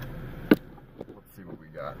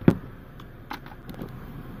 got.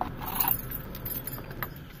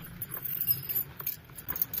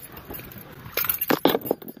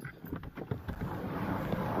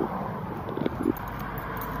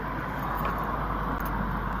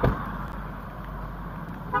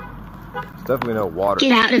 There's definitely no water.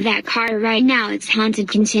 Get out of that car right now. It's haunted.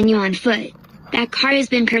 Continue on foot. That car has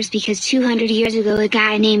been cursed because 200 years ago a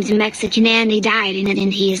guy named Mexican Andy died in it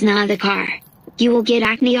and he is not the car. You will get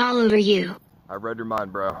acne all over you. I read your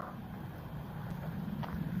mind, bro.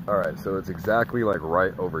 Alright, so it's exactly like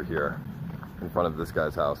right over here in front of this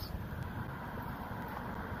guy's house.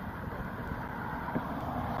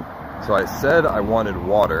 So I said I wanted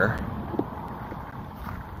water.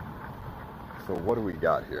 So what do we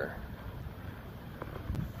got here?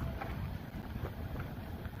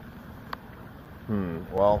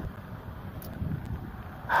 Well,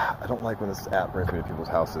 I don't like when this app brings me to people's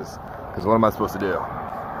houses, because what am I supposed to do?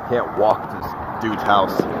 I can't walk to this dude's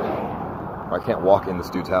house. Or I can't walk in this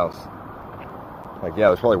dude's house. Like, yeah,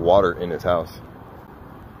 there's probably water in his house.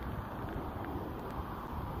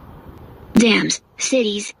 Dams,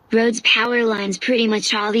 cities, roads, power lines, pretty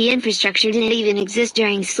much all the infrastructure didn't even exist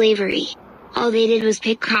during slavery. All they did was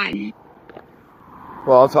pick cotton.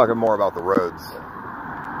 Well, I'm talking more about the roads.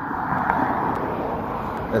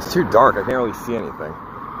 It's too dark, I can't really see anything.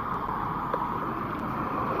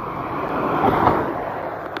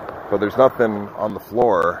 But there's nothing on the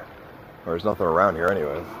floor, or there's nothing around here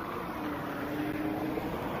anyways.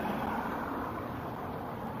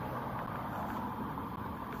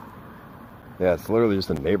 Yeah, it's literally just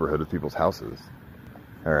a neighborhood with people's houses.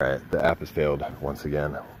 Alright, the app has failed once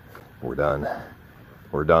again. We're done.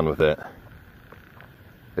 We're done with it.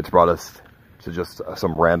 It's brought us to just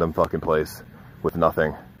some random fucking place with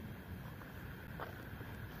nothing.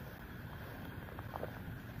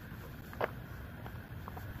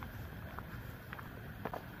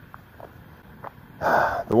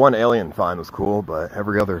 The one alien find was cool, but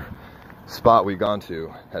every other spot we'd gone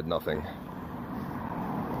to had nothing.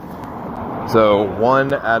 So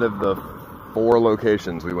 1 out of the 4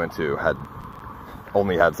 locations we went to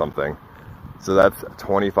only had something. So that's a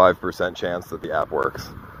 25% chance that the app works,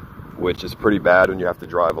 which is pretty bad when you have to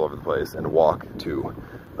drive all over the place and walk to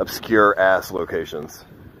obscure ass locations.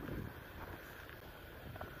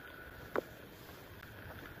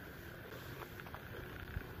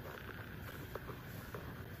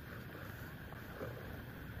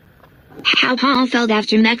 How Paul felt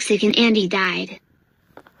after Mexican Andy died.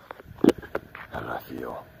 How did I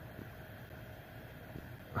feel?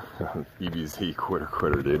 EBZ,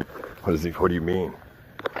 quitter, dude. What do you mean?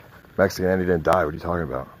 Mexican Andy didn't die, what are you talking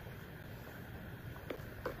about?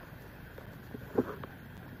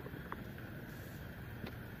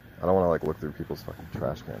 I don't want to like look through people's fucking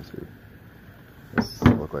trash cans, dude. This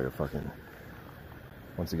look like a fucking,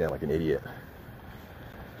 once again, like an idiot.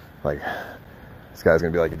 Like, this guy's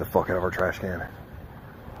gonna be like, get the fuck out of our trash can.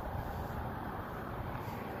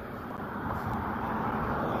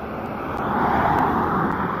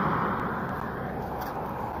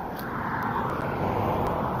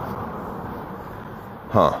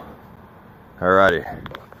 Huh. Alrighty.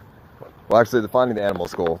 Well, actually, finding the animal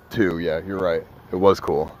skull, too. Yeah, you're right. It was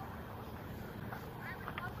cool.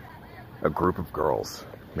 A group of girls.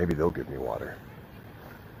 Maybe they'll give me water.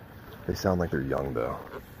 They sound like they're young, though.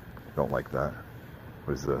 Don't like that.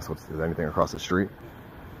 What is this? Is there anything across the street?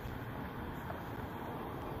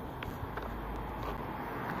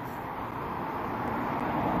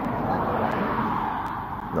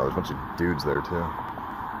 No, there's a bunch of dudes there, too.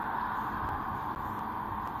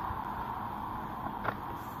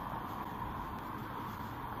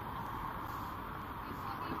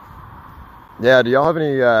 Yeah, do y'all have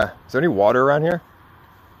any, is there any water around here?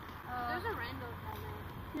 There's a random down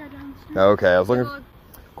there. Yeah, down the street. Okay, I was looking,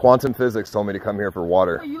 quantum physics told me to come here for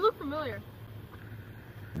water. Oh, you look familiar.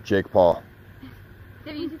 Jake Paul. Do you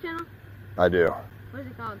have a YouTube channel? I do. What is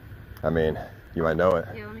it called? I mean, you might know it.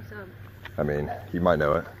 Yeah, let me sub. I mean, you might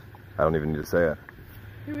know it. I don't even need to say it.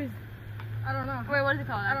 Who is? I don't know. Wait, what is it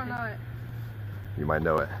called? I don't know it. You might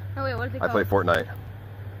know it. Oh, wait, what is it I called? play Fortnite.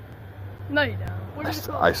 No, you don't. What is it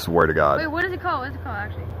called? I swear to God. Wait, what is it called? What is it called,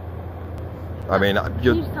 actually? I mean, Can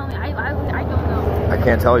you just tell me? I don't know. I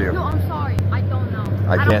can't tell you. No, I'm sorry. I don't know.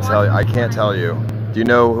 I can't tell you. I can't tell you. Do you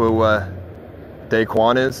know who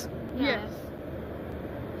Daquan is? Yes.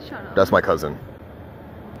 Shut up. That's my cousin.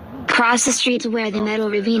 Cross the street to where the metal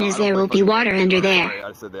ravine is. There will be water under there.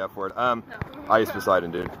 I said the F word. Ice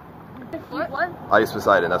Poseidon, dude. What? Ice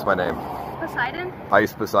Poseidon, that's my name. Poseidon?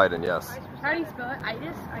 Ice Poseidon, yes. How do you spell it?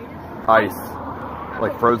 Itis? Ice.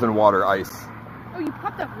 Like frozen water, ice. Oh, you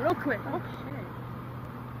popped up real quick. Oh, shit.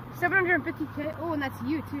 750K. Oh, and that's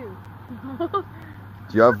you too.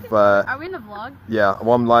 Do you have, Are we in the vlog? yeah,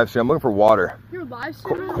 well, I'm live streaming. I'm looking for water. You're live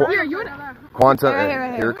streaming? Here, you wanna... Quantum,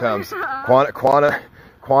 Right here it comes.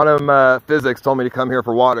 Quantum physics told me to come here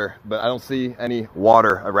for water, but I don't see any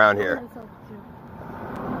water around here.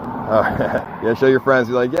 Oh, yeah, show your friends.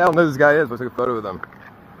 You're like, yeah, I don't know who this guy is, but I took a photo with him.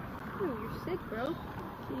 Ooh, you're sick, bro.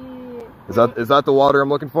 Is that the water I'm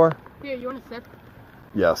looking for? Here, you want a sip?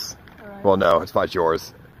 Yes. Right. Well, no, it's not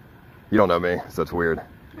yours. You don't know me, so it's weird.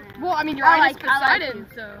 Well, I mean, you're Ice Poseidon,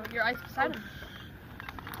 so you're Ice Poseidon.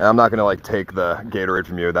 And I'm not gonna like take the Gatorade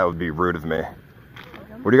from you. That would be rude of me.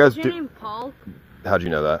 What do you guys do? Is your name Paul? How'd you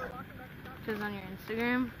know that? Because on your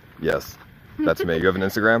Instagram. Yes, that's me. You have an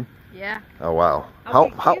Instagram? Yeah. Oh wow.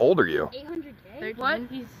 How old are you? 800K. What?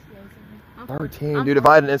 He's 13, dude. If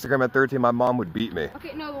I had an Instagram at 13, my mom would beat me.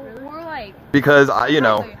 Okay, no, we're like. Because you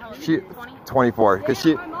know, she 20? 24. Because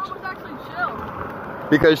my mom was actually chill.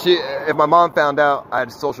 Because if my mom found out I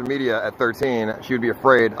had social media at 13, she would be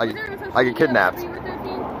afraid I get kidnapped.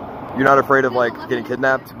 You're not afraid of like getting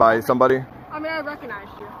kidnapped by somebody? I mean, I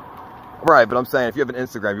recognized you. Right, but I'm saying if you have an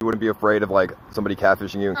Instagram, you wouldn't be afraid of like somebody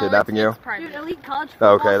catfishing you and kidnapping you? Dude, Elite College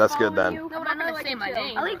Football. Okay, that's good then. No, but I'm not gonna say my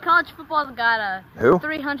name. Elite College Football's got Who?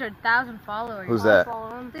 300,000 followers. Who's that?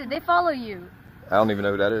 Dude, they follow you. I don't even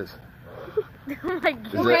know who that is. Oh my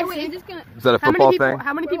God. Is that a football thing?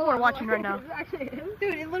 How many people are watching right now?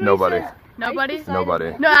 Dude, Nobody. Nobody?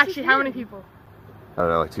 Nobody. No, actually, how many people? I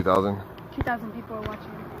don't know, like 2,000? 2,000 people are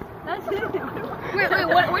watching. That's it. Wait,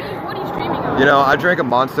 what are you streaming on? You know, I drank a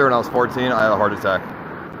Monster when I was 14. I had a heart attack.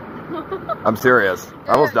 I'm serious.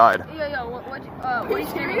 I almost died. Yo, what are you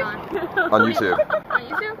streaming on? On YouTube. On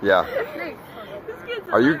YouTube? Yeah. This kid's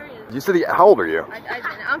Are you? hilarious. You said how old are you?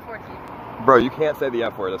 I'm 14. Bro, you can't say the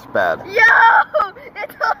F word. That's bad. Yo!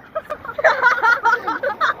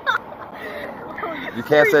 You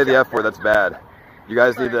can't say the F word. That's bad. You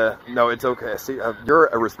guys need to. No, it's okay. See, you're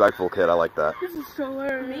a respectful kid. I like that. This is so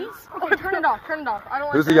hilarious. Okay, turn it off. Turn it off. I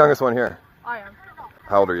don't. Who's the youngest one here? I am.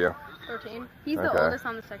 How old are you? 13. He's the Okay. oldest.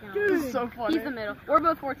 I'm the second oldest. This is so funny. He's the middle. We're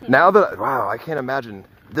both 14. Now that wow, I can't imagine.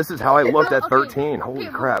 This is how I looked at 13. Holy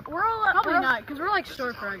crap. We're all probably not, because we're like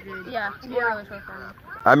short for our grade. Yeah, we're really short for our grade.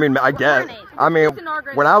 I mean, I guess. I mean,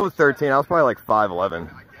 when I was 13, I was probably like 5'11".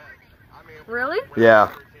 Really?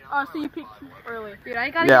 Yeah. Oh, so you peaked early. Dude,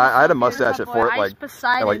 I I had a mustache at like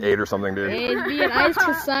 8 or something, dude. It'd be an Ice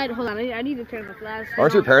Poseidon. Hold on, I need to turn the flash.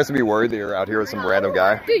 Aren't your parents gonna be worried that you're out here with some random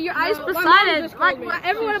guy? Dude, you're Ice Poseidon.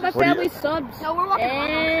 Everyone in my family subs. No, we're walking.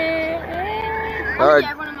 All right.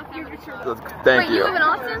 Everyone in my family subs. Thank Wait, you. you live in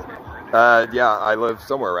Austin? Yeah, I live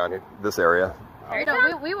somewhere around here, this area.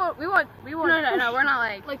 No, we want. No, we're not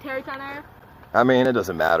like Tarrytown area. I mean, it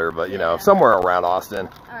doesn't matter, but you know, somewhere around Austin.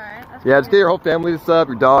 Alright. Yeah, just get your whole family to sub,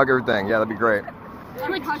 your dog, everything. Yeah, that'd be great.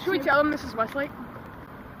 Should we tell them this is Westlake?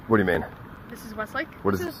 What do you mean? This is Westlake?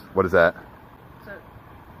 What is that? So,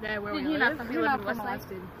 yeah, where we live. We live in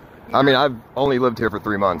Westlake. I mean, I've only lived here for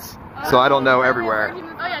 3 months, so I don't know everywhere.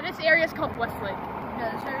 Oh yeah, this area is called Westlake.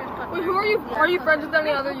 Yeah, this area is called. Wait, who are you? Are you friends with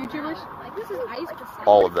any other YouTubers? Like this is Ice Poseidon.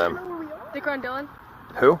 All of them. Dicker and Dylan.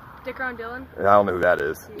 Who? Dicker and Dylan. I don't know who that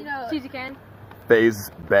is. You know, Cheesy Can. FaZe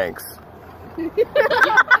Banks. Do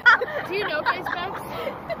you know FaZe Banks?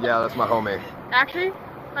 Yeah, that's my homie. Actually?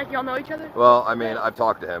 Like y'all know each other? Well, I mean, I've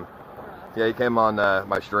talked to him. Yeah, he came on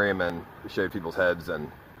my stream and shaved people's heads,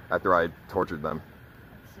 and after I tortured them.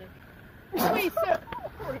 Wait, so...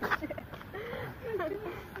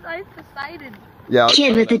 Ice Poseidon. Yeah.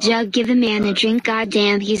 Kid with the jug, give the man a drink.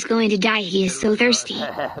 Goddamn, he's going to die. He is so thirsty.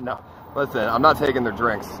 No, listen, I'm not taking their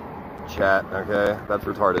drinks. Chat, okay? That's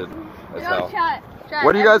retarded as hell. Chat.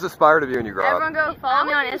 What do you guys aspire to be when you grow Everyone up? go follow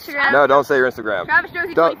me on Instagram. No, don't say your Instagram. Travis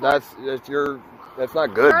Josie Don't. 24. That's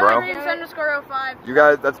not good, bro. _05. You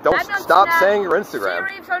guys, don't stop saying your Instagram.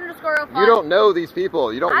 _05. You don't know these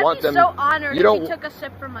people. You don't want them. I'd be so honored you if you took a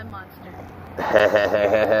sip from my monster.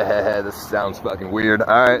 This sounds fucking weird.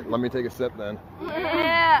 All right, let me take a sip then.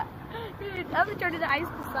 Yeah. Dude, I'm gonna turn into Ice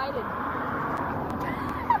Poseidon.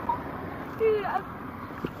 Dude,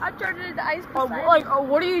 I turned it into Ice Poseidon.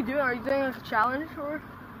 What are you doing? Are you doing a challenge or?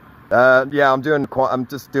 Yeah, I'm doing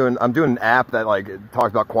an app that like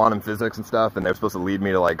talks about quantum physics and stuff, and they're supposed to lead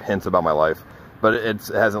me to like hints about my life, but it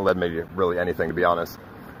hasn't led me to really anything, to be honest.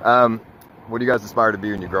 What do you guys aspire to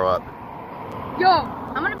be when you grow up? Yo,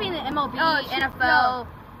 I'm gonna be in the MLB, NFL,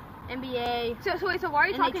 NBA. So why are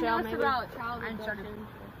you talking to us about child abduction?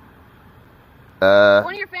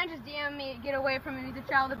 One of your fans just DM'd me, get away from me, the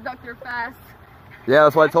child abductor fast. Yeah,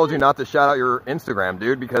 that's why I told you not to shout out your Instagram,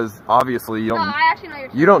 dude, because obviously you don't. No, I actually know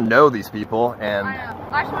your. You don't know these people, and I know.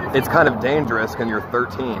 I just want to it's kind of dangerous when you're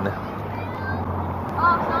 13. Oh,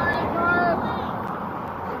 sorry.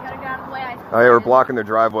 Oh yeah, we're blocking their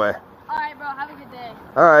driveway. Alright, bro. Have a good day.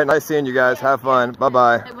 Alright, nice seeing you guys. Have fun.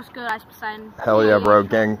 Bye-bye. Hey, what's good, Ice Poseidon? Hell yeah, bro.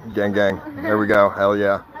 Gang. There we go. Hell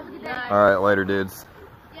yeah. Have a good day. Alright, later, dudes.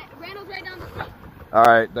 Yeah, Randall's right down the street.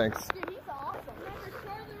 Alright, thanks. Dude, he's awesome.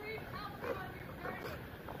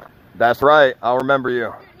 That's right. I'll remember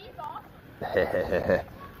you. Dude, he's awesome.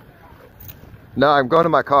 No, I'm going to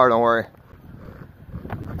my car. Don't worry.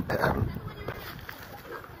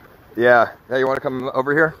 Yeah. Hey, you want to come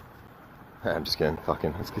over here? I'm just kidding.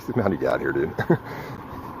 Fucking. Let's get how to get out of here, dude.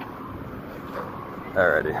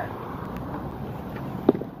 Alrighty.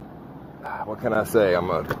 What can I say? I'm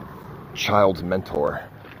a child's mentor.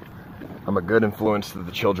 I'm a good influence to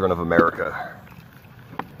the children of America.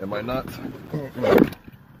 Am I not?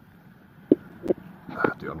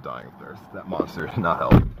 Dude, I'm dying up there. That monster did not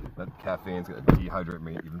help. That caffeine's gonna dehydrate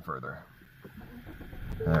me even further.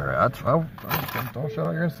 Alright, don't shout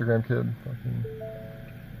out your Instagram, kid.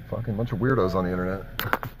 Fucking bunch of weirdos on the internet.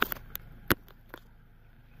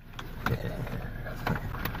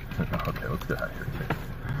 Okay, let's get out of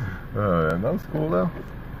here. And that was cool though.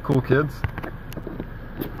 Cool kids.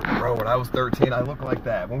 Bro, when I was 13, I looked like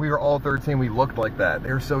that. When we were all 13, we looked like that.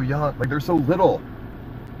 They were so young. Like, they're so little.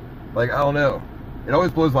 Like, I don't know. It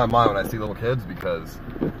always blows my mind when I see little kids because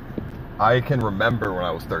I can remember when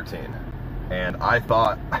I was 13. And I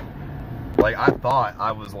thought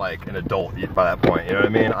I was like an adult by that point. You know what I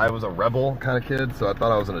mean? I was a rebel kind of kid, so I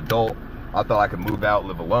thought I was an adult. I thought I could move out,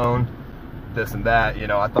 live alone, this and that. You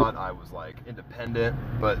know, I thought I was like independent,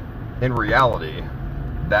 but in reality,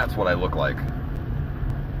 that's what I look like.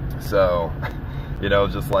 So, you know,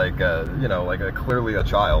 just like, you know, like clearly a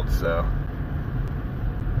child, so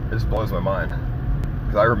it just blows my mind.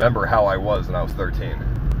 Because I remember how I was when I was 13.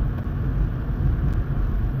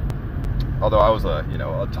 Although I was a, you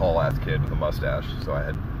know, a tall-ass kid with a mustache, so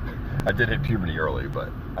I did hit puberty early, but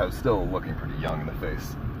I was still looking pretty young in the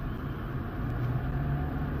face.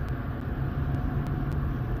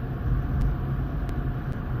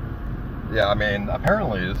 Yeah, I mean,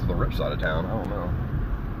 apparently this is the rich side of town. I don't know.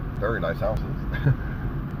 Very nice houses.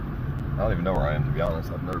 I don't even know where I am, to be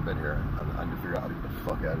honest. I've never been here. I need to figure out how to get the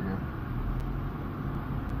fuck out of here.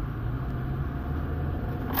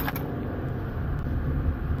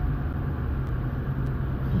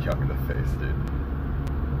 Young in the face, dude.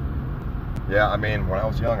 Yeah, I mean, when I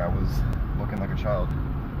was young, I was looking like a child.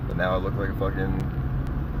 But now I look like a fucking...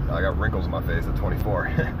 I got wrinkles in my face at 24.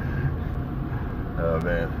 Oh,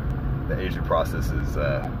 man. The aging process is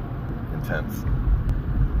intense.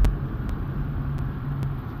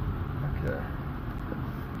 Okay.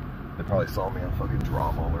 They probably saw me on fucking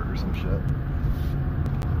drama alert or some shit.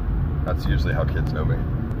 That's usually how kids know me.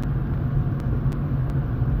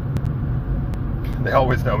 They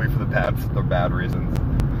always know me for the bad reasons.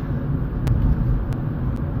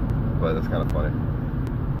 But that's kind of funny.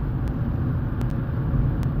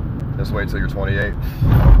 Just wait till you're 28. I don't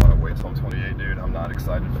want to wait till I'm 28, dude. I'm not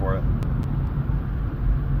excited for it.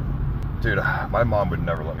 Dude, my mom would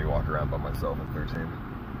never let me walk around by myself at 13.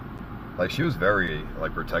 Like, she was very,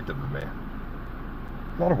 like, protective of me.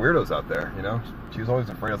 A lot of weirdos out there, you know? She was always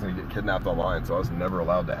afraid I was going to get kidnapped online, so I was never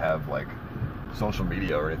allowed to have, like, social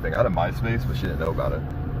media or anything. I had a MySpace, but she didn't know about it.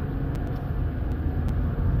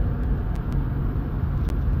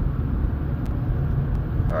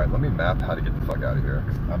 Alright, let me map how to get the fuck out of here.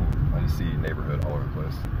 I just see neighborhood all over the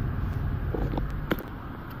place.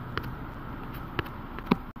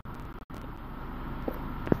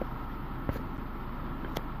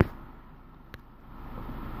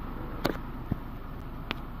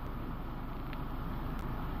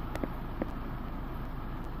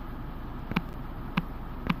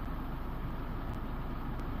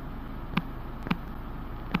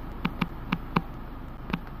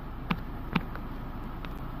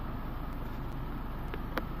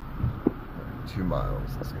 2 miles,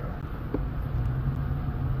 let's go.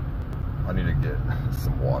 I need to get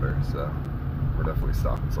some water, so we're definitely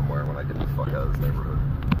stopping somewhere when I get the fuck out of this neighborhood.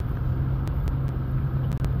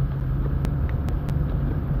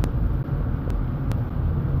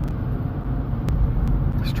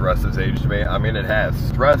 Stress has aged me. I mean, it has.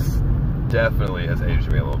 Stress definitely has aged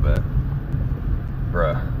me a little bit.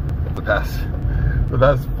 Bruh, the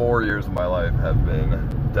past 4 years of my life have been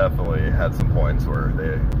definitely had some points where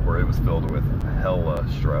it was filled with hella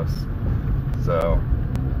stress. So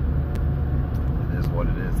it is what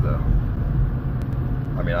it is, though.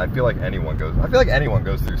 I mean, I feel like anyone goes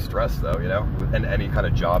through stress, though, you know, in any kind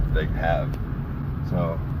of job that they have.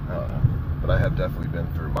 So I don't know, but I have definitely been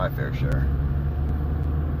through my fair share.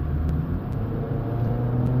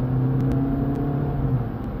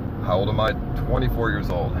 How old am I? 24 years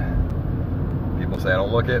old. people say I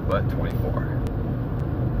don't look it, but 24.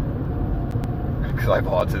 Because I have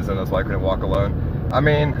autism, that's why I couldn't walk alone. I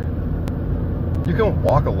mean, you can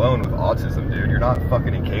walk alone with autism, dude. You're not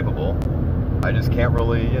fucking incapable. I just can't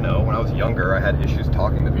really, you know, when I was younger, I had issues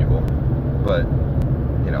talking to people. But,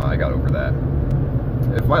 you know, I got over that.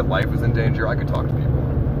 If my life was in danger, I could talk to people.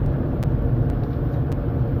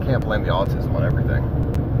 Can't blame the autism on everything.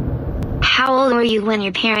 How old were you when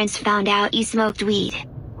your parents found out you smoked weed?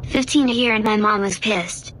 15 a year and my mom was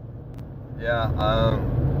pissed. Yeah,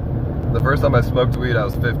 the first time I smoked weed, I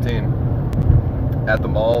was 15. At the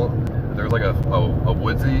mall, there was like a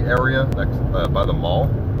woodsy area next, by the mall.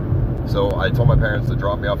 So I told my parents to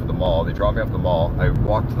drop me off at the mall. They dropped me off at the mall. I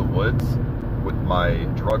walked to the woods with my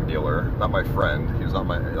drug dealer, not my friend. He was not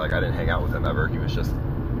my, like, I didn't hang out with him ever. He was just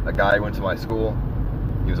a guy who went to my school.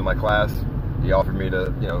 He was in my class. He offered me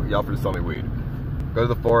to, you know, he offered to sell me weed. Go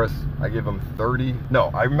to the forest. I give him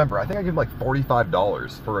I remember, I think I gave him like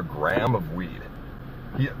 $45 for a gram of weed.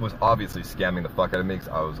 He was obviously scamming the fuck out of me because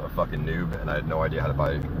I was a fucking noob and I had no idea how to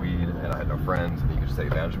buy weed and I had no friends and he could just take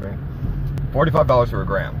advantage of me. $45 for a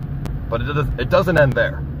gram. But it doesn't end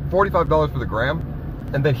there. $45 for the gram,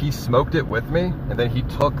 and then he smoked it with me, and then he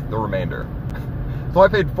took the remainder. So I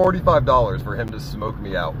paid $45 for him to smoke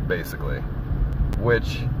me out, basically.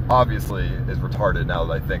 Which, obviously, is retarded now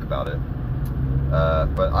that I think about it.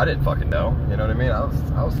 But I didn't fucking know, you know what I mean? I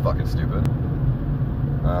was fucking stupid.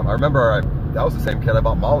 I remember that was the same kid I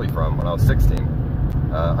bought Molly from when I was 16.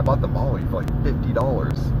 I bought the Molly for like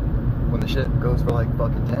 $50 when the shit goes for like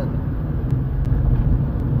fucking 10.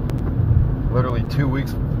 Literally 2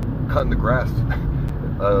 weeks cutting the grass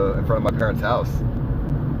in front of my parents' house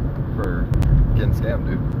for getting scammed,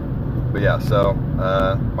 dude. But yeah, so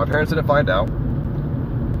my parents didn't find out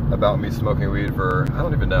about me smoking weed for, I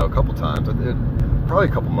don't even know, a couple times. Probably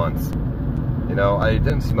a couple months. You know, I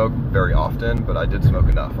didn't smoke very often, but I did smoke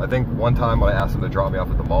enough. I think one time when I asked them to drop me off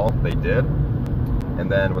at the mall, they did. And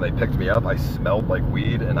then when they picked me up, I smelled like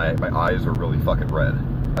weed and my eyes were really fucking red.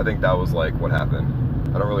 I think that was like what happened.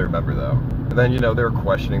 I don't really remember though. And then, you know, they were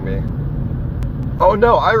questioning me. Oh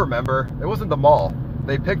no, I remember. It wasn't the mall.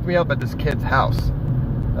 They picked me up at this kid's house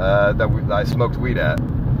that I smoked weed at.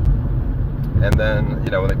 And then,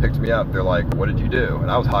 you know, when they picked me up, they're like, what did you do?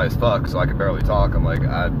 And I was high as fuck, so I could barely talk. I'm like,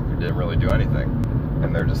 I didn't really do anything.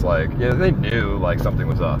 And they're just like, yeah, they knew like something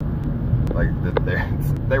was up. Like,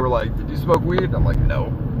 they were like, did you smoke weed? I'm like, no.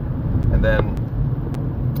 And then,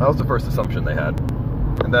 that was the first assumption they had.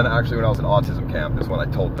 And then actually when I was in autism camp is when I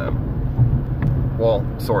told them. Well,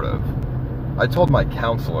 sort of. I told my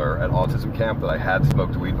counselor at autism camp that I had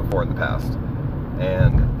smoked weed before in the past.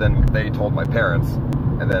 And then they told my parents.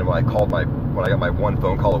 And then when I got my one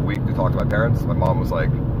phone call a week to talk to my parents, my mom was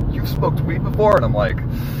like, you've smoked weed before? And I'm like,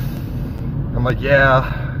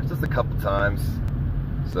 yeah, just a couple times.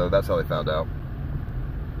 So that's how they found out.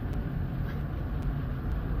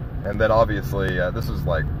 And then obviously, this was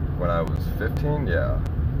like when I was 15, yeah.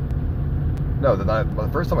 No, the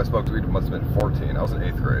first time I smoked weed must have been 14. I was in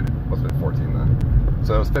 8th grade. Must have been 14 then.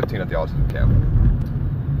 So I was 15 at the autism camp.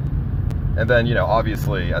 And then, you know,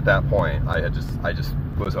 obviously at that point, I just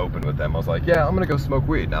was open with them. I was like, yeah, I'm gonna go smoke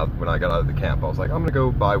weed. Now, when I got out of the camp, I was like, I'm gonna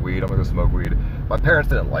go buy weed. I'm gonna go smoke weed. My parents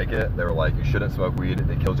didn't like it. They were like, you shouldn't smoke weed.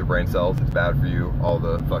 It kills your brain cells. It's bad for you. All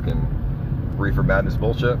the fucking reefer madness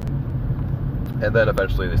bullshit. And then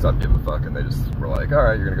eventually they stopped giving a fuck and they just were like, all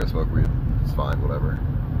right, you're gonna go smoke weed. It's fine, whatever.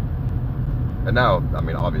 And now, I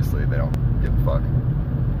mean, obviously they don't give a fuck.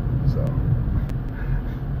 So,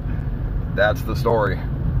 that's the story.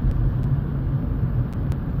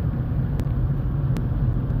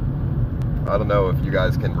 I don't know if you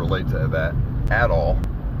guys can relate to that at all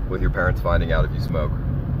with your parents finding out if you smoke.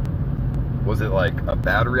 Was it like a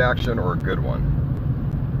bad reaction or a good one?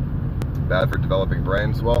 Bad for developing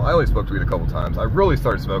brains? Well, I only smoked weed a couple times. I really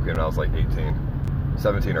started smoking when I was like 18,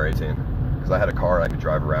 17 or 18. Because I had a car and I could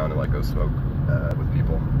drive around and like go smoke with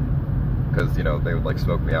people. Because, you know, they would like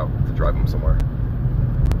smoke me out to drive them somewhere.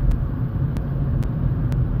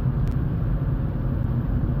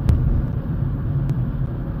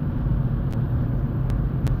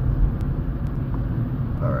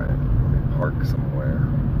 Alright, let me park somewhere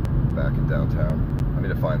back in downtown. I need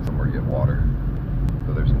to find somewhere to get water.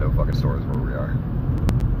 So there's no fucking stores where we are.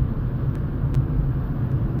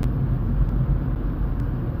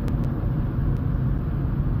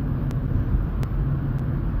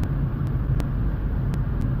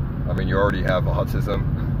 I mean, you already have autism.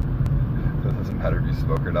 It doesn't matter if you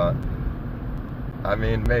smoke or not. I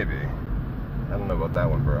mean, maybe. I don't know about that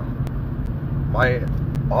one, bro. My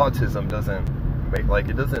autism doesn't make, like,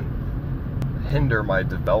 it doesn't hinder my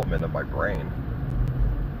development of my brain.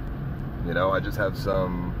 You know, I just have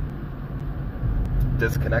some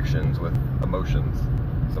disconnections with emotions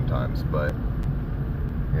sometimes, but,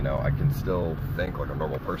 you know, I can still think like a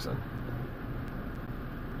normal person.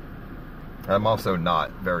 I'm also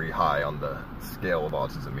not very high on the scale of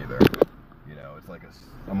autism either. You know, it's like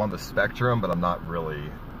I'm on the spectrum, but I'm not really,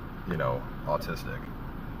 you know, autistic.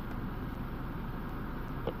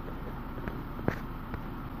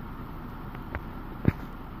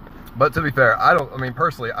 But to be fair,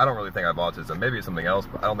 personally, I don't really think I have autism. Maybe it's something else,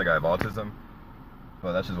 but I don't think I have autism.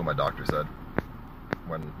 Well, that's just what my doctor said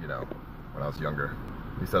when I was younger.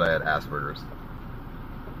 He said I had Asperger's.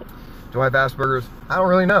 Do I have Asperger's? I don't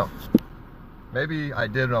really know. Maybe I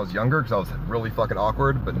did when I was younger because I was really fucking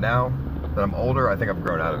awkward, but now that I'm older, I think I've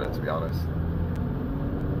grown out of it, to be honest.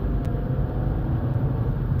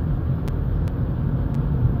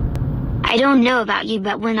 I don't know about you,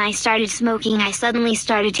 but when I started smoking, I suddenly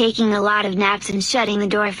started taking a lot of naps and shutting the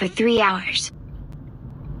door for 3 hours.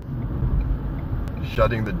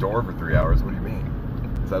 Shutting the door for 3 hours? What do you mean?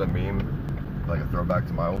 Is that a meme? Like a throwback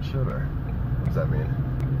to my old shit, or what does that mean?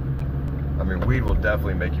 I mean, weed will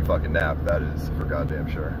definitely make you fucking nap. That is for goddamn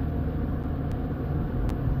sure.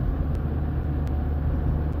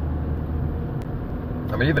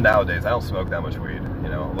 I mean, even nowadays, I don't smoke that much weed. You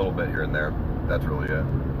know, a little bit here and there. That's really it.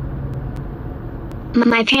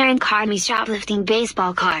 My parent caught me shoplifting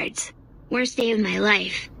baseball cards. Worst day of my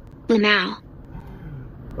life. Lamau.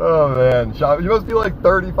 Oh man, you must be like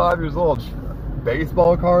 35 years old.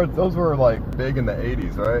 Baseball cards? Those were like big in the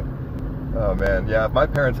 80s, right? Oh man, yeah, if my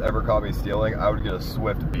parents ever caught me stealing, I would get a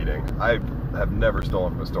swift beating. I have never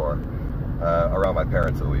stolen from a store. Around my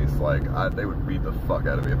parents at least. Like, they would beat the fuck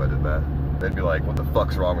out of me if I did that. They'd be like, what the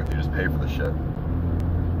fuck's wrong with you? Just pay for the shit.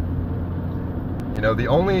 You know, the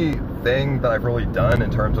only thing that I've really done in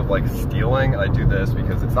terms of like stealing, and I do this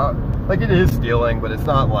because it's not, like, it is stealing, but it's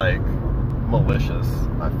not like malicious,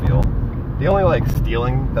 I feel. The only like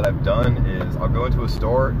stealing that I've done is I'll go into a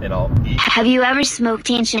store and I'll eat. Have you ever smoked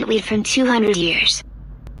ancient weed from 200 years?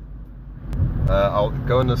 I'll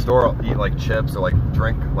go into the store, I'll eat like chips or like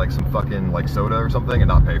drink like some fucking like soda or something and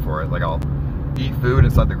not pay for it. Like, I'll eat food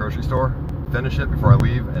inside the grocery store, finish it before I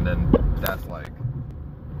leave, and then that's like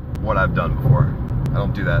what I've done before. I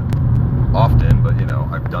don't do that often, but you know,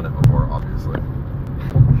 I've done it before, obviously.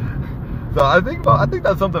 So I think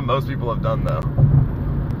that's something most people have done though.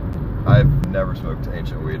 I've never smoked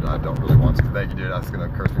ancient weed, and I don't really want to. Thank you, dude. That's gonna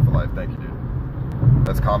curse me for life. Thank you, dude.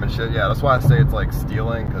 That's common shit. Yeah, that's why I say it's like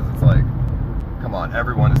stealing, because it's like, come on,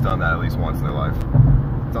 everyone has done that at least once in their life.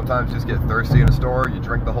 Sometimes you just get thirsty in a store, you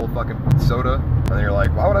drink the whole fucking soda, and then you're like,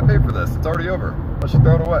 why would I pay for this? It's already over. Let's just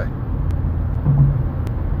throw it away.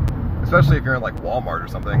 Especially if you're in like Walmart or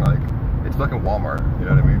something, like, it's fucking Walmart, you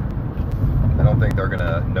know what I mean? I don't think they're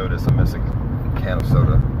gonna notice a missing can of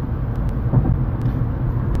soda.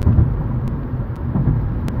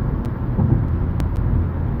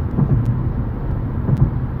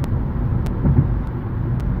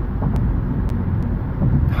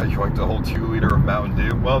 I yoinked a whole 2 liter of Mountain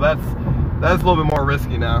Dew. Well, that's a little bit more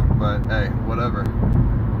risky now, but hey, whatever.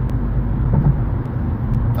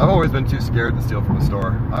 I've always been too scared to steal from the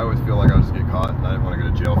store. I always feel like I'll just get caught, and I didn't want to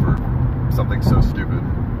go to jail for something so stupid.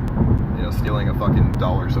 You know, stealing a fucking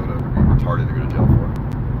dollar soda would be retarded to go to jail for.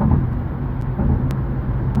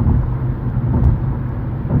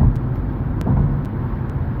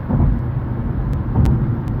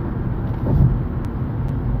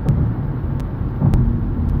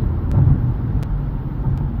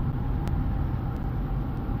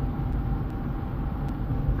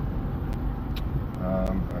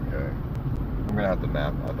 Okay. I'm gonna have to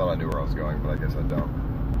map. I thought I knew where I was going, but I guess I don't.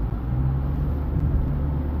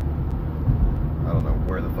 I don't know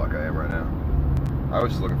where the fuck I am right now. I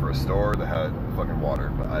was just looking for a store that had fucking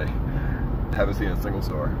water, but I haven't seen a single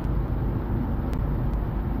store.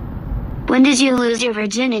 When did you lose your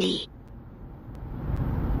virginity?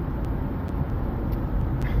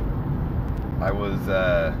 I was,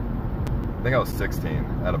 I think I was 16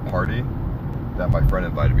 at a party that my friend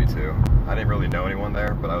invited me to. I didn't really know anyone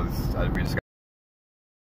there, but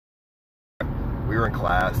we were in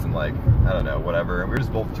class and like, I don't know, whatever, and we were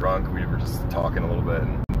just both drunk. We were just talking a little bit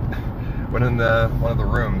and went in one of the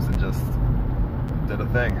rooms and just did a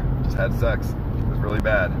thing, just had sex. It was really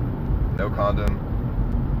bad. No condom,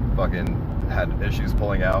 fucking had issues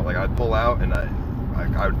pulling out. Like, I'd pull out and I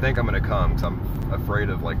would think I'm gonna come, because I'm afraid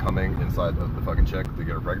of like coming inside of the fucking chick to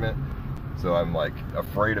get her pregnant. So I'm like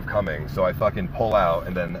afraid of coming, so I fucking pull out,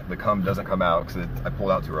 and then the cum doesn't come out because I pulled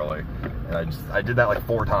out too early. And I did that like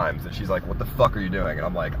 4 times, and she's like, what the fuck are you doing? And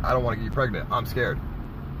I'm like, I don't want to get you pregnant, I'm scared.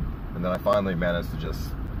 And then I finally managed to just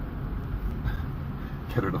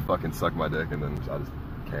get her to fucking suck my dick, and then I just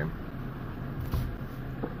came.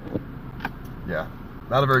 Yeah,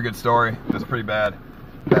 not a very good story. It was pretty bad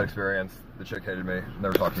experience. The chick hated me,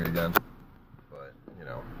 never talked to me again. But, you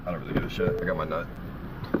know, I don't really give a shit. I got my nut.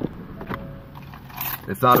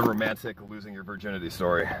 It's not a romantic losing your virginity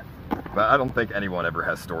story. But I don't think anyone ever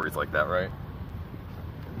has stories like that, right?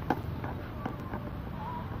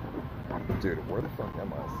 Dude, where the fuck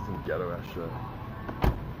am I? This is some ghetto ass shit.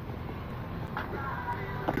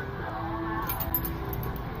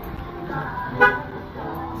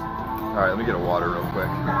 Alright, let me get a water real quick.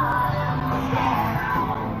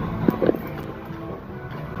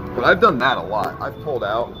 But I've done that a lot. I've pulled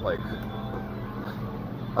out, like,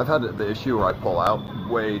 I've had the issue where I pull out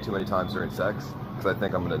way too many times during sex because I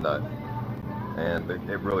think I'm gonna nut. And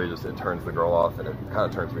it really just, it turns the girl off, and it kind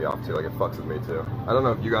of turns me off too, like it fucks with me too. I don't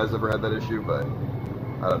know if you guys ever had that issue, but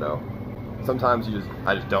I don't know. Sometimes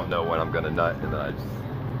I just don't know when I'm gonna nut, and then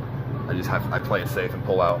I play it safe and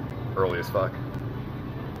pull out early as fuck.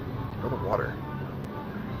 Oh, the water.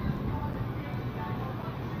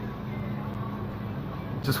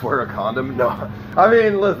 Just wear a condom? No. I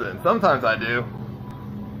mean, listen, sometimes I do.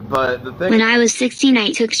 But the thing— When I was 16, I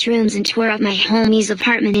took shrooms and tore up my homie's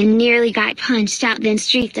apartment and nearly got punched out, then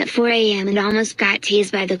streaked at 4 a.m. and almost got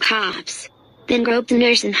tased by the cops. Then groped a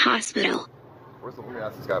nurse in hospital. Let me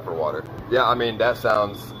ask this guy for water. Yeah, I mean, that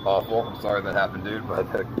sounds awful. I'm sorry that happened, dude,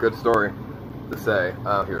 but a good story to say.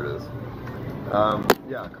 Oh, here it is.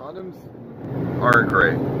 Yeah, condoms aren't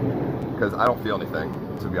great because I don't feel anything,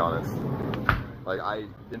 to be honest. Like,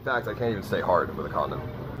 in fact, I can't even stay hard with a condom.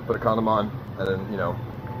 Put a condom on and then, you know,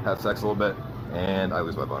 have sex a little bit, and I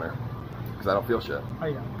lose my boner because I don't feel shit. Oh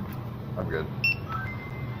yeah. I'm good.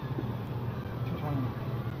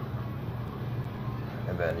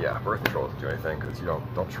 And then, yeah, birth control doesn't do anything because you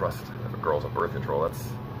don't trust if a girl's on birth control. That's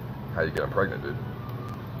how you get them pregnant, dude.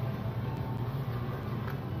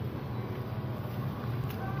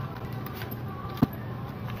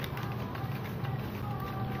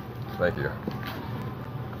 Thank you.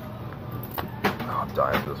 Oh, I'm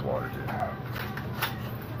dying for this water, dude.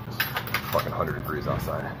 It's fucking 100 degrees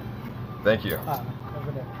outside. Thank you.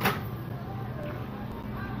 Over there.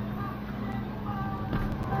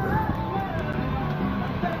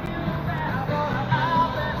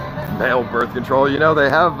 Male birth control, you know, they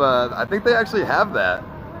have, I think they actually have that.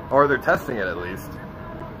 Or they're testing it at least.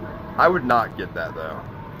 I would not get that though.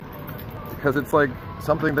 Because it's like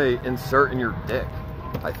something they insert in your dick,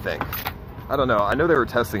 I think. I don't know. I know they were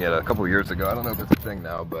testing it a couple years ago. I don't know if it's a thing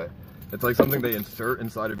now, but it's like something they insert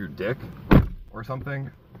inside of your dick or something.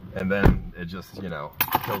 And then it just, you know,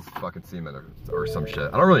 kills fucking semen or some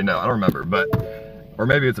shit. I don't really know. I don't remember, but, or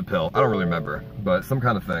maybe it's a pill. I don't really remember, but some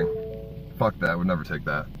kind of thing. Fuck that. I would never take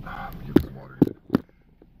that. Give me some water.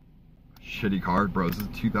 Shitty car, bro. This is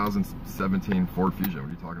a 2017 Ford Fusion. What are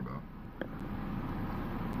you talking about?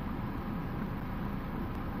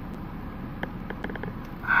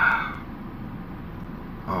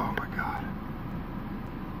 Oh my god.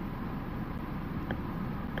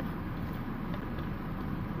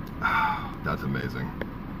 That's amazing.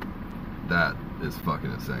 That is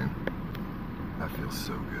fucking insane. That feels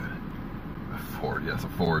so good. A Ford, yeah, it's a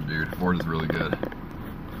Ford, dude. Ford is really good.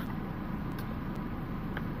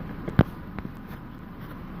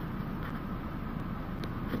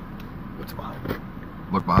 What's behind me?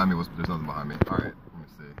 Look behind me. There's nothing behind me. All right, let me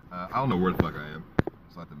see. I don't know where the fuck I am.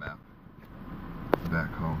 It's not the map.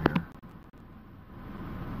 Back home here.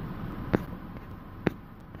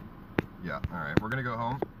 Yeah, alright, we're gonna go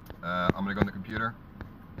home. I'm gonna go on the computer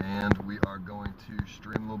and we are going to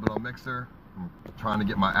stream a little bit on Mixer. I'm trying to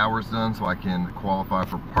get my hours done so I can qualify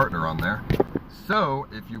for partner on there. So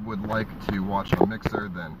if you would like to watch on Mixer,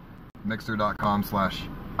 then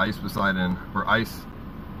mixer.com/Ice Poseidon or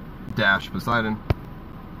Ice-Poseidon.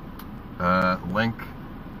 Link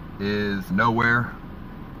is nowhere.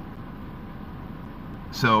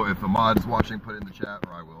 So if Ahmad is watching, put it in the chat,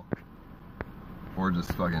 or I will. Or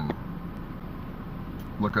just fucking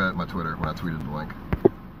look at my Twitter when I tweeted the link.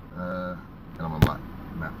 And I'm on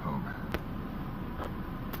map home.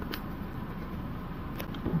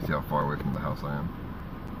 Let me see how far away from the house I am.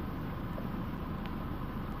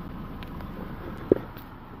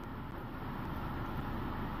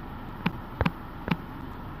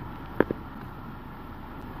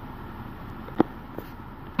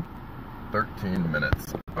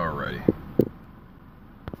 Minutes. Alrighty.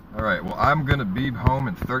 Alright, well I'm gonna be home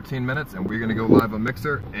in 13 minutes and we're gonna go live on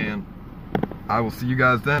Mixer and I will see you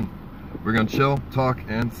guys then. We're gonna chill, talk,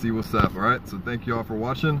 and see what's up, alright? So thank you all for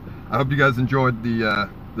watching. I hope you guys enjoyed the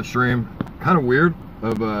stream. Kind of weird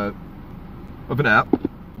of an app,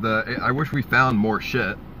 I wish we found more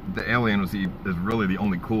shit. The alien is really the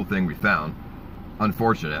only cool thing we found.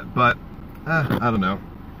 Unfortunate, but I don't know.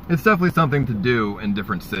 It's definitely something to do in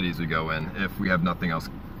different cities we go in if we have nothing else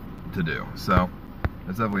to do. So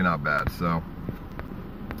it's definitely not bad. So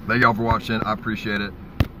thank y'all for watching. I appreciate it.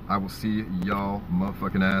 I will see y'all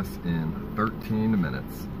motherfucking ass in 13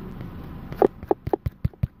 minutes.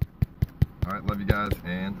 Alright, love you guys,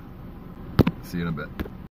 and see you in a bit.